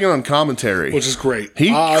 With Dragon on commentary. Which is great. He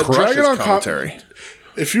crushes Dragon on commentary.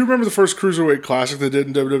 If you remember the first Cruiserweight Classic they did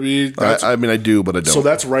in WWE, I mean, I do, but I don't. so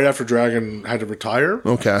that's right after Dragon had to retire.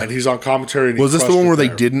 Okay. And he's on commentary. And Was he this the one where they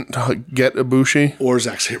there. didn't get Ibushi? Or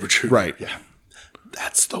Zack Sabre Jr. Right. Yeah.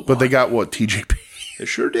 That's the one. But they got what, TJP? They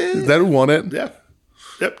sure did. Is that who won it? Yeah.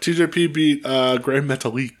 Yep. TJP beat Grand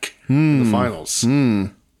Metalik in the finals.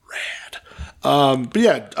 Rad. But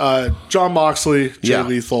yeah, John Moxley, Jay Yeah.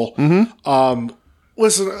 Lethal.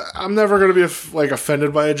 Listen, I'm never going to be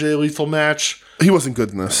offended by a Jay Lethal match. He wasn't good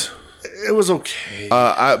in this. It was okay.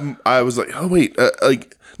 I was like, oh wait,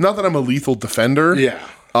 like not that I'm a lethal defender. Yeah.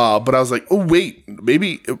 But I was like, oh wait,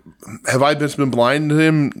 maybe have I just been blind to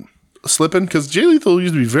him slipping? Because Jay Lethal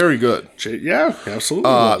used to be very good. Yeah, absolutely.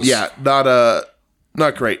 was. Yeah,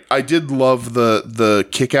 not great. I did love the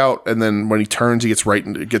kick out, and then when he turns, he gets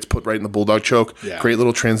put right in the bulldog choke. Yeah. Great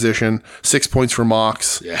little transition. 6 points for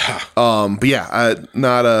Mox. Yeah. But yeah,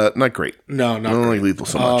 not great. No, not I don't great. like Lethal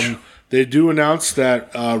so much. They do announce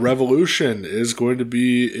that Revolution is going to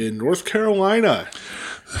be in North Carolina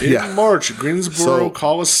in Yeah. March at Greensboro So,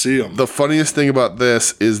 Coliseum. The funniest thing about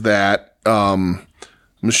this is that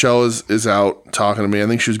Michelle is out talking to me. I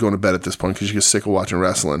think she was going to bed at this point because she was sick of watching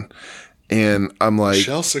wrestling. And I'm like,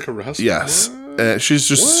 Michelle sick of wrestling? yes.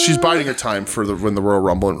 She's biding her time for when the Royal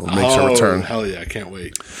Rumble makes her return. Hell yeah, I can't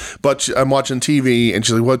wait. But I'm watching TV and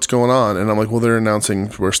she's like, what's going on? And I'm like, well, they're announcing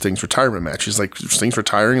where Sting's retirement match. She's like, Sting's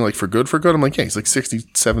retiring like for good? I'm like, yeah, he's like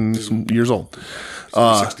 67 years old.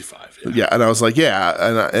 65. Yeah. Yeah, and I was like,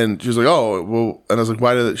 yeah, and she was like, oh, well, and I was like,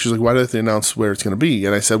 why did they announce where it's going to be?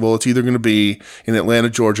 And I said, well, it's either going to be in Atlanta,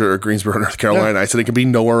 Georgia, or Greensboro, North Carolina. I said it can be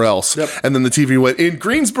nowhere else. Yep. And then the TV went in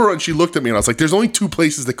Greensboro, and she looked at me, and I was like, there's only two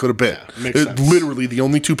places that could have been. makes sense. Literally, the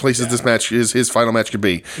only two places this match his final match could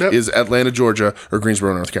be is Atlanta, Georgia, or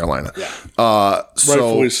Greensboro, North Carolina. Yeah.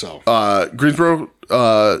 Rightfully so. Greensboro.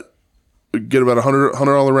 Get about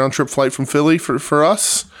 $100 round trip flight from Philly for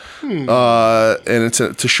us. And it's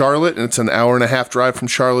to Charlotte, and it's an hour and a half drive from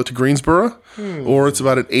Charlotte to Greensboro, or it's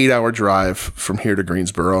about an 8-hour drive from here to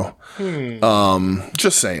Greensboro.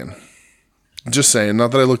 Just saying.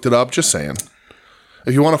 Not that I looked it up. Just saying.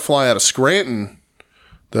 If you want to fly out of Scranton,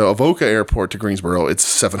 the Avoca Airport to Greensboro, it's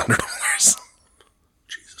 $700.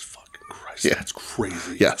 Jesus fucking Christ. Yeah. That's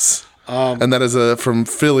crazy. Yes. And that is from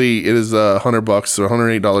Philly. It is $100 or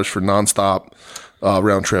 $108 for nonstop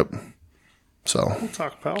round trip. So We'll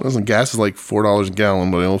talk, pal. listen, gas is like $4 a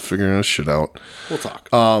gallon, but they'll figure this shit out. We'll talk.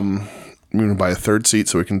 I'm gonna buy a third seat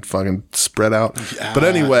so we can fucking spread out. But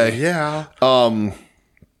anyway, yeah.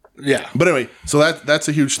 Yeah. But anyway, so that's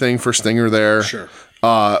a huge thing for Stinger there. Sure.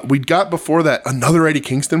 We got before that another Eddie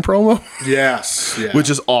Kingston promo, Yes. Yeah. which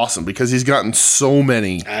is awesome because he's gotten so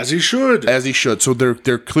many. as he should. As he should. So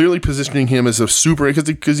they're clearly positioning him as a super,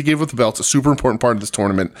 because he gave up the belts, a super important part of this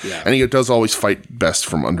tournament. Yeah. And he does always fight best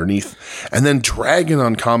from underneath. And then Dragon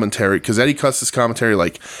on commentary, because Eddie cuts his commentary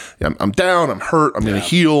like, I'm down, I'm hurt, I'm going to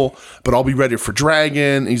heal, but I'll be ready for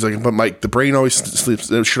Dragon. He's like, but the brain always sleeps.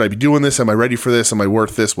 Should I be doing this? Am I ready for this? Am I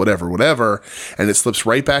worth this? Whatever. And it slips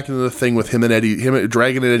right back into the thing with him and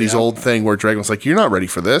Dragon and Eddie's old thing where Dragon was like, you're not ready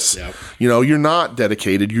for this. Yep. You're not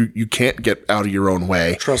dedicated. You can't get out of your own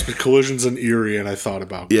way. Trust me, Collision's in Erie, and I thought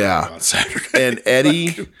about going on Saturday. And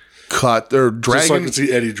Eddie Dragon. Just so I can see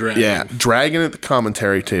Eddie Dragon. Yeah, Dragon at the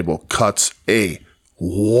commentary table cuts a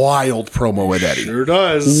wild promo at Eddie. Sure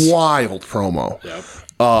does. Wild promo.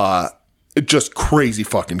 Yep. Just crazy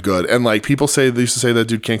fucking good. And like people they used to say that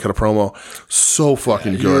dude can't cut a promo. So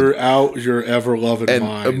fucking good. You're out your ever loving And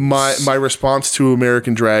mind. my response to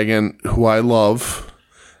American Dragon, who I love,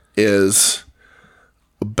 is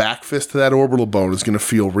a back fist to that orbital bone is going to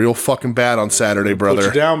feel real fucking bad on Saturday, brother.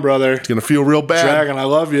 Put you down, brother. It's going to feel real bad. Dragon, I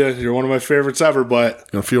love you. You're one of my favorites ever, but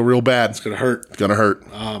It's going to feel real bad. it's gonna hurt. It's going to hurt.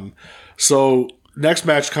 So next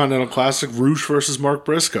match, Continental Classic, Roosh versus Mark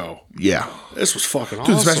Briscoe. Yeah. This was fucking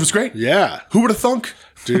awesome. Dude, this match was great. Yeah. Who would have thunk?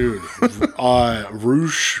 Dude,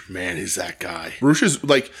 Roosh, man, he's that guy. Roosh is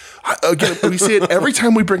like, again, we say it every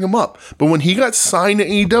time we bring him up, but when he got signed to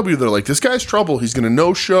AEW, they're like, this guy's trouble. He's going to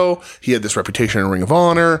no-show. He had this reputation in Ring of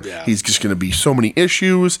Honor. Yeah. He's just going to be so many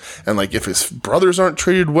issues. And like, if his brothers aren't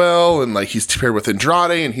treated well, and like he's paired with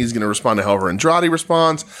Andrade, and he's going to respond to however Andrade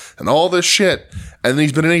responds, and all this shit. And then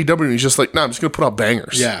he's been in AEW, and he's just like, nah, I'm just going to put out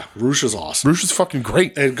bangers. Yeah, Roosh is awesome. Roosh is fucking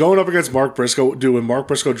great. And going up against Mark Briscoe, dude, when Mark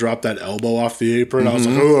Briscoe dropped that elbow off the apron, I was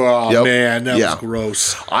like, oh, Yep. man, that Yeah. was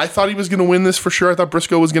gross. I thought he was going to win this for sure. I thought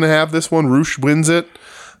Briscoe was going to have this one. Roosh wins it.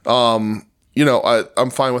 I'm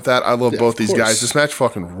fine with that. I love both these course. guys. This match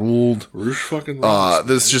fucking ruled. Roosh fucking rocks.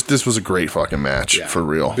 This was a great fucking match for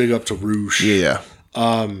real. Big up to Roosh. Yeah.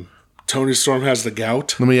 Tony Storm has the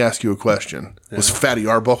gout. Let me ask you a question. Was Fatty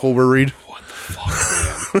Arbuckle worried? What the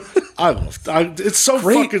fuck, man? It's so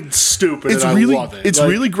Great. fucking stupid. It's and really, I love it. it's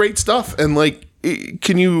really great stuff. And like,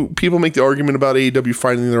 people make the argument about AEW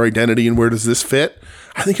finding their identity and where does this fit?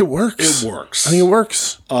 I think it works. It works. I think it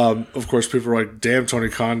works. Of course, people are like, "Damn, Tony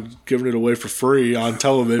Khan giving it away for free on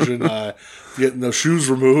television, getting those shoes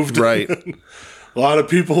removed." Right. A lot of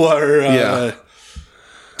people are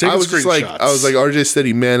taking I was just like, RJ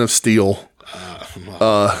Steady, Man of Steel.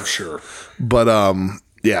 I'm sure. But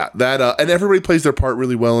yeah, that and everybody plays their part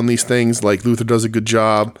really well in these things. Like Luther does a good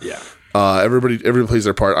job. Yeah. Everybody plays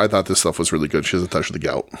their part. I thought this stuff was really good. She has a touch of the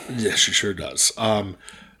gout. Yeah, she sure does.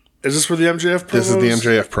 Is this for the MJF promos? This is the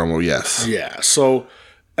MJF promo, yes. Yeah. So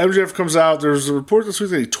MJF comes out. There's a report this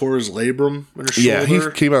week that he tore his labrum in his shoulder. Yeah, he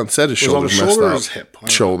came out and said his shoulder was was on messed the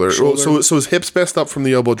shoulder up. or his hip? Shoulder. So his hip's messed up from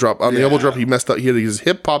the elbow drop. On the elbow Yeah. drop, he messed up. He had his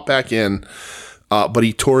hip pop back in, but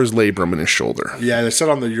he tore his labrum in his shoulder. Yeah, they said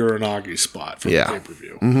on the Uranagi spot for the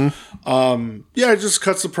pay-per-view. Mm-hmm. It just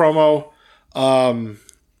cuts the promo.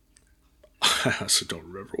 I also don't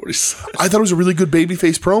remember what he said. I thought it was a really good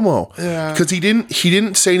babyface promo. Yeah. Because he didn't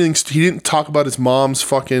say anything. He didn't talk about his mom's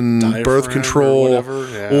fucking Diaphragm birth control or whatever,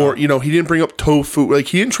 yeah. or he didn't bring up tofu. Like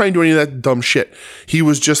he didn't try and do any of that dumb shit. He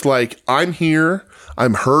was just like, I'm here.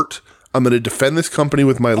 I'm hurt. I'm going to defend this company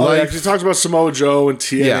with my Oh, yeah, life. 'cause he talks about Samoa Joe and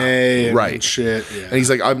TNA and shit. Yeah. And he's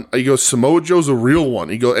like, he goes, Samoa Joe's a real one.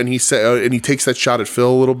 And he said, and he takes that shot at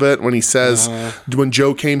Phil a little bit when he says, when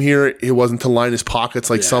Joe came here, it wasn't to line his pockets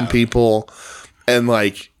like some people. And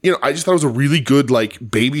like, I just thought it was a really good, like,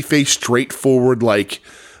 babyface, straightforward, like,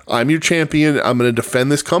 I'm your champion. I'm going to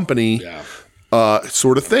defend this company,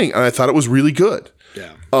 sort of thing. And I thought it was really good.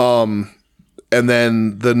 Yeah. And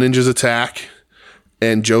then the ninjas attack.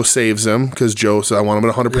 And Joe saves him because Joe said, I want him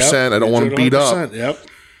at 100%. Yep. I don't want him beat up. Yep.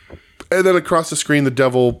 And then across the screen, the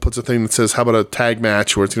devil puts a thing that says, how about a tag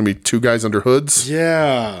match where it's going to be two guys under hoods?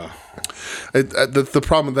 Yeah. The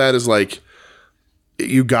problem with that is, like,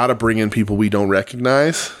 you got to bring in people we don't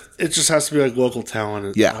recognize. It just has to be like local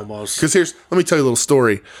talent almost. Because let me tell you a little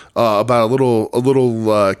story about a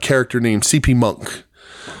little character named CP Monk.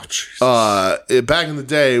 Back in the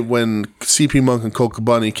day when CP Monk and Colt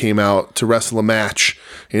Cabana came out to wrestle a match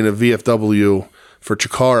in a VFW for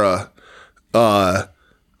Chikara,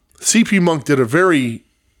 CP Monk did a very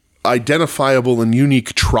identifiable and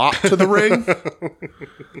unique trot to the ring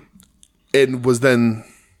and was then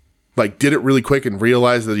like did it really quick and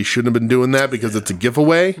realized that he shouldn't have been doing that because it's a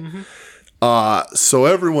giveaway. So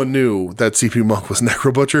everyone knew that CP Monk was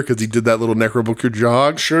Necro Butcher because he did that little Necro Butcher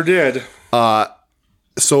jog. Sure did.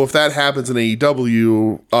 So if that happens in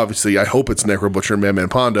AEW, obviously I hope it's Necro Butcher and Madman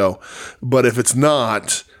Pondo. But if it's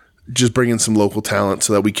not, just bring in some local talent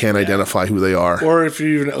so that we can identify who they are. Or if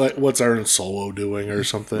you even like, what's Aaron Solo doing or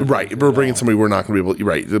something? Right, we're bringing somebody we're not going to be able to.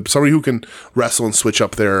 Right, somebody who can wrestle and switch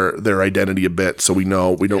up their identity a bit, so we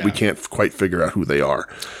can't quite figure out who they are.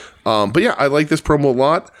 But yeah, I like this promo a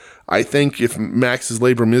lot. I think if Max's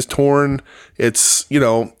labrum is torn, it's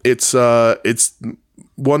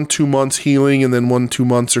 1-2 months healing and then 1-2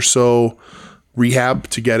 months or so rehab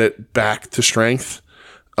to get it back to strength.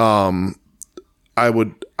 If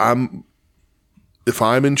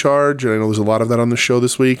I'm in charge, and I know there's a lot of that on the show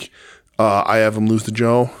this week, I have him lose to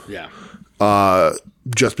Joe. Yeah.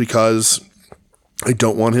 Just because I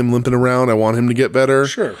don't want him limping around. I want him to get better.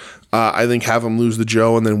 Sure. I think have him lose to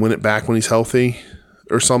Joe and then win it back when he's healthy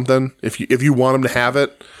or something. If you want him to have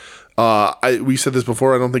it. We said this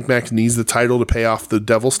before. I don't think Max needs the title to pay off the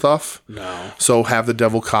devil stuff. No. So have the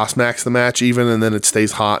devil cost Max the match even, and then it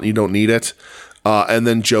stays hot and you don't need it. And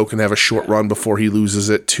then Joe can have a short run before he loses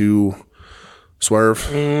it to Swerve,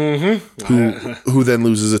 who then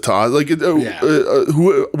loses it to Oz.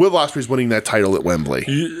 Who Will Ospreay's winning that title at Wembley.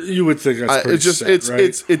 You would think that's pretty set,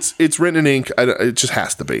 right? It's written in ink. It just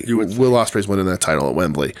has to be. Will Ospreay's winning that title at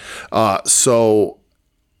Wembley. So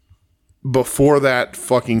before that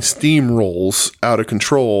fucking steamrolls out of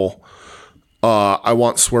control, I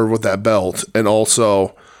want Swerve with that belt, and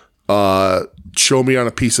also show me on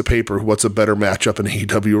a piece of paper what's a better matchup in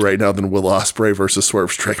AEW right now than Will Ospreay versus Swerve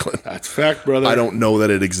Strickland. That's fact, brother. I don't know that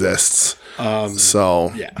it exists. Yeah.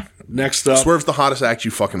 Next up, Swerve's the hottest act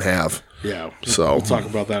you fucking have. Yeah. So we'll talk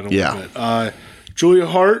about that in a little bit. Julia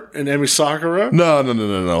Hart and Emi Sakura. No.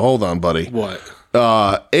 Hold on, buddy. What?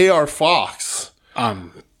 AR Fox.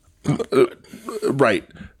 Right.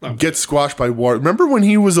 Gets squashed by Ward. Remember when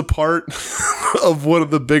he was a part of one of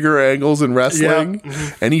the bigger angles in wrestling?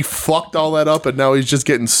 Yeah. And he fucked all that up, and now he's just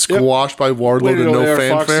getting squashed by Wardlow to no AR fanfare?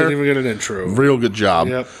 Fox didn't even get an intro. Real good job.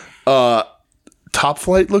 Yep. Top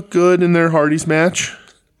Flight looked good in their Hardys match.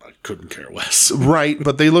 couldn't care less. Right,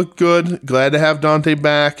 but they look good. Glad to have Dante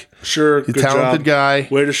back. Sure, He's a good talented job. guy.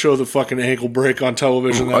 Way to show the fucking ankle break on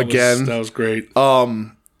television. That was great.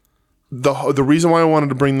 The reason why I wanted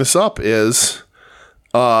to bring this up is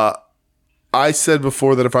I said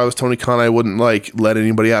before that if I was Tony Khan, I wouldn't like let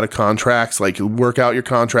anybody out of contracts, like work out your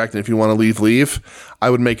contract, and if you want to leave. I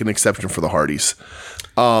would make an exception for the Hardys.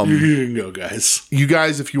 You can go, guys. You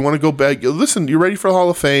guys, if you want to go back, listen, you're ready for the Hall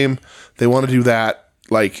of Fame. They want to do that.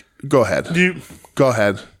 Like, go ahead. Go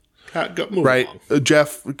ahead. Move right. along.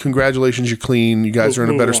 Jeff, congratulations. You're clean. You guys are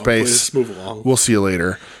in a better space. Please move along. We'll see you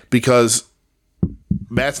later. Because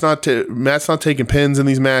Matt's not taking pins in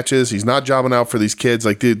these matches. He's not jobbing out for these kids.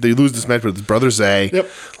 Like, they lose this match with his brother Zay. Yep.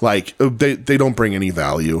 Like, they don't bring any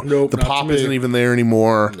value. Nope, the not pop to me. isn't even there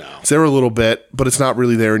anymore. No. It's there a little bit, but it's not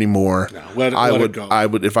really there anymore. No, let it go. I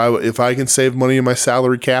would if I can save money in my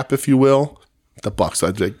salary cap, if you will, the Bucks.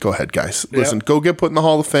 I'd say, go ahead, guys. Listen, go get put in the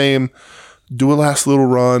Hall of Fame. Do a last little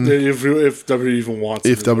run. If WWE even wants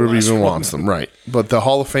them. If WWE even wants them, right. But the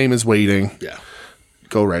Hall of Fame is waiting. Yeah.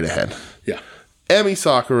 Go right ahead. Yeah. Emi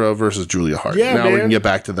Sakura versus Julia Hart. Yeah, now we man. can get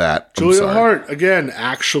back to that. I'm Julia sorry. Hart, again,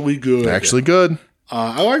 actually good. Actually good.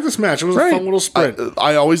 I like this match. It was a fun little sprint.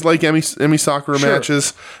 I always like Emi Sakura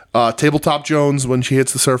matches. Tabletop Jones when she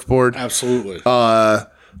hits the surfboard. Absolutely. I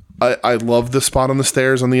love the spot on the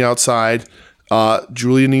stairs on the outside.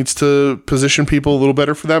 Julia needs to position people a little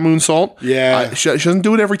better for that moonsault. Yeah. She doesn't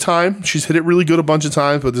do it every time. She's hit it really good a bunch of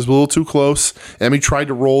times, but this is a little too close. Emi tried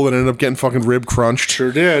to roll and ended up getting fucking rib crunched.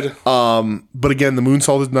 Sure did. But again, the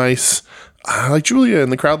moonsault is nice. I like Julia,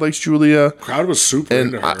 and the crowd likes Julia. Crowd was super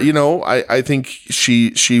into her. I think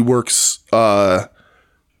she works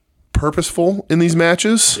purposeful in these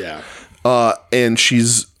matches. Yeah. And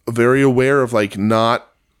she's very aware of like not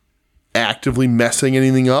actively messing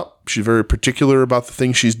anything up. She's very particular about the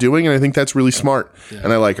things she's doing, and I think that's really smart. Yeah.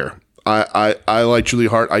 And I like her. I like Julia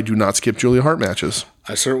Hart. I do not skip Julia Hart matches.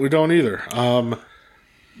 I certainly don't either.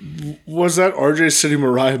 Was that RJ City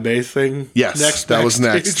Mariah May thing? Yes, that was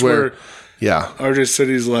next. Where RJ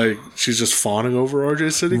City's like, she's just fawning over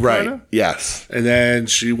RJ City, right? Kinda? Yes. And then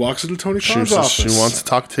she walks into Tony Khan's office. She wants to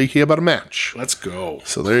talk to Tiki about a match. Let's go.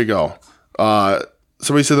 So there you go.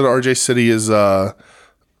 Somebody said that RJ City is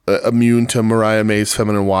immune to Mariah May's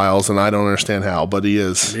feminine wiles, and I don't understand how, but he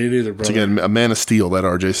is. Me neither, brother. It's again a man of steel, that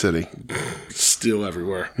RJ City. Steel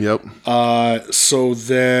everywhere. Yep. So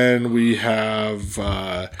then we have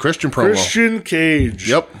Christian promo. Christian Cage.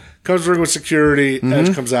 Yep. Comes to ring with security.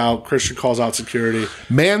 Edge comes out. Christian calls out security.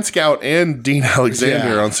 Man Scout and Dean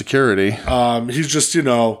Alexander on security. He's just,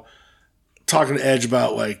 talking to Edge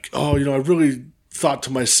about like, I really thought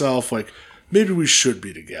to myself, like, maybe we should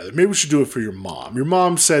be together. Maybe we should do it for your mom. Your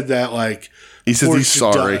mom said that, like, he says he's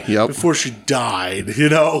sorry. Yep. Before she died,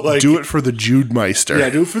 like, do it for the Jude Meister.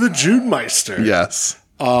 Yeah, do it for the Jude Meister. Yes.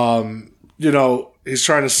 He's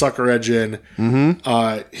trying to sucker Edge in.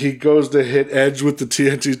 Mm-hmm. He goes to hit Edge with the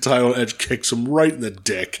TNT title. Edge kicks him right in the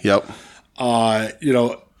dick. Yep.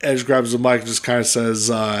 Edge grabs the mic and just kind of says,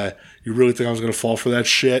 "You really think I was going to fall for that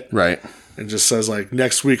shit?" Right. And just says, like,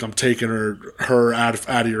 next week I'm taking her out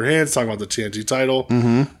of your hands, talking about the TNT title.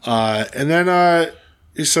 Mm-hmm. And then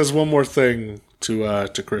he says one more thing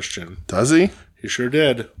to Christian. Does he? He sure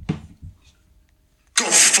did. Go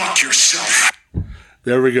fuck yourself.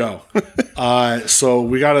 There we go. So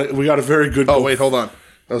we got a very good. Oh wait, hold on.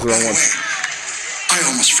 That was the wrong one. I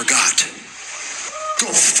almost forgot. Go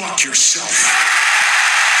fuck yourself.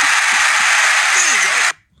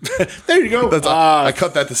 There you go. I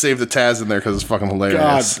cut that to save the Taz in there because it's fucking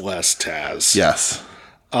hilarious. God bless Taz. Yes.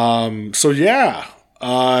 So yeah,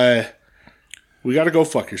 we got to go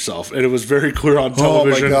fuck yourself, and it was very clear on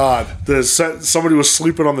television. Oh my god, somebody was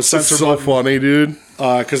sleeping on the censor so button. Funny, dude.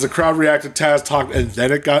 Because the crowd reacted, Taz talked, and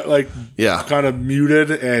then it got kind of muted.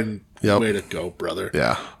 And way to go, brother.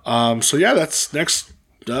 Yeah. So yeah, that's next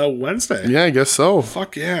Wednesday. Yeah, I guess so.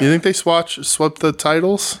 Fuck yeah. You think they swept the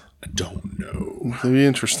titles? I don't know. It'd be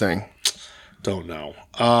interesting. Don't know.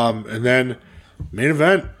 And then main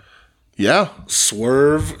event. Yeah.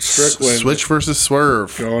 Swerve Strickland. Switch versus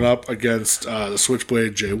Swerve. Going up against the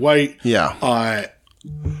Switchblade Jay White. Yeah.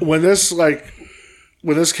 When this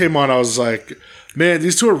came on, I was like, man,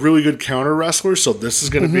 these two are really good counter wrestlers, so this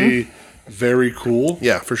is going to be very cool.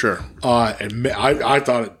 Yeah, for sure. And I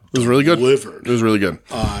thought it was really good. Delivered. It was really good.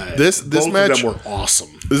 This both match of them were awesome.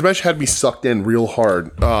 This match had me sucked in real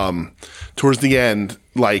hard towards the end,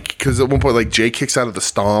 like because at one point, like Jay kicks out of the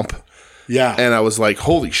stomp. Yeah. And I was like,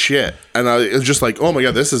 holy shit. And it was just like, oh my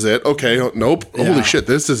God, this is it. Okay. Nope. Holy shit,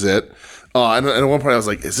 this is it. And at one point I was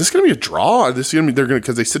like, is this going to be a draw? Is this going to be,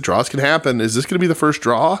 because they said draws can happen. Is this going to be the first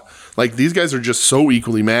draw? Like, these guys are just so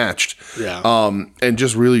equally matched. Yeah. And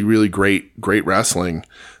just really, really great wrestling.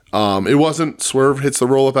 It wasn't Swerve hits the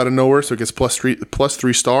roll up out of nowhere, so it gets plus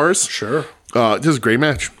 3 stars. Sure. This is a great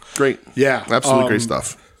match. Great. Yeah. Absolutely great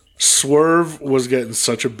stuff. Swerve was getting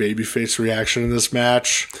such a babyface reaction in this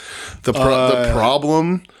match. The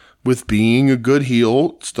problem with being a good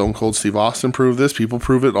heel, Stone Cold Steve Austin proved this. People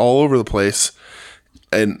prove it all over the place.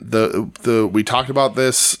 And we talked about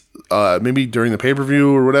this maybe during the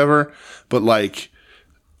pay-per-view or whatever, but like,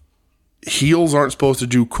 heels aren't supposed to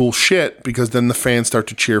do cool shit because then the fans start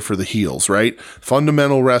to cheer for the heels, right?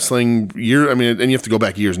 Fundamental wrestling, and you have to go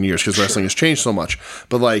back years and years because wrestling has changed so much.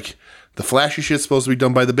 But like, the flashy shit's supposed to be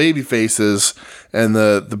done by the baby faces, and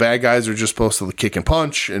the bad guys are just supposed to kick and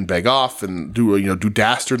punch and beg off and do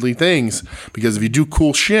dastardly things. Because if you do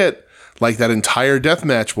cool shit like that entire death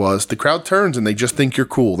match was, the crowd turns and they just think you're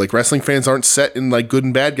cool. Like, wrestling fans aren't set in like good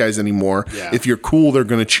and bad guys anymore. Yeah. If you're cool, they're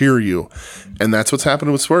gonna cheer you, and that's what's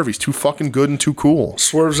happening with Swerve. He's too fucking good and too cool.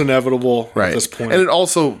 Swerve's inevitable at this point. And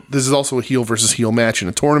this is also a heel versus heel match in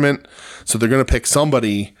a tournament, so they're gonna pick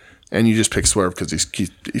somebody. And you just pick Swerve because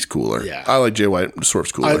he's cooler. Yeah. I like Jay White.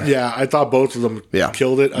 Swerve's cooler. I thought both of them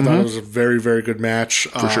killed it. I thought it was a very, very good match.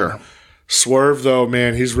 For sure. Swerve, though,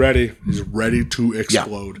 man, he's ready. He's ready to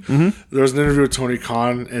explode. Yeah. There was an interview with Tony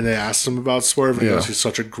Khan, and they asked him about Swerve, and he goes, he's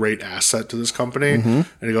such a great asset to this company. And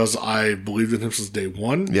he goes, I believed in him since day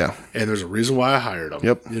one. Yeah. And there's a reason why I hired him.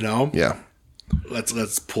 Yep. You know? Yeah.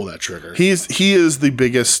 Let's pull that trigger. He is the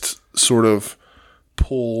biggest sort of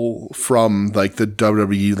pull from like the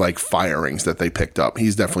WWE like firings that they picked up.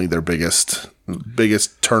 He's definitely their biggest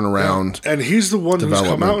turnaround. And he's the one who's come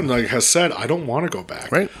development. out and like has said, I don't want to go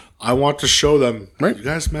back. Right. I want to show them, Right. you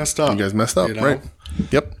guys messed up. You guys messed up, You know? right?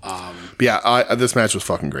 Yep. This match was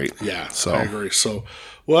fucking great. Yeah, So I agree. So,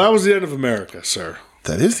 well, that was the end of America, sir.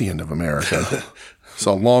 that is the end of America. It's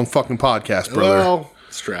a long fucking podcast, brother. Well,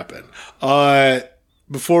 strap in.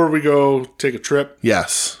 Before we go take a trip,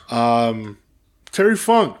 Yes. Terry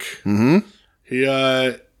Funk. Mm-hmm. He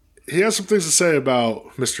has some things to say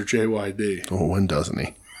about Mr. JYD. Oh, when doesn't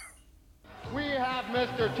he? We have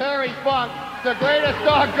Mr. Terry Funk, the greatest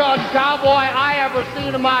doggone cowboy I ever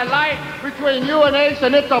seen in my life, between you and Ace,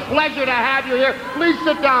 and it's a pleasure to have you here. Please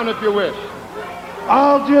sit down if you wish.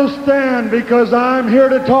 I'll just stand because I'm here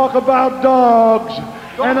to talk about dogs.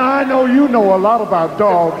 And I know you know a lot about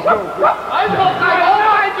dogs. I know all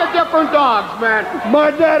kinds of different dogs, man.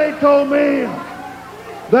 My daddy told me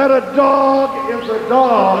that a dog is a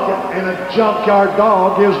dog and a junkyard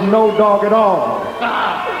dog is no dog at all.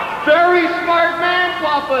 Very smart man,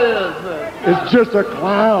 Papa is, man. It's just a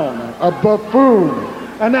clown, a buffoon.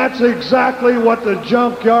 And that's exactly what the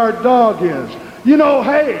junkyard dog is. You know,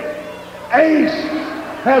 hey, Ace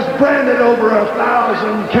has branded over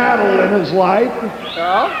 1,000 cattle in his life.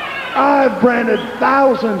 Yeah? I've branded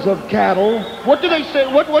thousands of cattle. What do they say?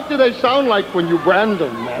 What do they sound like when you brand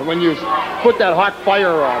them, man? When you put that hot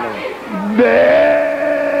fire on them? Is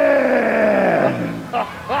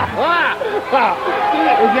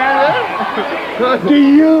that it? Do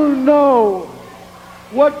you know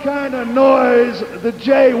what kind of noise the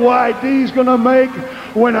JYD's gonna make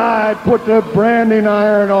when I put the branding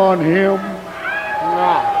iron on him?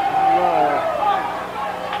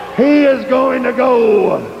 He is going to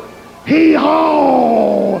go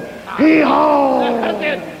hee-haw, hee-haw.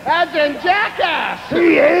 As in jackass.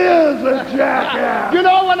 He is a jackass. You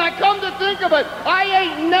know, when I come to think of it, I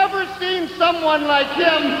ain't never seen someone like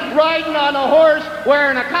him riding on a horse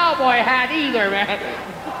wearing a cowboy hat either, man.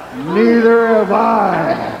 Neither have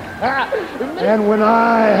I. And when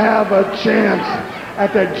I have a chance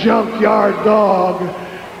at the junkyard dog,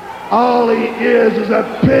 all he is a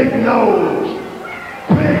pig nose,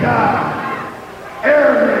 big eye,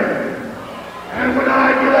 arrogant. And when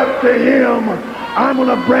I get up to him, I'm going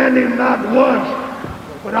to brand him not once,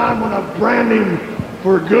 but I'm going to brand him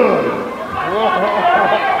for good.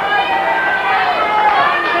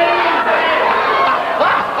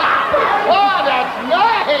 Oh, that's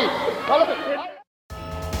nice.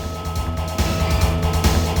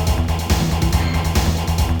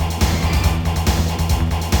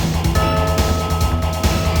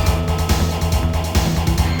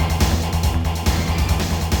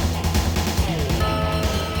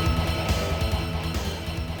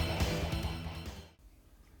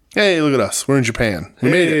 Hey, look at us. We're in Japan.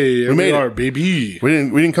 We made it. We made are, it. baby. We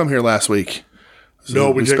didn't come here last week. So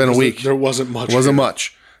No, we spent a didn't, week. there wasn't much. It wasn't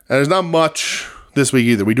much. And there's not much this week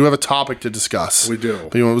either. We do have a topic to discuss. We do.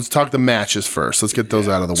 But let's talk the matches first. Let's get those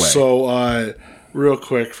out of the way. So, real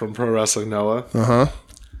quick from Pro Wrestling Noah.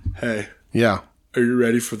 Hey, yeah. are you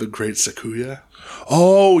ready for the Great Sakuya?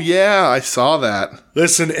 Oh, yeah. I saw that.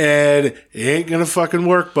 Listen, Ed, it ain't gonna fucking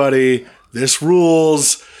work, buddy. This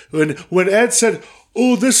rules. When Ed said,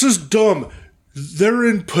 "Oh, this is dumb," they're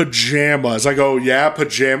in pajamas. I go, "Yeah,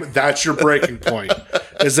 pajama." That's your breaking point.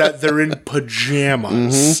 Is that they're in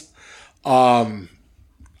pajamas?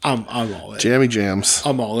 I'm all in. Jammy jams.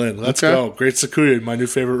 I'm all in. Let's Okay. go. Great Sakuya, my new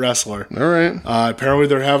favorite wrestler. All right. Apparently,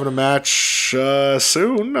 they're having a match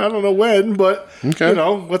soon. I don't know when, but Okay.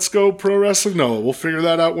 let's go Pro Wrestling Noah. We'll figure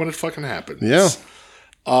that out when it fucking happens. Yeah.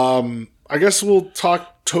 I guess we'll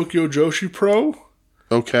talk Tokyo Joshi Pro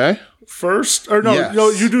Okay. first. Or no, Yes. no,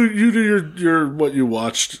 you do your what you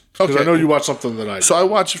watched. Because Okay. I know you watched something that I did. So I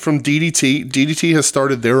watched it from DDT. DDT has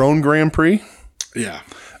started their own Grand Prix. Yeah.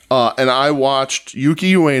 And I watched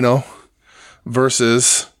Yuki Ueno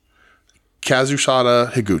versus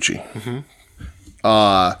Kazushita Higuchi.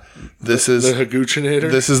 This is The Higuchinator.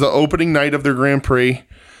 This is the opening night of their Grand Prix.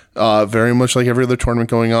 Very much like every other tournament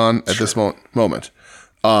going on at this moment.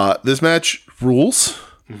 This match rules.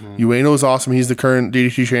 Ueno is awesome. He's the current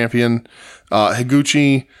DDT champion.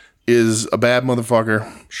 Higuchi is a bad motherfucker.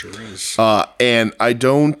 Sure is. And I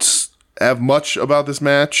don't have much about this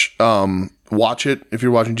match. Watch it if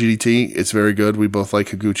you're watching GDT. It's very good. We both like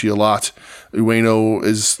Higuchi a lot. Ueno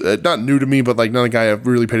is not new to me, but like not a guy I've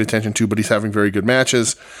really paid attention to, but he's having very good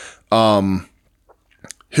matches.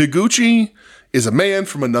 Higuchi is a man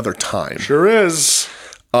from another time. Sure is.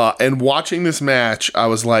 And watching this match, I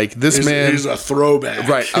was like, this man... He's a throwback.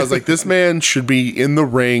 Right. I was like, this man should be in the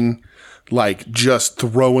ring, like, just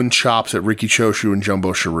throwing chops at Riki Choshu and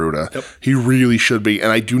Jumbo Shiruda. Yep. He really should be.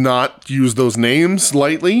 And I do not use those names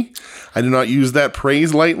lightly. I do not use that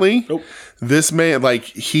praise lightly. Nope. This man, like,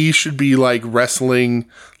 he should be, like, wrestling,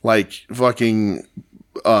 like, fucking...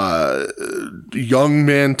 young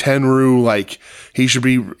man Tenryu, like he should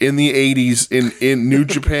be in the 80s in New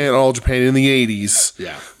Japan, All Japan in the 80s.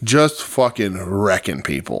 Yeah. Just fucking wrecking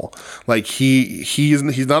people. Like he's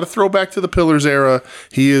not a throwback to the Pillars era.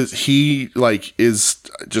 He I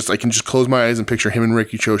can just close my eyes and picture him and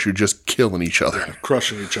Riki Choshu just killing each other.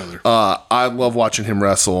 Crushing each other. I love watching him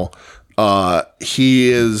wrestle. He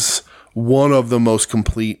is one of the most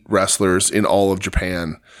complete wrestlers in all of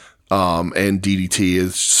Japan. And DDT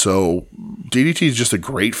is just a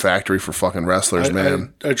great factory for fucking wrestlers,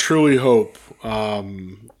 man. I truly hope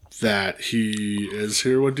that he is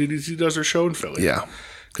here when DDT does their show in Philly. Yeah.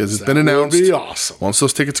 Because it's been That would announced. be awesome. Once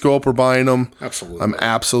those tickets go up, we're buying them. Absolutely. I'm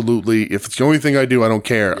absolutely, if it's the only thing I do, I don't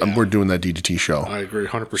care. We're doing that DDT show. I agree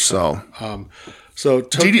 100%. So,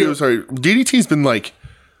 Tokyo, DDT's been like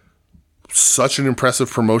such an impressive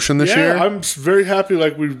promotion this year. I'm very happy.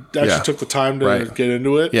 Like we actually took the time to get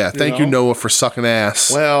into it. Yeah, thank you, Noah, for sucking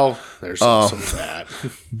ass. Well, there's some of that.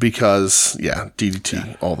 Because,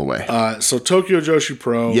 DDT all the way. So Tokyo Joshi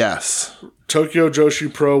Pro. Yes, Tokyo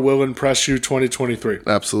Joshi Pro will impress you 2023.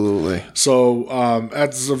 absolutely. So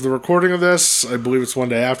as of the recording of this, I believe it's one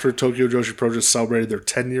day after Tokyo Joshi Pro just celebrated their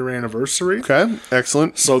 10-year anniversary. Okay,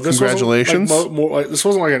 excellent. So this Congratulations. This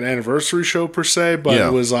wasn't like an anniversary show per se, but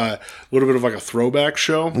it was a little bit of like a throwback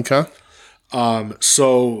show. Okay,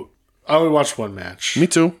 So I only watched one match. me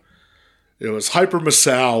too. It was Hyper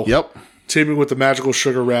Masao. Yep. Teaming with the Magical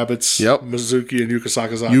Sugar Rabbits. Yep. Mizuki and Yuka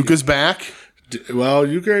Sakazaki. Yuka's back. Well,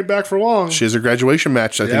 Yuka ain't back for long. She has her graduation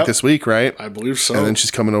match, I think, this week, right? I believe so. And then she's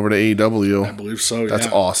coming over to AEW. I believe so, That's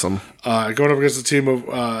awesome. Going up against the team of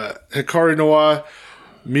Hikari Noa,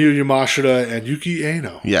 Miyu Yamashita, and Yuki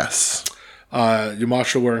Aino. Yes.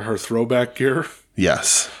 Yamashita wearing her throwback gear.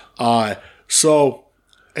 Yes. So,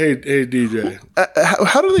 hey DJ.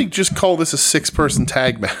 How do they just call this a 6-person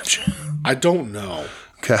tag match? I don't know.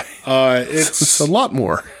 Okay. It's a lot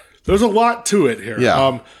more. There's a lot to it here.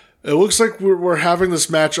 Yeah. It looks like we're having this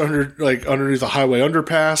match underneath a highway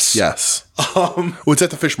underpass. Yes. Well, it's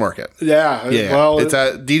at the fish market. Yeah. Yeah. Well, it's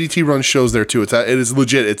at DDT runs shows there too. It is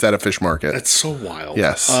legit. It's at a fish market. it's so wild.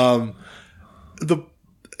 Yes. I don't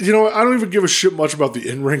even give a shit much about the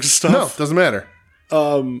in-ring stuff. No, doesn't matter.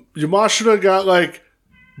 Yamashita got like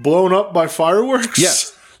blown up by fireworks.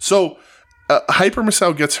 Yes. So Hyper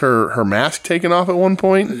Masao gets her mask taken off at one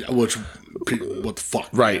point. Which, what the fuck?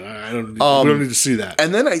 Right. Man? We don't need to see that.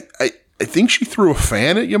 And then I think she threw a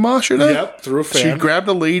fan at Yamashita. Yep, threw a fan. She grabbed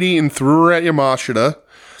a lady and threw her at Yamashita.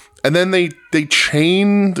 And then they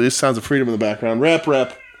chained. This sounds of freedom in the background. Rep.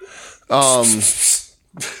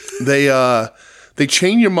 They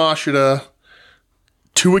chained Yamashita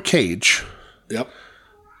to a cage Yep.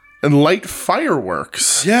 and light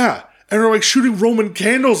fireworks. Yeah. And they're like shooting Roman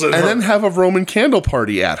candles at her. And then have a Roman candle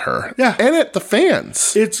party at her. Yeah. And at the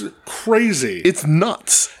fans. It's crazy. It's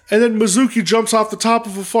nuts. And then Mizuki jumps off the top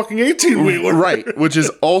of a fucking 18-wheeler. Right, which is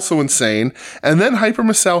also insane. And then Hyper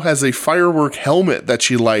Misao has a firework helmet that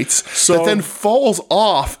she lights that then falls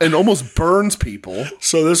off and almost burns people.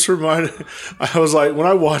 So this reminded... I was like, when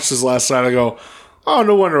I watched this last night, I go... Oh,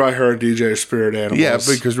 no wonder I heard DJ Spirit Animals. Yeah,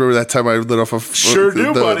 because remember that time I lit off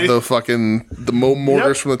buddy. The fucking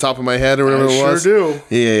mortars from the top of my head or whatever it was. Sure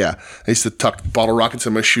do. Yeah. I used to tuck bottle rockets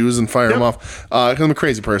in my shoes and fire them off because I'm a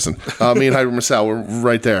crazy person. Me and Hyper Misao were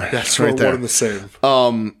right there. That's right there. One and the same.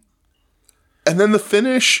 And then the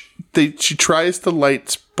finish, she tries to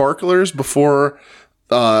light sparklers before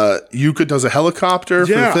Yuka does a helicopter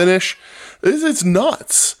for the finish. It's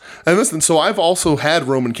nuts. And listen, so I've also had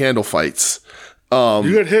Roman candle fights.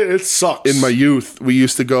 You get hit, it sucks. In my youth, we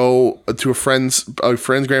used to go to a friend's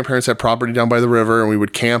grandparents had property down by the river, and we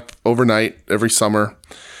would camp overnight every summer.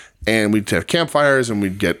 And we'd have campfires, and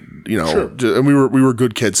we'd get, and we were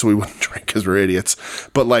good kids, so we wouldn't drink because we're idiots.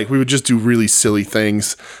 But like, we would just do really silly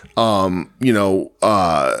things. Like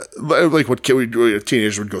what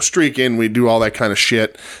teenagers would go streaking. We'd do all that kind of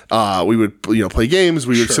shit. We would, play games.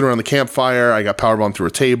 We would sit around the campfire. I got powerbombed through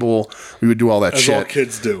a table. We would do all that shit. As all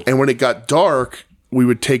kids do. And when it got dark, we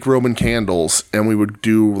would take Roman candles, and we would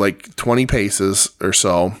do like 20 paces or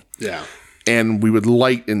so. Yeah. And we would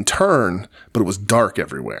light in turn, but it was dark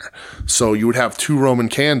everywhere. So you would have 2 Roman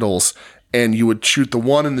candles, and you would shoot the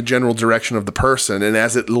one in the general direction of the person, and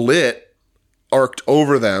as it arced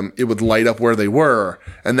over them, it would light up where they were,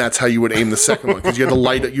 and that's how you would aim the second one, because you had to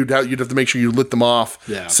light it. You'd have to make sure you lit them off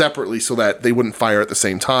separately so that they wouldn't fire at the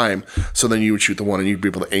same time. So then you would shoot the one, and you'd be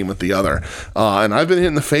able to aim at the other. And I've been hit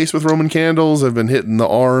in the face with Roman candles. I've been hit in the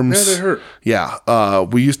arms. Yeah, they hurt. Yeah.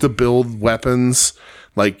 We used to build weapons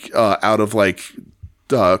out of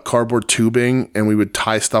cardboard tubing, and we would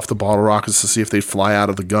tie stuff to bottle rockets to see if they'd fly out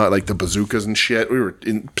of the gun, like the bazookas and shit. We were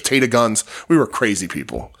in potato guns. We were crazy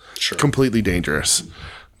people. Sure. Completely dangerous.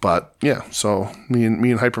 But yeah, so me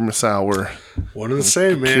and Hyper Misao were one and the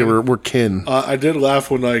same, man. We're kin. I did laugh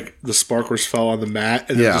when the sparklers fell on the mat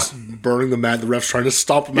and they're just burning the mat. The refs trying to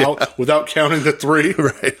stomp them out without counting the 3.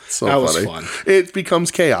 Right, so that funny. was fun. It becomes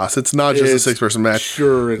chaos. It's not just a 6-person match.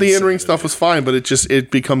 Sure, the in-ring stuff was fine, but it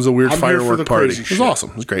becomes a weird firework party. It was awesome.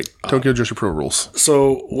 It was great. Tokyo Joshi Pro rules.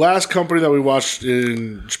 So last company that we watched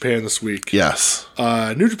in Japan this week. Yes.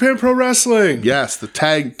 New Japan Pro Wrestling. Yes,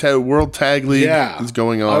 the World Tag League is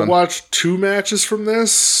going on. I watched 2 matches from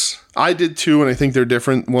this. I did 2, and I think they're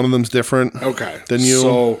different. One of them's different. Okay. Than you.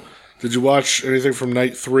 So, did you watch anything from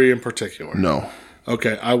night 3 in particular? No.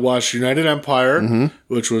 Okay, I watched United Empire,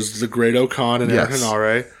 which was the Great Okan and Aaron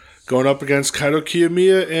Henare, going up against Kaito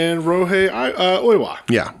Kiyomiya and Ryohei Oiwa.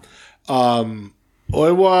 Yeah.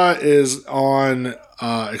 Oiwa is on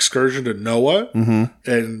excursion to Noah,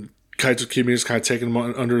 and Kaito Kiyomiya is kind of taking him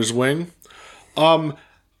under his wing.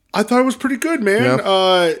 I thought it was pretty good, man.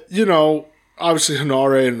 Yeah. Obviously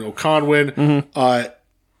Henare and Okan win.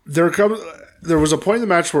 There was a point in the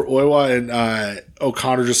match where Oiwa and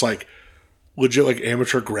Okan are just like legit like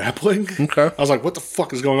amateur grappling. Okay. I was like, what the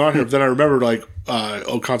fuck is going on here? But then I remembered like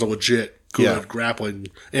Okan's a legit good grappling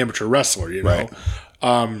amateur wrestler, Right.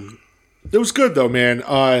 It was good though, man.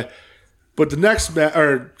 But the next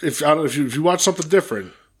if you watch something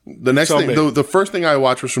different. The next thing, the first thing I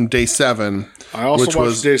watched was from day 7. I also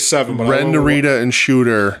watched day 7, but Ren Narita and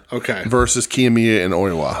Shooter versus Kiyomiya and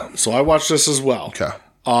Oiwa. So I watched this as well. Okay.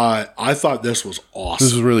 I thought this was awesome.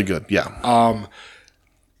 This was really good. Yeah.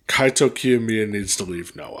 Kaito Kiyomiya needs to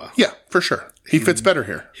leave Noah. Yeah, for sure. He fits better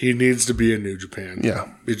here. He needs to be in New Japan. Yeah.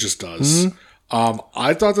 He just does.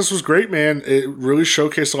 I thought this was great, man. It really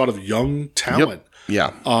showcased a lot of young talent. Yep.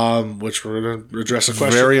 Yeah. Which we're going to address a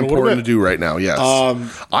question. Very important to do right now, yes.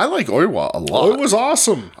 I like Oiwa a lot. Oiwa's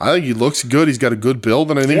awesome. I think he looks good. He's got a good build,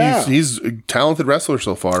 and I think he's a talented wrestler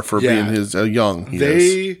so far for being his young.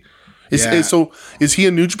 So is he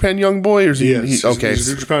a New Japan young boy? Or is he? He's a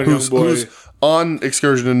New Japan young boy. Who's on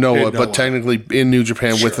excursion to Noah, but technically in New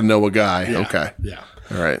Japan with the Noah guy. Yeah. Okay. Yeah.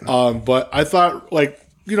 All right. But I thought, Ren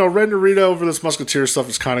Narita over this Musketeer stuff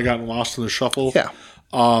has kind of gotten lost in the shuffle. Yeah.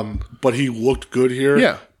 But he looked good here.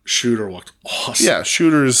 Yeah. Shooter looked awesome. Yeah,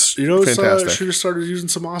 Shooter's fantastic. Shooter started using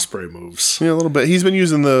some Osprey moves. Yeah, a little bit. He's been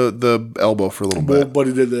using the elbow for a little bit. But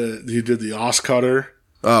he did the Os cutter.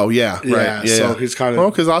 Oh, yeah. Right. Yeah, so he's kind of...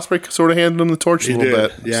 Well, because Osprey sort of handed him the torch a little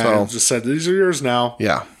bit. Yeah, just said, these are yours now.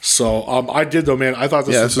 Yeah. So I did, though, man. I thought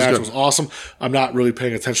this match was awesome. I'm not really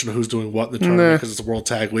paying attention to who's doing what in the tournament because it's a World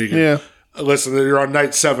Tag League. Yeah. Listen, you're on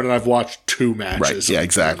night 7, and I've watched 2 matches. Right. Yeah,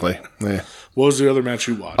 exactly. Yeah. What was the other match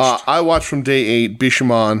you watched? I watched from day 8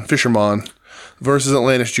 Fisherman versus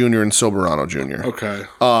Atlantis Jr. and Soberano Jr. Okay.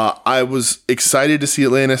 I was excited to see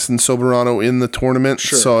Atlantis and Soberano in the tournament.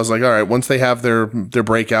 Sure. So I was like, all right, once they have their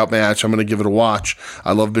breakout match, I'm going to give it a watch.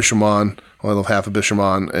 I love Bishamon. Well, I love half of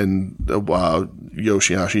Bishamon. And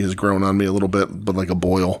Yoshihashi has grown on me a little bit, but like a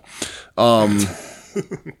boil.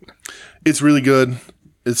 It's really good.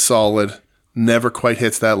 It's solid. Never quite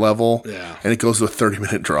hits that level. Yeah. And it goes to a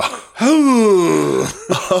 30-minute draw.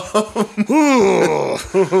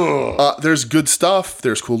 There's good stuff.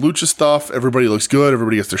 There's cool lucha stuff. Everybody looks good.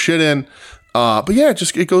 Everybody gets their shit in. But yeah,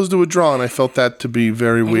 it goes to a draw, and I felt that to be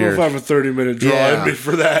very weird. I don't know if I have a 30-minute draw in me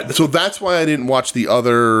for that. So that's why I didn't watch the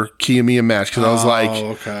other Kiyomiya match, because I was like,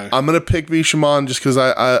 okay. I'm going to pick Bishamon just because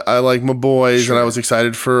I like my boys, and I was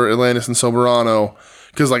excited for Atlantis and Soberano.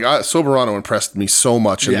 Because like Soberano impressed me so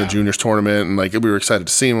much in the juniors tournament, and like we were excited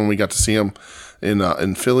to see him when we got to see him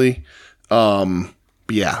in Philly. But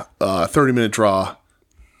yeah, 30-minute draw.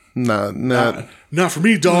 Not for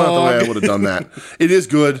me, dog. Not the way I would have done that. It is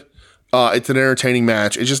good. It's an entertaining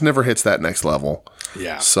match. It just never hits that next level.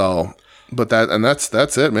 Yeah. So, but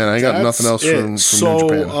that's it, man. I got nothing else from New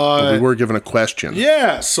Japan. But we were given a question.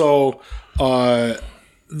 Yeah. So the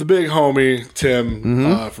big homie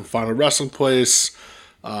Tim from Final Wrestling Place.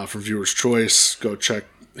 From Viewer's Choice. Go check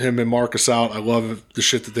him and Marcus out. I love the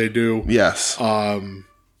shit that they do. Yes.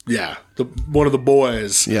 Yeah. One of the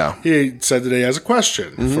boys. Yeah. He said today he has a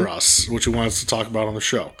question for us, which he wants to talk about on the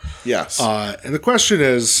show. Yes. And the question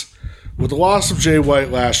is, with the loss of Jay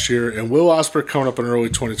White last year and Will Ospreay coming up in early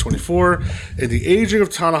 2024, and the aging of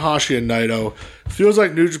Tanahashi and Naito, feels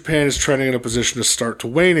like New Japan is trending in a position to start to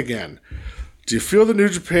wane again. Do you feel that New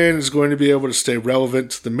Japan is going to be able to stay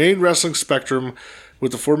relevant to the main wrestling spectrum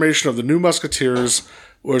with the formation of the New Musketeers,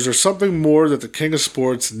 or is there something more that the King of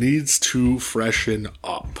Sports needs to freshen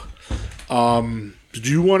up? Do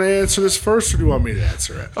you want to answer this first, or do you want me to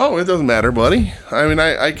answer it? Oh, it doesn't matter, buddy. I mean,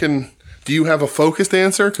 I can... Do you have a focused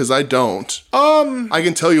answer? Because I don't. I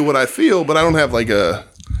can tell you what I feel, but I don't have like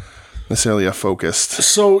necessarily a focused...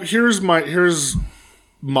 So here's my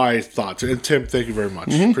thoughts. And Tim, thank you very much.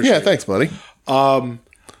 Appreciate it. Thanks, buddy. They're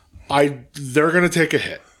going to take a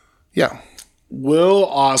hit. Yeah. Will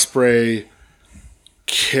Ospreay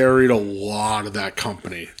carried a lot of that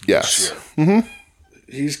company Yes. this year.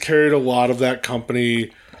 He's carried a lot of that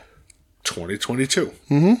company 2022.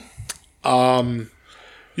 You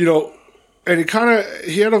know, and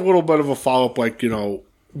he had a little bit of a follow-up, like, you know,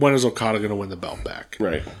 when is Okada going to win the belt back?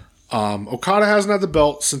 Right. Okada hasn't had the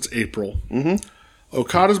belt since April.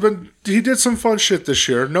 Okada's he did some fun shit this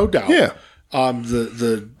year, no doubt. Yeah.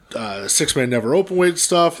 The 6-man never openweight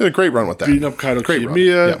stuff. Did a great run with that. Beating up Kaito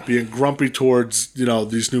Kiyomiya, being grumpy towards, you know,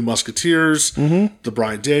 these New Musketeers, the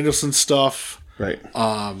Bryan Danielson stuff. Right.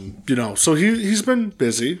 You know, so he's been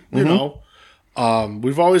busy, you know.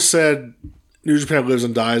 We've always said New Japan lives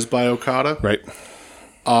and dies by Okada. Right.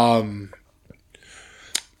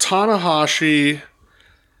 Tanahashi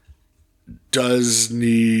does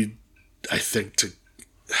need, I think,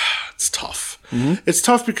 it's tough. It's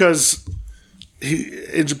tough because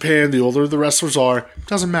in Japan, the older the wrestlers are, it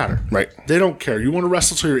doesn't matter. Right. They don't care. You want to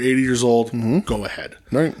wrestle till you're 80 years old, go ahead.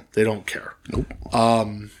 Right. They don't care. Nope.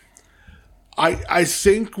 I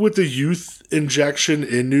think with the youth injection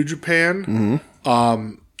in New Japan,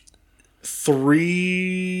 the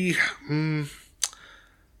Three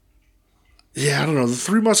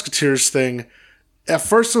Musketeers thing, at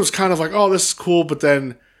first it was kind of like, oh, this is cool, but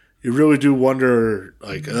then you really do wonder,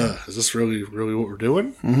 like, is this really what we're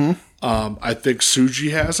doing? I think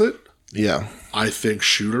Tsuji has it. Yeah. I think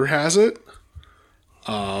Shooter has it.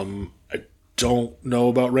 I don't know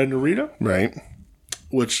about Ren Narita. Right.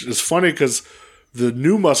 Which is funny because the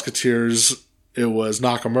New Musketeers, it was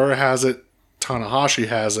Nakamura has it, Tanahashi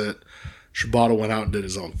has it, Shibata went out and did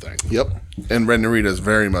his own thing. Yep. And Ren Narita is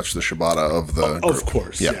very much the Shibata of the group. Of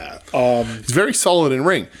course, yeah. He's very solid in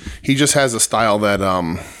ring. He just has a style that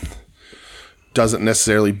doesn't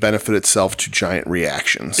necessarily benefit itself to giant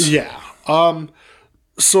reactions. Yeah.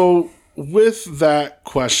 So with that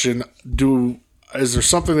question, is there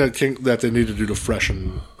something that they need to do to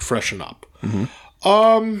freshen up?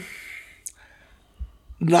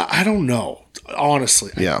 No, I don't know.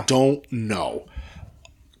 Honestly, I don't know.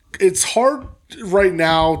 It's hard right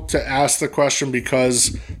now to ask the question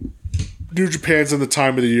because New Japan's in the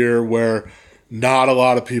time of the year where not a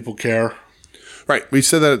lot of people care. Right. We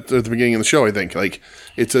said that at the beginning of the show, I think. Like,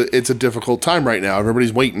 it's a difficult time right now.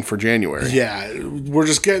 Everybody's waiting for January. Yeah. We're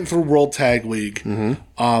just getting through World Tag League.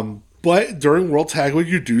 But during World Tag League,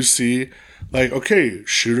 you do see, like, okay,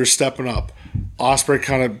 Shooter stepping up. Ospreay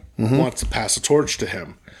kind of wants to pass a torch to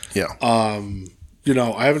him. Yeah. You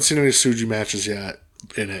know, I haven't seen any Tsuji matches yet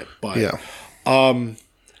in it, but yeah.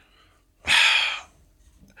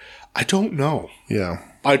 I don't know. Yeah.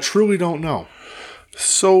 I truly don't know.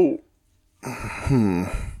 So,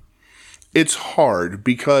 it's hard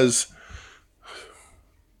because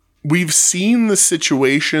we've seen the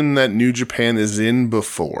situation that New Japan is in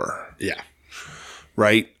before, Yeah.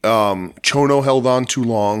 right? Chono held on too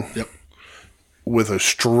long Yep. with a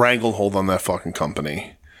stranglehold on that fucking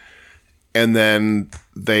company. And then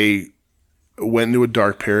they went into a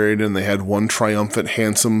dark period and they had one triumphant,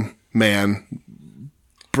 handsome man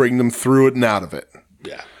bring them through it and out of it.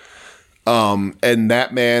 Yeah. And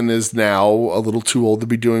that man is now a little too old to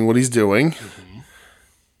be doing what he's doing. Mm-hmm.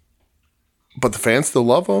 But the fans still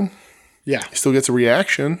love him. Yeah. He still gets a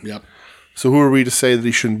reaction. Yep. So who are we to say that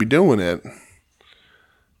he shouldn't be doing it?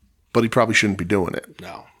 But he probably shouldn't be doing it.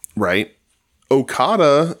 No. Right?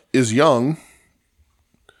 Okada is young,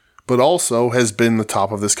 but also has been the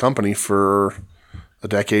top of this company for a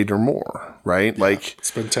decade or more, right? Yeah. Like,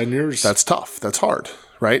 It's been 10 years. that's tough. That's hard,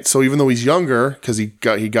 right? So even though he's younger, because he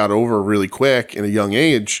got over really quick in a young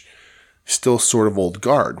age, still sort of old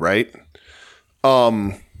guard, right?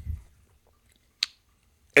 And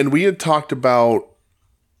we had talked about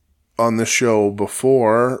on the show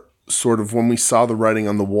before, sort of when we saw the writing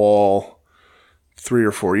on the wall 3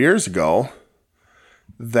 or 4 years ago,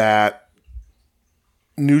 that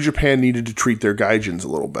New Japan needed to treat their gaijins a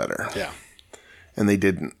little better. Yeah. And they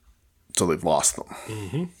didn't. So they've lost them.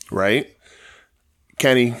 Mm-hmm. Right?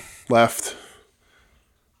 Kenny left.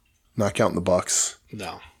 Not counting the Bucks.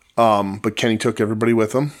 No. But Kenny took everybody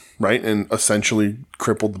with him, right? And essentially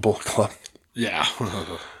crippled the Bullet Club. Yeah.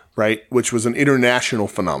 Right? Which was an international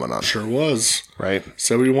phenomenon. Sure was. Right?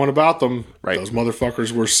 Say what you want about them. Right. Those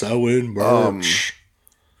motherfuckers were selling merch.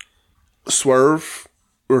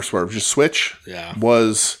 Just Switch Yeah.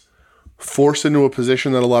 was forced into a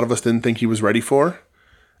position that a lot of us didn't think he was ready for.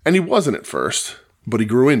 And he wasn't at first, but he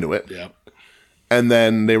grew into it. Yep. And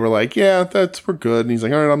then they were like, yeah, we're good. And he's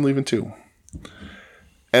like, all right, I'm leaving too.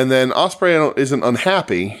 And then Ospreay isn't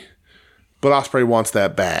unhappy, but Ospreay wants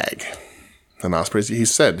that bag. And Ospreay, he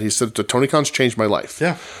said, Tony Khan's changed my life.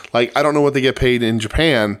 Yeah. Like, I don't know what they get paid in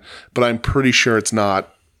Japan, but I'm pretty sure it's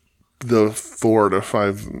not the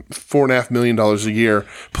 $4.5 million a year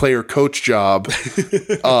player coach job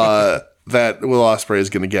that Will Ospreay is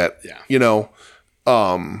going to get. Yeah. You know,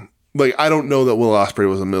 like, I don't know that Will Ospreay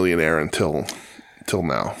was a millionaire until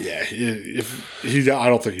now. Yeah. I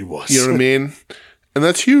don't think he was. You know what I mean? And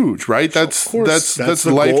that's huge, right? That's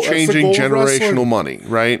the life-changing goal of generational wrestling. money,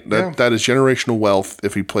 right? That is generational wealth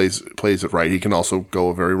if he plays it right. He can also go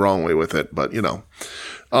a very wrong way with it, but you know.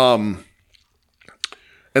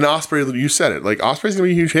 And Ospreay, you said it, like Ospreay's gonna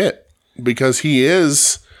be a huge hit because he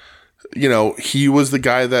is, you know, he was the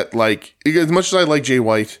guy that, like, as much as I like Jay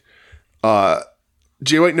White,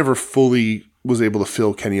 Jay White never fully was able to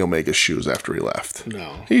fill Kenny Omega's shoes after he left.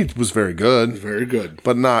 No. He was very good. Very good.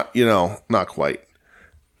 But not quite.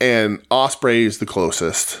 And Ospreay is the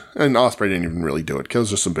closest. And Ospreay didn't even really do it because it was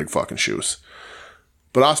just some big fucking shoes.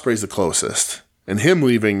 But Ospreay's the closest. And him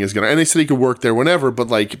leaving is going to... And they said he could work there whenever, but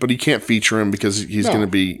he can't feature him because he's going to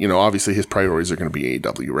be... You know, obviously his priorities are going to be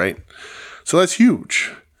AEW, right? So that's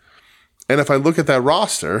huge. And if I look at that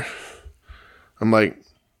roster, I'm like,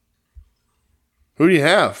 who do you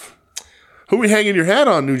have? Who are we hanging your hat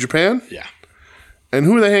on, New Japan? Yeah. And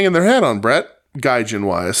who are they hanging their hat on, Brett?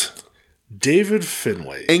 Gaijin-wise. David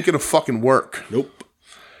Finlay. Ain't gonna fucking work. Nope.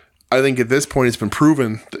 I think at this point it's been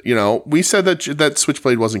proven. That, you know, we said that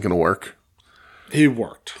Switchblade wasn't gonna work. He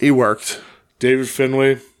worked. He worked. David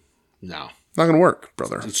Finlay, no. Not gonna work,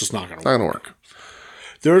 brother. It's just not going to Not work. gonna work.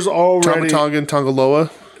 There's already... Tama and Tongaloa,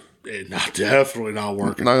 definitely not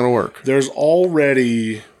working. not gonna work. There's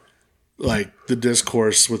already, like, the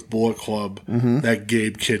discourse with Bullet Club that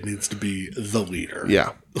Gabe Kidd needs to be the leader.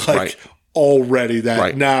 Yeah. Like, right. already that...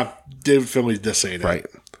 Right. Nah, David Finlay, this ain't Right.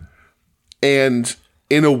 it. And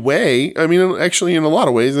in a way, I mean, actually, in a lot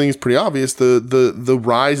of ways, I think it's pretty obvious the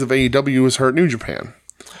rise of AEW has hurt New Japan.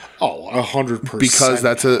 Oh, 100%. Because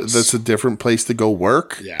that's a different place to go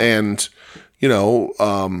work. Yeah. And, you know,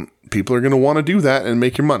 people are going to want to do that and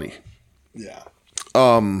make your money. Yeah.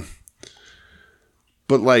 But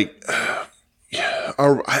like,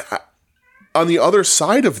 on the other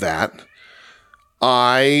side of that,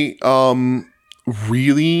 I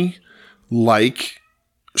really like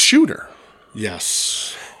Shooter.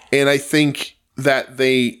 Yes. And I think that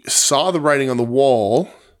they saw the writing on the wall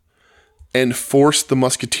and forced the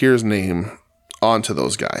Musketeers name onto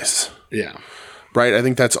those guys. Yeah. Right? I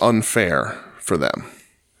think that's unfair for them.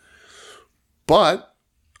 But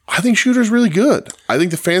I think Shooter's really good. I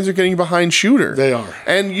think the fans are getting behind Shooter. They are.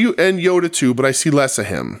 And Yoda too, but I see less of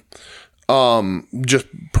him. Just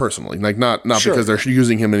personally. Like not Sure. because they're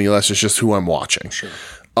using him any less, it's just who I'm watching. Sure.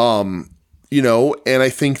 And I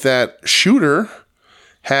think that Shooter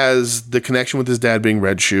has the connection with his dad being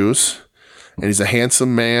Red Shoes. And he's a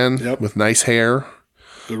handsome man with nice hair.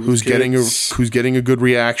 Who's getting a good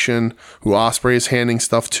reaction, who Ospreay is handing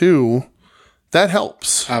stuff to. That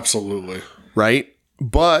helps. Absolutely. Right?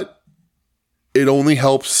 But it only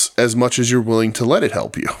helps as much as you're willing to let it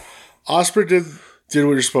help you. Ospreay did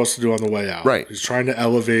what you're supposed to do on the way out. Right. He's trying to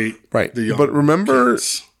elevate the young But remember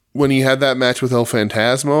kids. when he had that match with El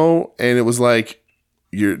Phantasmo and it was like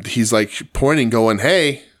he's like pointing, going,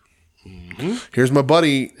 hey, here's my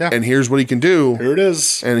buddy, and here's what he can do. Here it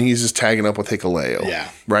is. And he's just tagging up with Hikuleo. Yeah.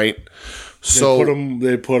 Right? So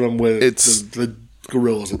they put him with the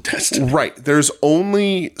gorillas and tested. Right. There's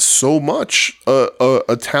only so much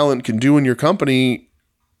a talent can do in your company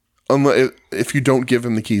if you don't give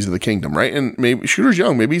him the keys of the kingdom, right? And maybe Shooter's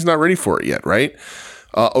young. Maybe he's not ready for it yet, right?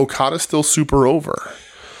 Okada's still super over.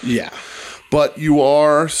 Yeah. But you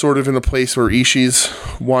are sort of in a place where Ishii's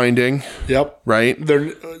winding. Yep. Right?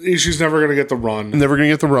 Ishii's never going to get the run. Never going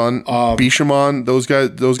to get the run. Bishamon, those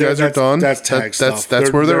guys are done. That's tag stuff.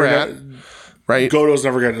 That's where they're at. Right? Goto's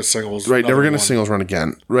never getting a singles. Right, never getting a singles run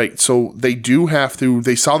again. Right. So they do have to,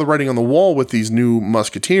 they saw the writing on the wall with these new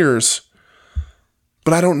Musketeers,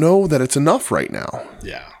 but I don't know that it's enough right now.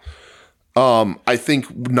 Yeah. I think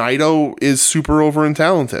Naito is super over and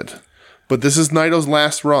talented. But this is Naito's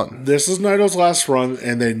last run. This is Naito's last run,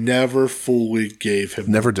 and they never fully gave him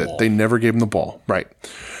Never the did. ball. They never gave him the ball. Right.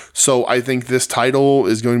 So I think this title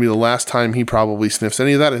is going to be the last time he probably sniffs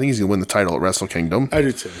any of that. I think he's going to win the title at Wrestle Kingdom. I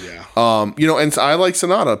do too, yeah. And I like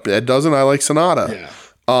Sonata. Ed doesn't. I like Sonata.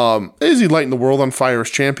 Yeah. Is he lighting the world on fire as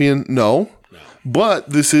champion? No. But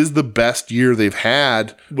this is the best year they've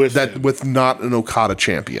had with not an Okada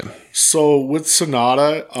champion. So with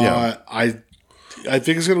Sonata, I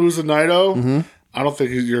think he's going to lose to Naito. Mm-hmm. I don't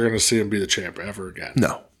think you're going to see him be the champ ever again.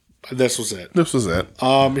 No. This was it. This was it.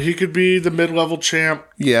 He could be the mid-level champ.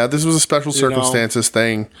 Yeah, this was a special circumstances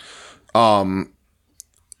thing.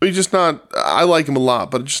 He's just not. I like him a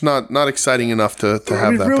lot, but it's just not exciting enough to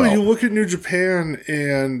have that really, belt. you look at New Japan,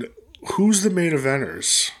 and who's the main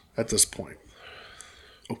eventers at this point?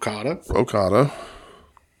 Okada.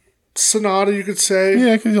 Sonata, you could say.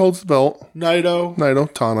 Yeah, because he holds the belt.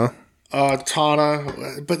 Naito. Tana.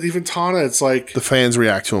 Tana. But even Tana, it's like... The fans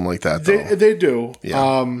react to him like that, though. They do.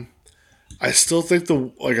 Yeah. I still think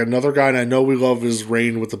another guy, and I know we love his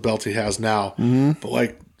reign with the belt he has now,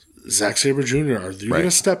 but Zack Sabre Jr., are you going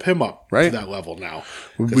to step him up to that level now?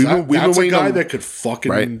 That's a guy that could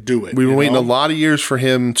fucking do it. We've been waiting a lot of years for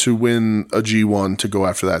him to win a G1 to go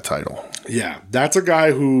after that title. Yeah, that's a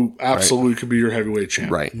guy who absolutely could be your heavyweight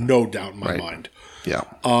champ. Right. No doubt in my mind. Yeah.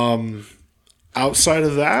 Outside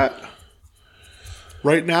of that,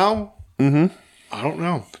 right now, I don't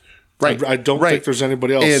know. Right. I don't think there's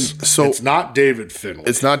anybody else. And so it's not David Finlay.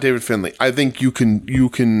 It's not David Finlay. I think you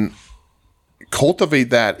can cultivate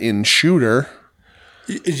that in Shooter.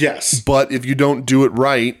 Yes. But if you don't do it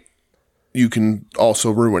right, you can also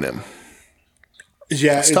ruin him.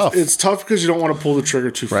 Yeah, it's tough. It's tough because you don't want to pull the trigger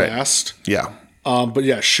too fast. Yeah. But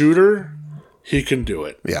yeah, Shooter, he can do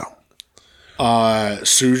it. Yeah.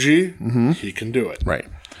 Suji, he can do it. Right.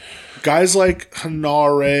 Guys like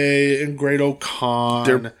Hanare and Great O'Khan,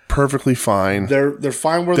 they're perfectly fine. They're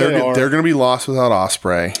fine where they are. They're going to be lost without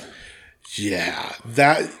Ospreay. Yeah,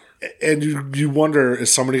 and you wonder,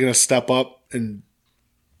 is somebody going to step up and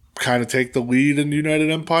kind of take the lead in United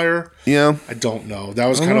Empire? Yeah, I don't know. That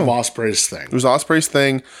was kind of Ospreay's thing. It was Ospreay's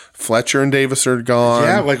thing. Fletcher and Davis are gone.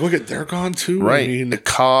 Yeah, look at they're gone too. Right, I mean,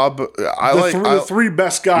 Cobb. The three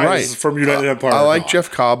best guys from United Empire. I like Jeff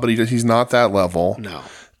Cobb, but he's not that level. No.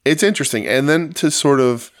 It's interesting. And then to sort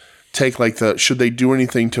of take should they do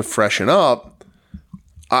anything to freshen up?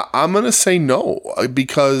 I'm going to say no,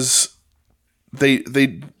 because they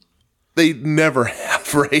never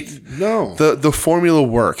have, right? No. The formula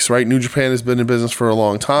works, right? New Japan has been in business for a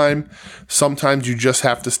long time. Sometimes you just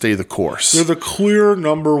have to stay the course. They're the clear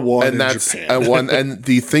number one in Japan. And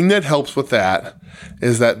the thing that helps with that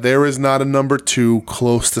is that there is not a number two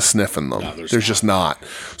close to sniffing them. No, there's just not.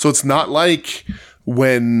 So it's not like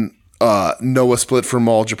when Noah split from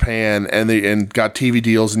All Japan and got TV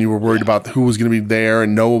deals, and you were worried about who was going to be there,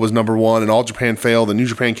 and Noah was number one, and All Japan failed, and New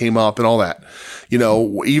Japan came up, and all that.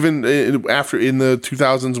 Even after in the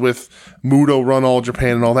 2000s with Muto run All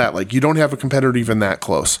Japan and all that, you don't have a competitor even that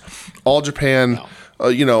close. All Japan,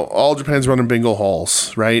 All Japan's running bingo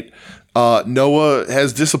halls, right? Noah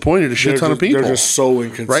has disappointed a shit ton of people. They're just so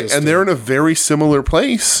inconsistent. Right? And they're in a very similar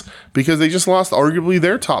place because they just lost arguably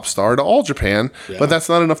their top star to All Japan, but that's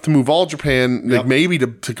not enough to move All Japan, like maybe to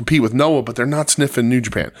compete with Noah, but they're not sniffing New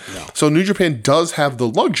Japan. No. So New Japan does have the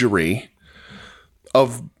luxury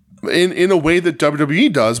of, in a way that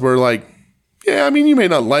WWE does, where like, yeah, I mean, you may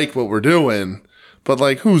not like what we're doing, but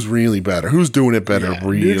like, who's really better? Who's doing it better,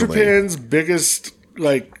 really? New Japan's biggest,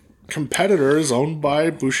 like, competitor is owned by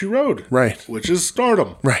Bushiroad, right? Which is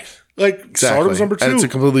Stardom, right? Like exactly. Stardom's number 2, and it's a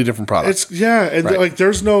completely different product. It's and right. like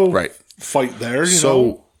there's no fight there.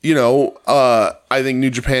 You know? I think New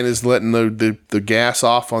Japan is letting the gas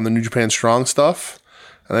off on the New Japan Strong stuff,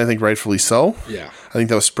 and I think rightfully so. Yeah, I think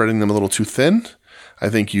that was spreading them a little too thin. I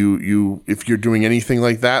think you if you're doing anything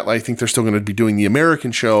like that, I think they're still going to be doing the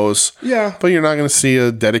American shows. Yeah, but you're not going to see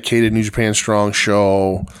a dedicated New Japan Strong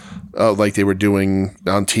show. Like they were doing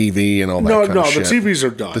on TV and all that kind of shit. No, the TVs are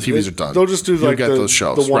done. The TVs are done. They'll just do like those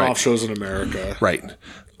shows. The one-off shows in America. Right.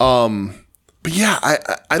 But yeah,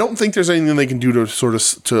 I don't think there's anything they can do to sort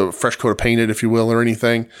of to fresh coat of paint it, if you will, or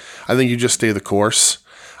anything. I think you just stay the course.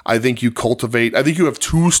 I think you cultivate. I think you have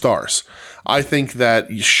 2 stars. I think that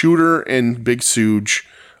Shooter and Big Suge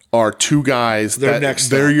are 2 guys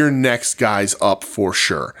they're your next guys up for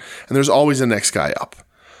sure. And there's always a next guy up.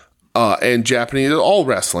 And Japanese, all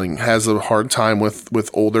wrestling has a hard time with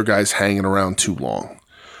older guys hanging around too long.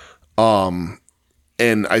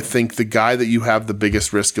 And I think the guy that you have the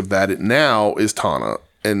biggest risk of that now is Tana,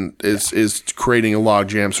 and is creating a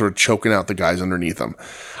logjam, sort of choking out the guys underneath him.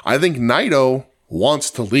 I think Naito wants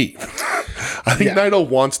to leave. I think Naito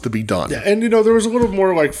wants to be done. Yeah, and there was a little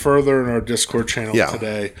more like further in our Discord channel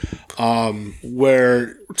today,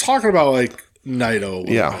 where we're talking about like Naito a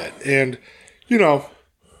little bit, and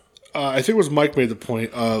I think it was Mike made the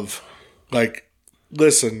point of, like,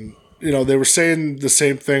 listen, they were saying the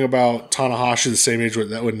same thing about Tanahashi, the same age when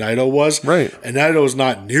Naito was. Right. And Naito is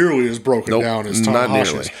not nearly as broken down as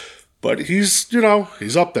Tanahashi is. But he's,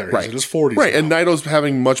 he's up there. He's in his 40s. Right. Now. And Naito's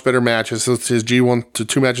having much better matches. So his G1 to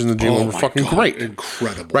 2 matches in the G1 were fucking great.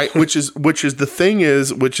 Incredible. Right. Which is the thing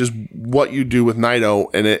is, which is what you do with Naito,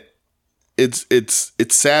 and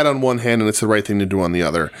it's sad on one hand and it's the right thing to do on the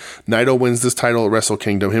other. Naito wins this title at Wrestle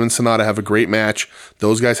Kingdom. Him and Sonata have a great match.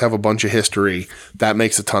 Those guys have a bunch of history. That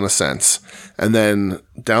makes a ton of sense. And then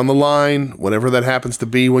down the line, whatever that happens to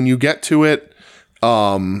be when you get to it,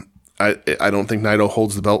 I don't think Naito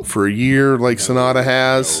holds the belt for a year like Sonata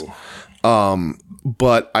has. No.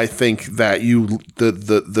 But I think that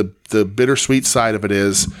the bittersweet side of it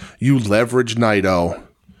is you leverage Naito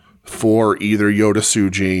for either Yota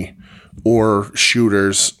Tsuji or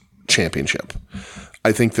Shooter's championship.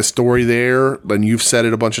 I think the story there, and you've said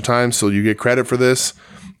it a bunch of times, so you get credit for this,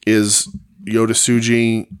 is Yota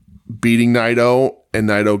Tsuji beating Naito, and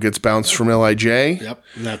Naito gets bounced from LIJ. Yep,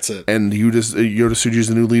 and that's it. And Yota Tsuji is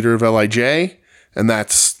the new leader of LIJ, and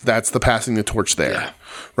that's the passing the torch there. Yeah.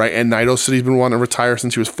 Right? And Naito said he's been wanting to retire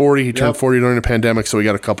since he was 40. He turned 40 during the pandemic, so he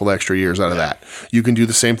got a couple extra years out of that. You can do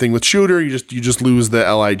the same thing with Shooter. You just lose the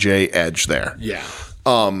LIJ edge there. Yeah.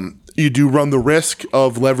 You do run the risk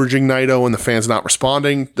of leveraging Naito and the fans not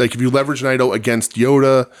responding. Like if you leverage Naito against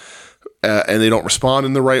Yota and they don't respond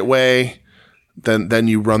in the right way, then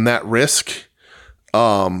you run that risk.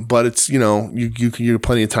 But it's you have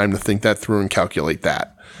plenty of time to think that through and calculate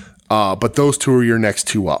that. But those 2 are your next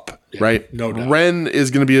 2 up, right? No doubt. Ren is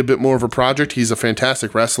going to be a bit more of a project. He's a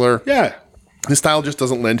fantastic wrestler. Yeah. His style just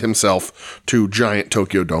doesn't lend himself to giant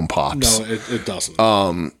Tokyo Dome pops. No, it doesn't.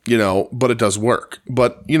 But it does work.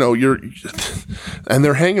 But, and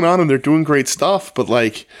they're hanging on and they're doing great stuff, but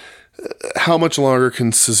like, how much longer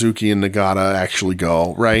can Suzuki and Nagata actually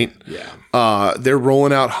go, right? Yeah. They're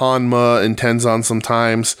rolling out Hanma and Tenzan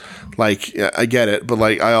sometimes. Like, I get it, but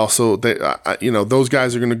like, I also, those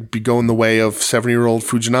guys are going to be going the way of 70-year-old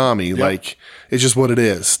Fujinami. Yep. Like, it's just what it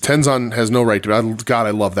is. Tenzan has no right to. God,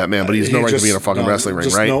 I love that man, but he has no right to be in a fucking wrestling ring,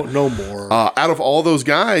 right? No more. Out of all those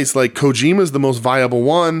guys, like Kojima's the most viable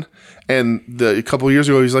one. And a couple of years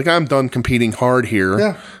ago, he's like, I'm done competing hard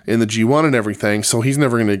here in the G1 and everything. So he's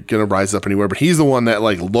never gonna rise up anywhere. But he's the one that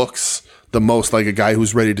like looks the most like a guy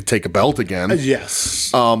who's ready to take a belt again.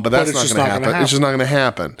 Yes. But that's not going to happen. It's just not going to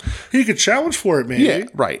happen. He could challenge for it, maybe. Yeah,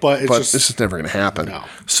 right. But it's just never going to happen. No.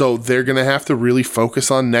 So they're going to have to really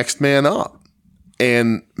focus on next man up.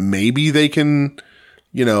 And maybe they can,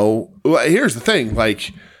 here's the thing.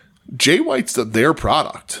 Like, Jay White's their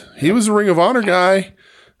product. He was a Ring of Honor guy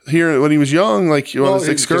here when he was young, like on his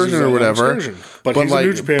excursion or whatever. But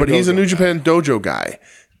he's a New Japan dojo guy.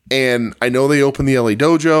 And I know they opened the LA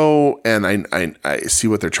dojo, and I see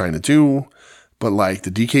what they're trying to do. But like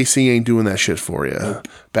the DKC ain't doing that shit for you. Nope.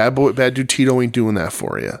 Bad Dude Tito ain't doing that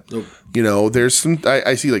for you. Nope. You know, there's some.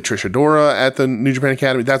 I see like Trish Adora at the New Japan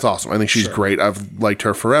Academy. That's awesome. I think she's great. I've liked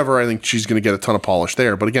her forever. I think she's going to get a ton of polish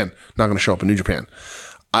there. But again, not going to show up in New Japan.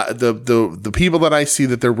 The people that I see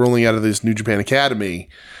that they're rolling out of this New Japan Academy,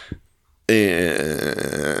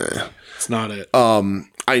 it's not it.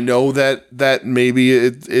 I know that maybe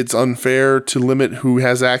it's unfair to limit who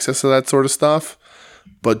has access to that sort of stuff.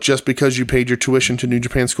 But just because you paid your tuition to New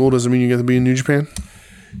Japan School doesn't mean you get to be in New Japan.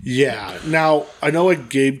 Yeah. Now, I know like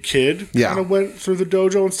Gabe Kidd kind of went through the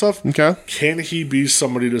dojo and stuff. Okay. Can he be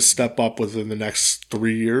somebody to step up within the next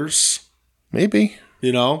 3 years? Maybe.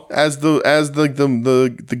 You know? As the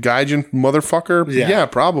Gaijin motherfucker? Yeah,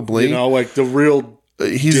 probably. You know, like the real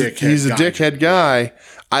he's a dickhead guy.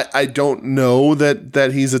 I don't know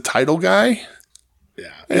that he's a title guy. Yeah.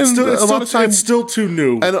 It's still too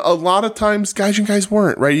new. And a lot of times Gaijin guys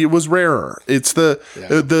weren't, right? It was rarer. It's the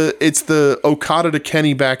Okada to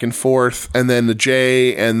Kenny back and forth, and then the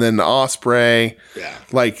Jay, and then the Ospreay. Yeah.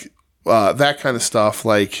 Like that kind of stuff.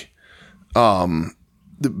 Like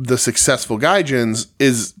the successful Gaijins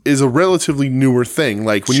is a relatively newer thing.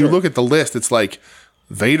 Like when you look at the list, it's like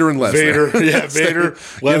Vader and Lesnar. Vader,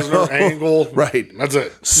 Lesnar, Angle. Right. That's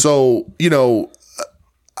it. So, you know,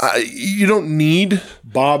 you don't need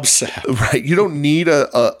Bob Sapp. Right. You don't need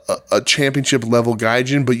a championship level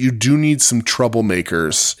Gaijin, but you do need some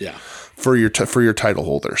troublemakers for your title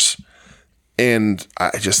holders. And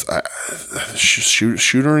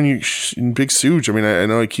Shooter and Big Suge. I mean, I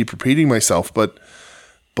know I keep repeating myself, but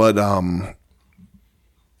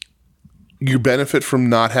you benefit from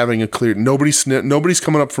not having a clear. Nobody's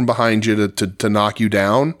coming up from behind you to knock you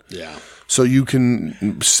down. Yeah. So you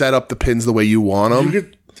can set up the pins the way you want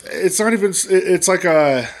them. It's not even. It's like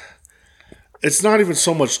a. It's not even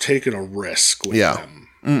so much taking a risk with them.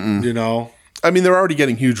 You know. I mean, they're already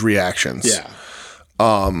getting huge reactions. Yeah.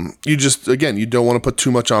 You just you don't want to put too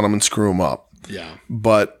much on them and screw them up. Yeah.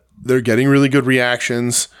 But they're getting really good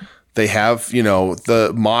reactions. They have,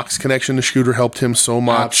 the Mox connection to Shooter helped him so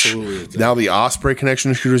much. Absolutely. Now the Ospreay connection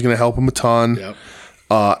to Shooter is going to help him a ton. Yep.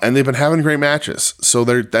 And they've been having great matches. So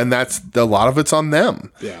that's a lot of it's on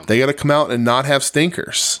them. Yeah. They got to come out and not have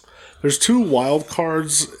stinkers. There's 2 wild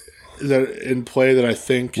cards that in play that I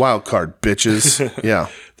think wild card bitches. Yeah.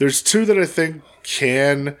 There's 2 that I think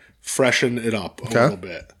can freshen it up a little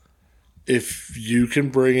bit. If you can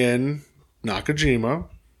bring in Nakajima.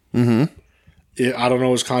 Mm-hmm. I don't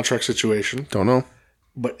know his contract situation. Don't know.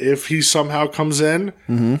 But if he somehow comes in,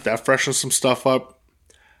 that freshens some stuff up.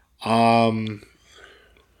 Who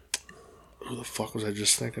the fuck was I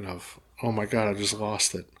just thinking of? Oh my god, I just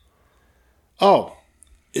lost it. Oh,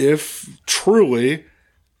 if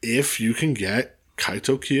you can get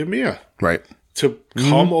Kaito Kiyomiya right to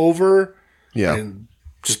come over Yeah. and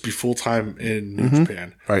just be full time in New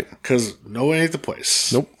Japan. Right. Because no ain't the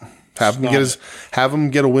place. Nope. Have him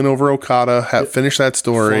get a win over Okada. Finish that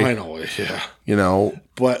story. Finally, yeah.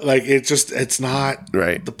 But like it's not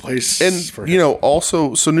right the place. And for him.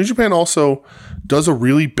 also, so New Japan also does a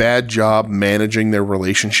really bad job managing their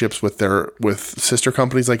relationships with sister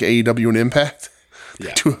companies like AEW and Impact.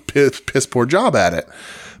 Yeah. Do a piss poor job at it.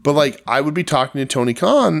 But like, I would be talking to Tony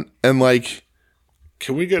Khan and like,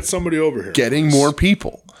 can we get somebody over here? Getting more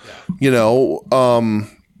people. Yeah.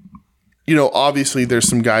 Obviously there's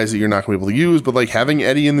some guys that you're not going to be able to use, but like having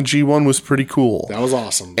Eddie in the G1 was pretty cool. That was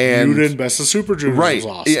awesome. And Muta Best of Super Juniors was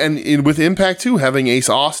awesome. And with Impact too, having Ace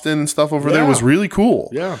Austin and stuff over there was really cool.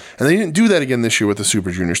 Yeah. And they didn't do that again this year with the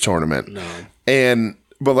Super Juniors tournament. No.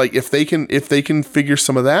 But like if they can figure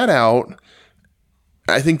some of that out,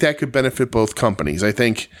 I think that could benefit both companies. I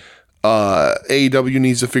think AEW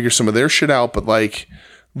needs to figure some of their shit out, but like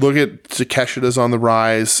look at Takeshita's on the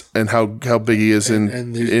rise and how big he is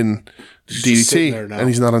in DDT, and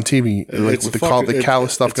he's not on TV. Like with the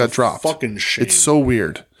Callis stuff got dropped. Fucking shame. It's so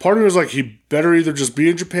weird. Part of me was like, he better either just be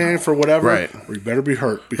in Japan for whatever, or he better be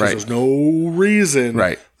hurt because there's no reason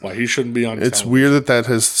why he shouldn't be on. It's television. weird that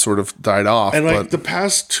has sort of died off. And like the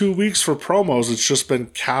past 2 weeks for promos, it's just been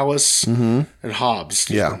Callis and Hobbs.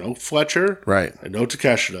 Yeah, no Fletcher, and no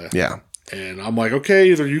Takeshita. Yeah. And I'm like, okay,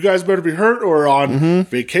 either you guys better be hurt or on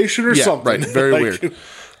vacation or something. Right, very weird.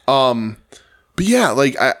 But yeah,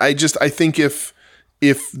 like I think if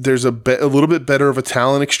there's a little bit better of a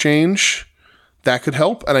talent exchange, that could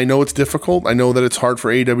help. And I know it's difficult. I know that it's hard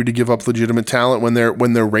for AEW to give up legitimate talent when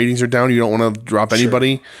their ratings are down. You don't want to drop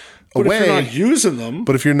anybody away. If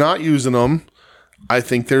you're not using them, I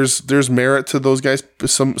think there's merit to those guys,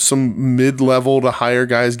 some mid-level to higher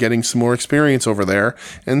guys getting some more experience over there.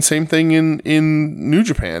 And same thing in New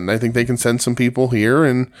Japan. I think they can send some people here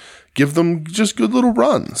and give them just good little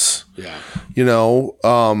runs. Yeah.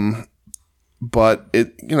 But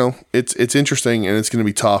it's interesting and it's going to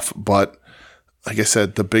be tough. But like I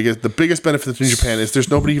said, the biggest benefit to New Japan is there's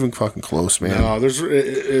nobody even fucking close, man. No, there's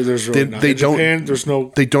really not. In Japan, there's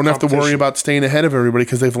no. They don't have to worry about staying ahead of everybody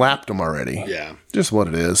because they've lapped them already. Yeah, just what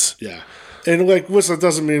it is. Yeah. And like, listen, that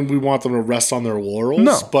doesn't mean we want them to rest on their laurels.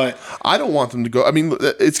 No, but I don't want them to go. I mean,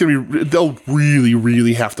 it's gonna be. They'll really,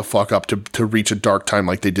 really have to fuck up to reach a dark time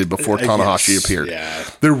like they did before Tanahashi appeared. Yeah,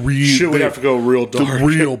 they're really. Shit would have to go real dark,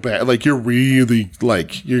 real bad. Like you're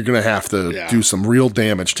gonna have to do some real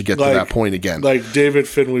damage to get to that point again. Like David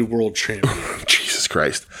Finlay, world champion. Jesus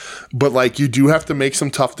Christ! But like, you do have to make some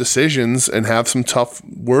tough decisions and have some tough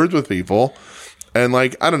words with people. And,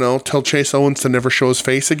 like, I don't know, tell Chase Owens to never show his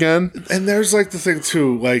face again. And there's, like, the thing,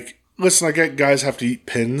 too. Like, listen, I get guys have to eat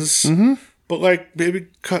pins. Mm-hmm. But, like, maybe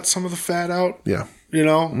cut some of the fat out. Yeah. You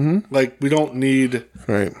know? Mm-hmm. Like, we don't need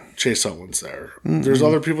Chase Owens there. Mm-hmm. There's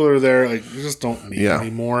other people that are there. Like, we just don't need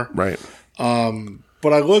anymore. Right.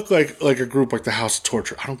 But I look like a group like the House of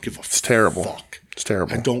Torture. I don't give a fuck. It's terrible. It's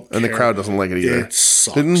terrible. I don't care. And the crowd doesn't like it either. It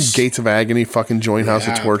sucks. Didn't Gates of Agony fucking join House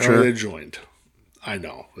of Torture? They joined. I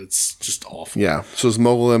know. It's just awful. Yeah. So is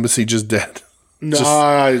Mogul Embassy just dead? No,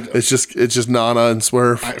 it's just Nana and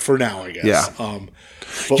Swerve for now, I guess. Yeah.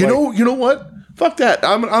 But you know what? Fuck that.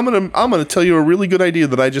 I'm gonna tell you a really good idea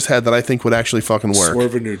that I just had that I think would actually fucking work.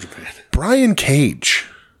 Swerve in New Japan. Brian Cage.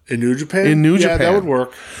 In New Japan? In New Japan. Yeah, that would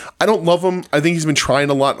work. I don't love him. I think he's been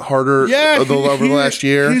trying a lot harder over the last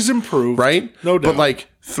year. He's improved. Right? No doubt. But like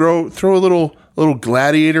throw a little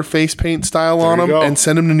gladiator face paint style on him and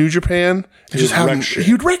send him to New Japan. And just have him,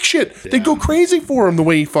 he'd wreck shit. Yeah. They'd go crazy for him the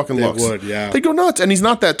way he fucking looks. They would, yeah. They'd go nuts. And he's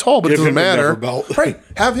not that tall, but it doesn't matter. Right.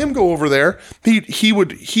 Have him go over there. He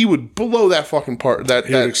would blow that fucking part.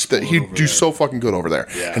 He'd do so fucking good over there.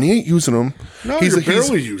 Yeah. And he ain't using him. No, he's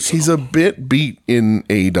barely using him. He's a bit beat in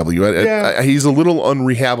AEW. He's a little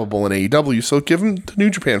unrehabable in AEW, so give him to New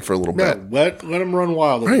Japan for a little bit. Let him run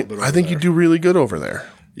wild a little bit over I think you do really good over there.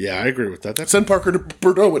 Yeah, I agree with that. Send Parker to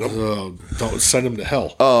Bordeaux with him. Don't send him to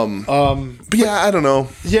hell. But yeah, I don't know.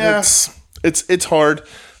 Yeah, it's hard.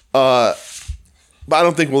 But I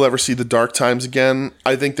don't think we'll ever see the dark times again.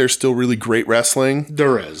 I think there's still really great wrestling.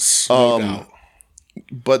 There is, no doubt.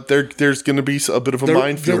 But there's going to be a bit of a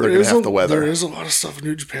minefield they're going to have to weather. There is a lot of stuff in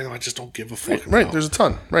New Japan that I just don't give a fuck about. Right, there's a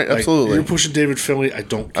ton. Right, like, absolutely. You're pushing David Finlay. I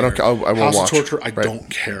don't care. I won't House watch. of Torture. I don't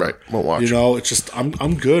care. Right, won't watch. You know, it's just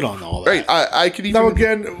I'm good on all that. Right, I could even... Now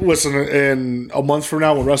again, listen, in a month from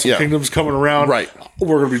now when Wrestle Kingdom's coming around,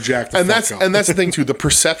 we're going to be jacked and that's the thing, too. The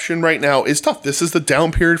perception right now is tough. This is the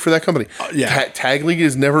down period for that company. Tag League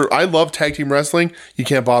is never... I love tag team wrestling. You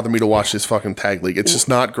can't bother me to watch this fucking Tag League. It's just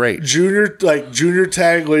not great. Junior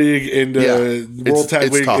Tag League and World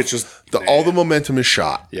Tag League, it's just all the momentum is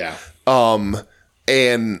shot. Yeah.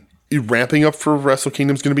 And ramping up for Wrestle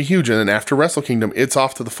Kingdom is going to be huge, and then after Wrestle Kingdom, it's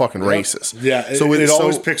off to the fucking races. Yeah. So it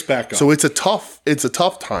always picks back up. So it's a tough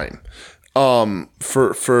time.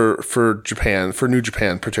 For Japan, for New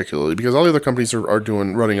Japan particularly, because all the other companies are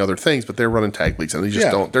running other things, but they're running tag leagues and they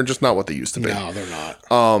just don't. They're just not what they used to be. No, they're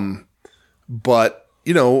not. But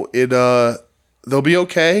they'll be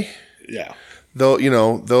okay. Yeah.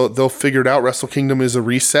 They'll figure it out. Wrestle Kingdom is a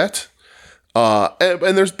reset.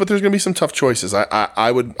 And there's going to be some tough choices.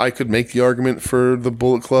 I could make the argument for the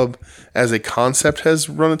Bullet Club as a concept has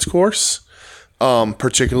run its course.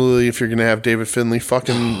 Particularly if you're going to have David Finlay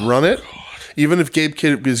fucking run it. Even if Gabe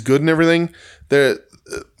Kidd is good and everything, they're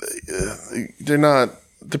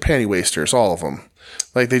panty wasters, all of them.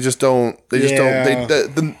 Like they just don't.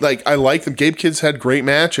 Like I like them. Gabe Kidd's had great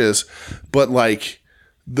matches, but like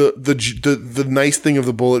the nice thing of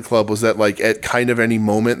the Bullet Club was that like at kind of any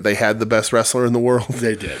moment they had the best wrestler in the world.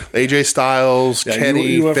 They did. AJ Styles,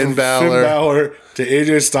 Kenny, Finn Balor to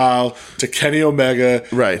AJ Styles to Kenny Omega,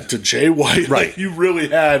 right, to Jay White. Right, like, you really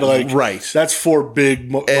had that's four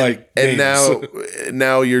big and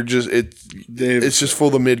now you're just it's just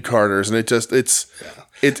full of mid carders, and it's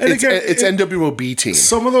NWOB team.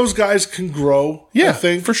 Some of those guys can grow, I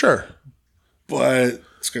think, for sure, but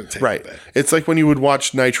it's going to take a bit. It's like when you would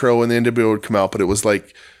watch Nitro and the NWO would come out, but it was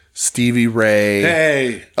like Stevie Ray.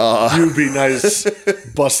 Hey, you'd be nice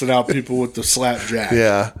busting out people with the slapjack.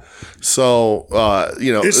 Yeah. So,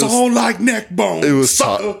 it's all like neck bone. It was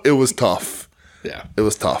tough. It was tough. Yeah. It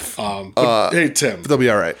was tough. But, hey, Tim. They'll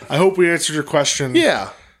be all right. I hope we answered your question. Yeah.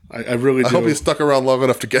 I really do. I hope you stuck around long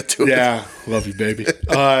enough to get to it. Yeah. Love you, baby.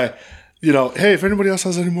 Hey, if anybody else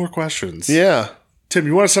has any more questions. Yeah. Tim,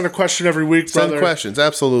 you want to send a question every week, brother? Send questions,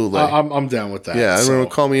 absolutely. I'm down with that. yeah, so. everyone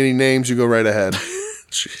call me any names. You go right ahead.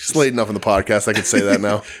 It's late enough in the podcast. I can say that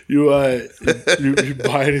now. You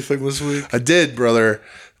buy anything this week? I did, brother.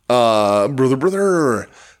 Brother.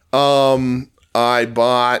 I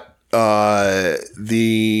bought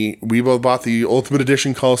we both bought the Ultimate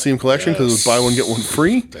Edition Coliseum Collection because it was buy one get one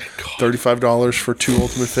free. $35 for 2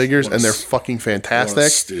 Ultimate figures, and they're fucking fantastic. What a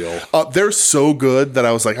steal. They're so good that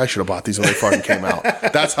I was like, I should have bought these when they fucking came out.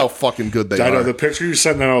 That's how fucking good they are. I know the picture you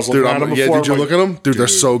sent, and I was looking at them before. Yeah, did you look at them? Dude, they're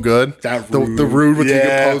so good. That the rude with the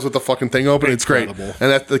pose with the fucking thing open. Incredible. It's great.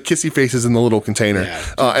 And that the kissy face is in the little container. Yeah,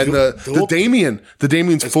 and the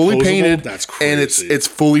Damien's fully posable? painted. That's crazy. And it's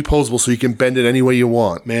fully posable, so you can bend it any way you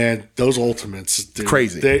want. Man, those Ultimates, dude,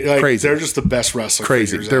 Crazy. Crazy. They're just the best wrestling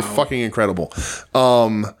Crazy. figures They're out. fucking incredible.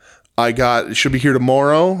 It should be here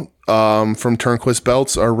tomorrow from Turnquist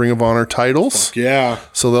Belts, our Ring of Honor titles. Yeah.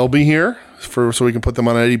 So they'll be here so we can put them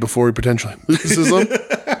on Eddie before he potentially loses them.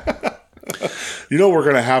 You know we're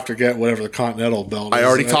gonna have to get whatever the Continental belt is. I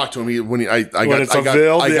already talked to him I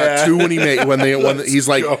got 2 when he made when he's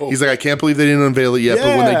like I can't believe they didn't unveil it yet,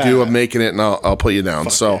 but when they do, I'm making it and I'll put you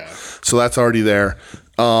down. So that's already there.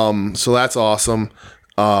 So that's awesome.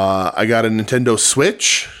 I got a Nintendo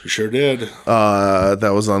Switch. You sure did.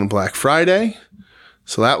 That was on Black Friday.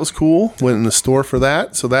 So that was cool. Went in the store for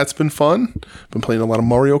that. So that's been fun. Been playing a lot of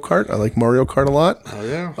Mario Kart. I like Mario Kart a lot. Oh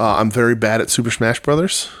yeah. I'm very bad at Super Smash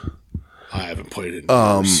Brothers. I haven't played it in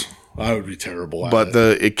years. I would be terrible at But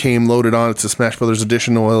it. it came loaded on. It's a Smash Brothers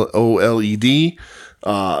Edition OLED.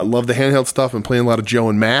 I love the handheld stuff. I'm playing a lot of Joe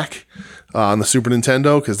and Mac on the Super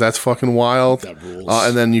Nintendo because that's fucking wild. That rules.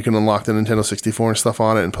 And then you can unlock the Nintendo 64 and stuff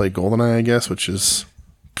on it and play GoldenEye, I guess, which is...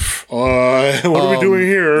 what are we doing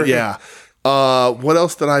here? Yeah. What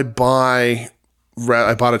else did I buy?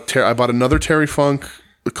 I bought another Terry Funk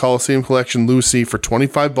Coliseum Collection Lucy for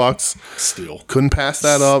 $25. Steal. Couldn't pass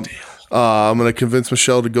that up. I'm gonna convince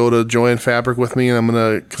Michelle to go to Joanne Fabric with me, and I'm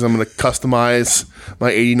gonna customize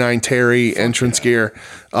my '89 Terry entrance gear.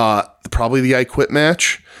 Probably the I Quit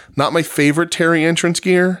match. Not my favorite Terry entrance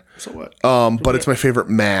gear. So what? But it's my favorite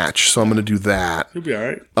match, so I'm gonna do that. You'll be all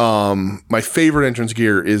right. My favorite entrance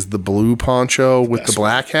gear is the blue poncho with the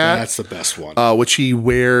black hat. That's the best one. Which he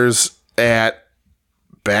wears at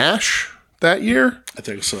Bash that year. I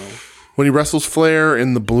think so. When he wrestles Flair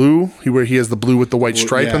in the blue, he has the blue with the white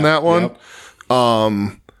stripe in that one.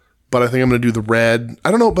 Yep. But I think I'm going to do the red.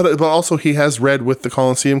 I don't know, but also he has red with the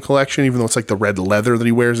Coliseum collection, even though it's like the red leather that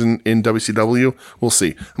he wears in WCW. We'll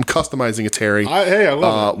see. I'm customizing a Terry. I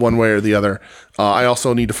love it. One way or the other. I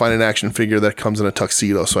also need to find an action figure that comes in a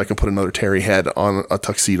tuxedo so I can put another Terry head on a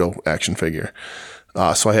tuxedo action figure.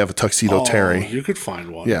 So I have a tuxedo Terry. You could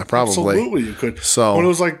find one. Yeah, probably. Absolutely, you could. So when it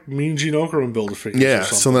was like Mean Gene Okerlund build a figure. Yeah,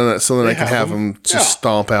 so then I can have him just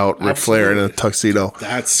stomp out Ric Flair in a tuxedo.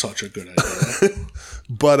 That's such a good idea.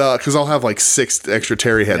 But because I'll have like 6 extra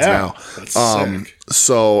Terry heads now. That's sick.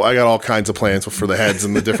 So I got all kinds of plans for the heads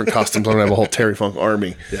and the different customs. I'm gonna have a whole Terry Funk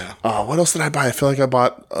army. Yeah. What else did I buy? I feel like I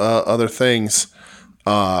bought other things.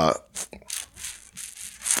 Or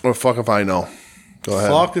fuck if I know. Go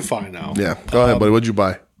ahead. Fuck if I know. Yeah. Go ahead, buddy. What'd you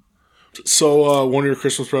buy? So one of your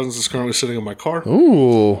Christmas presents is currently sitting in my car.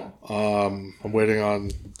 Ooh. I'm waiting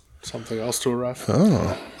on something else to arrive.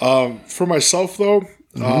 Oh. For myself though,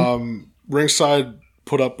 Ringside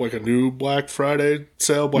put up like a new Black Friday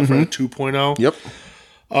sale, Black Friday 2.0. Yep.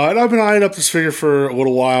 And I've been eyeing up this figure for a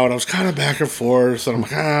little while, and I was kind of back and forth, and I'm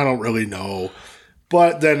like, I don't really know.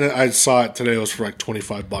 But then I saw it today. It was for like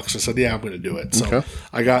 $25. I said, yeah, I'm going to do it. So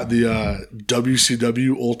I got the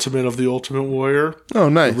WCW Ultimate of the Ultimate Warrior. Oh,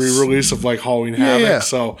 nice. The re-release of like Halloween Havoc. Yeah.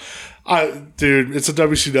 So, dude, it's a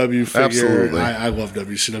WCW figure. Absolutely. I love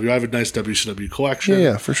WCW. I have a nice WCW collection.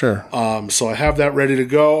 Yeah, for sure. So I have that ready to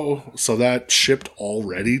go. So that shipped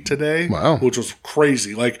already today. Wow. Which was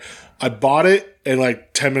crazy. Like, I bought it, and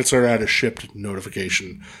like 10 minutes later, I had a shipped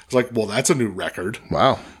notification. I was like, well, that's a new record.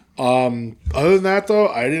 Wow. Other than that, though,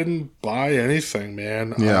 I didn't buy anything,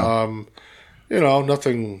 man. Yeah.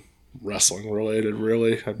 Nothing wrestling related,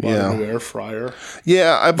 really. I bought a new air fryer.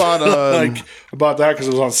 Yeah, I bought I bought that because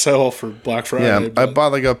it was on sale for Black Friday. Yeah, I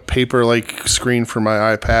bought like a paper like screen for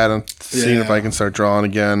my iPad and seeing if I can start drawing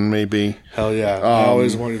again, maybe. Hell yeah. I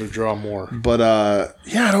always wanted to draw more. But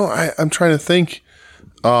I'm trying to think.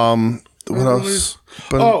 What else?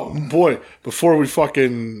 But, oh boy! Before we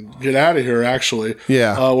fucking get out of here, actually,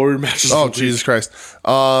 what were your matches? Oh Jesus Christ!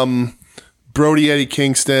 Brody Eddie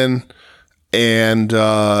Kingston and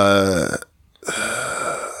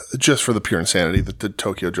just for the pure insanity, the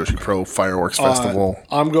Tokyo Joshi Pro Fireworks Festival.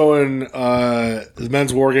 I'm going the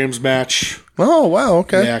men's War Games match. Oh, wow,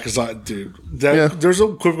 okay. Yeah, because there's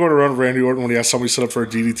a clip going around Randy Orton when he has somebody set up for a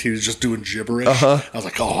DDT who's just doing gibberish. I was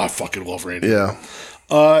like, oh, I fucking love Randy. Yeah.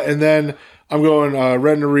 And then I'm going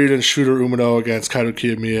Ren Narita and Shooter Umino against Kaito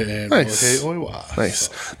Kiyomiya and Nice. Motohei Oiwa. Nice.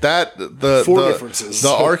 So, The differences. The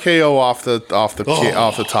RKO off the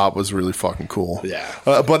top was really fucking cool. Yeah.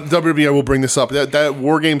 But WWE will bring this up. That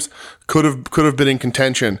War Games could have been in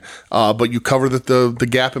contention, but you cover the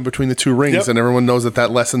gap in between the two rings, and everyone knows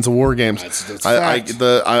that lessens a War Games. That's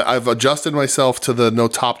I've adjusted myself to the no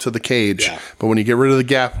top to the cage, but when you get rid of the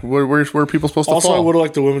gap, where are people supposed to fall? Also, I would have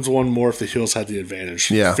liked the women's one more if the heels had the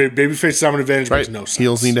advantage. Yeah. Babyface have an advantage makes no sense.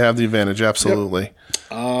 Heels need to have the advantage, absolutely.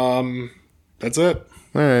 That's it.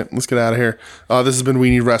 All right, let's get out of here. This has been We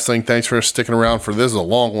Need Wrestling. Thanks for sticking around for this. Is a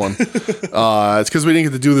long one. It's because we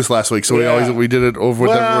didn't get to do this last week, so we did it over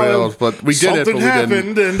with everybody else. But we did it. But we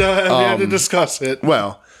happened, and we had to discuss it.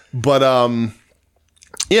 Well, but so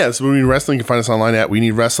We Need Wrestling. You can find us online at We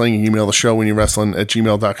Need Wrestling. You can email the show,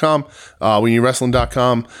 WeNeedWrestling@gmail.com.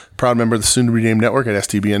 WeNeedWrestling.com. Proud member of the Soon to Be Named Network at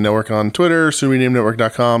STBN Network on Twitter,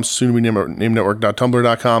 SoonToBeNamedNetwork.com,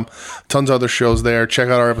 SoonToBeNamedNetwork.tumblr.com. Tons of other shows there. Check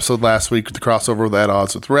out our episode last week with the crossover with At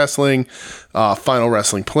Odds with Wrestling, Final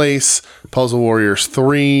Wrestling Place, Puzzle Warriors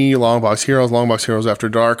 3, Longbox Heroes After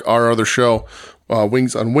Dark. Our other show,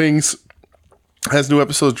 Wings on Wings, has new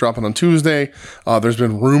episodes dropping on Tuesday. There's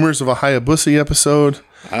been rumors of a Hayabusa episode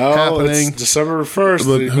happening. It's December 1st.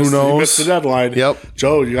 But who knows? You missed the deadline. Yep.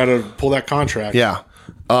 Joe, you got to pull that contract. Yeah.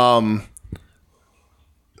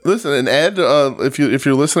 Listen, and Ed, if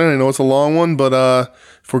you're listening, I know it's a long one, but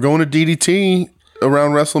if we're going to DDT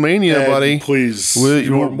around WrestleMania, Ed, buddy, please,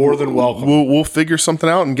 you are more than welcome. We'll figure something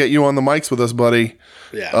out and get you on the mics with us, buddy.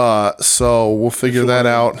 Yeah. So we'll figure that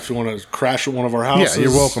out. If you want to crash at one of our houses, yeah,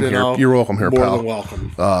 you're welcome here. You're welcome here, more pal. Than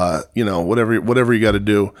welcome. Whatever you got to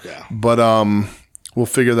do. Yeah. But we'll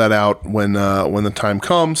figure that out when the time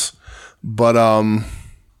comes. But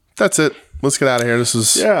that's it. Let's get out of here. This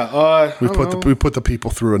is we put the people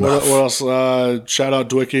through enough. What else? Shout out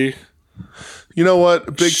Dwicky. You know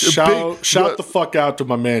what? Shout the fuck out to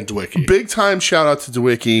my man Dwicky. Big time shout out to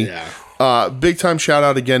Dwicky. Yeah. Big time shout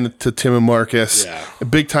out again to Tim and Marcus. Yeah.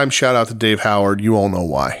 Big time shout out to Dave Howard. You all know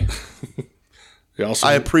why.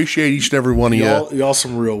 I appreciate each and every one of you. Y'all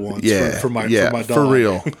some real ones. Yeah. For my dog. For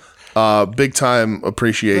real. Big time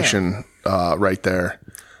appreciation right there.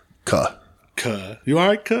 Cuh. You all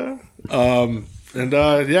right, Cuh?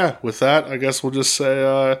 With that, I guess we'll just say,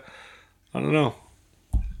 I don't know.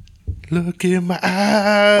 Look in my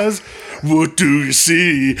eyes. What do you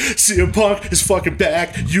see? CM Punk is fucking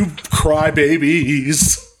back. You cry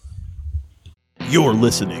babies. You're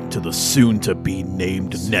listening to the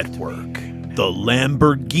soon-to-be-named network, the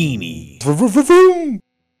Lamborghini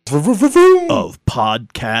of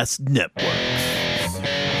podcast networks.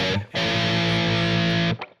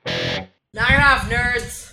 Knock it off, nerds.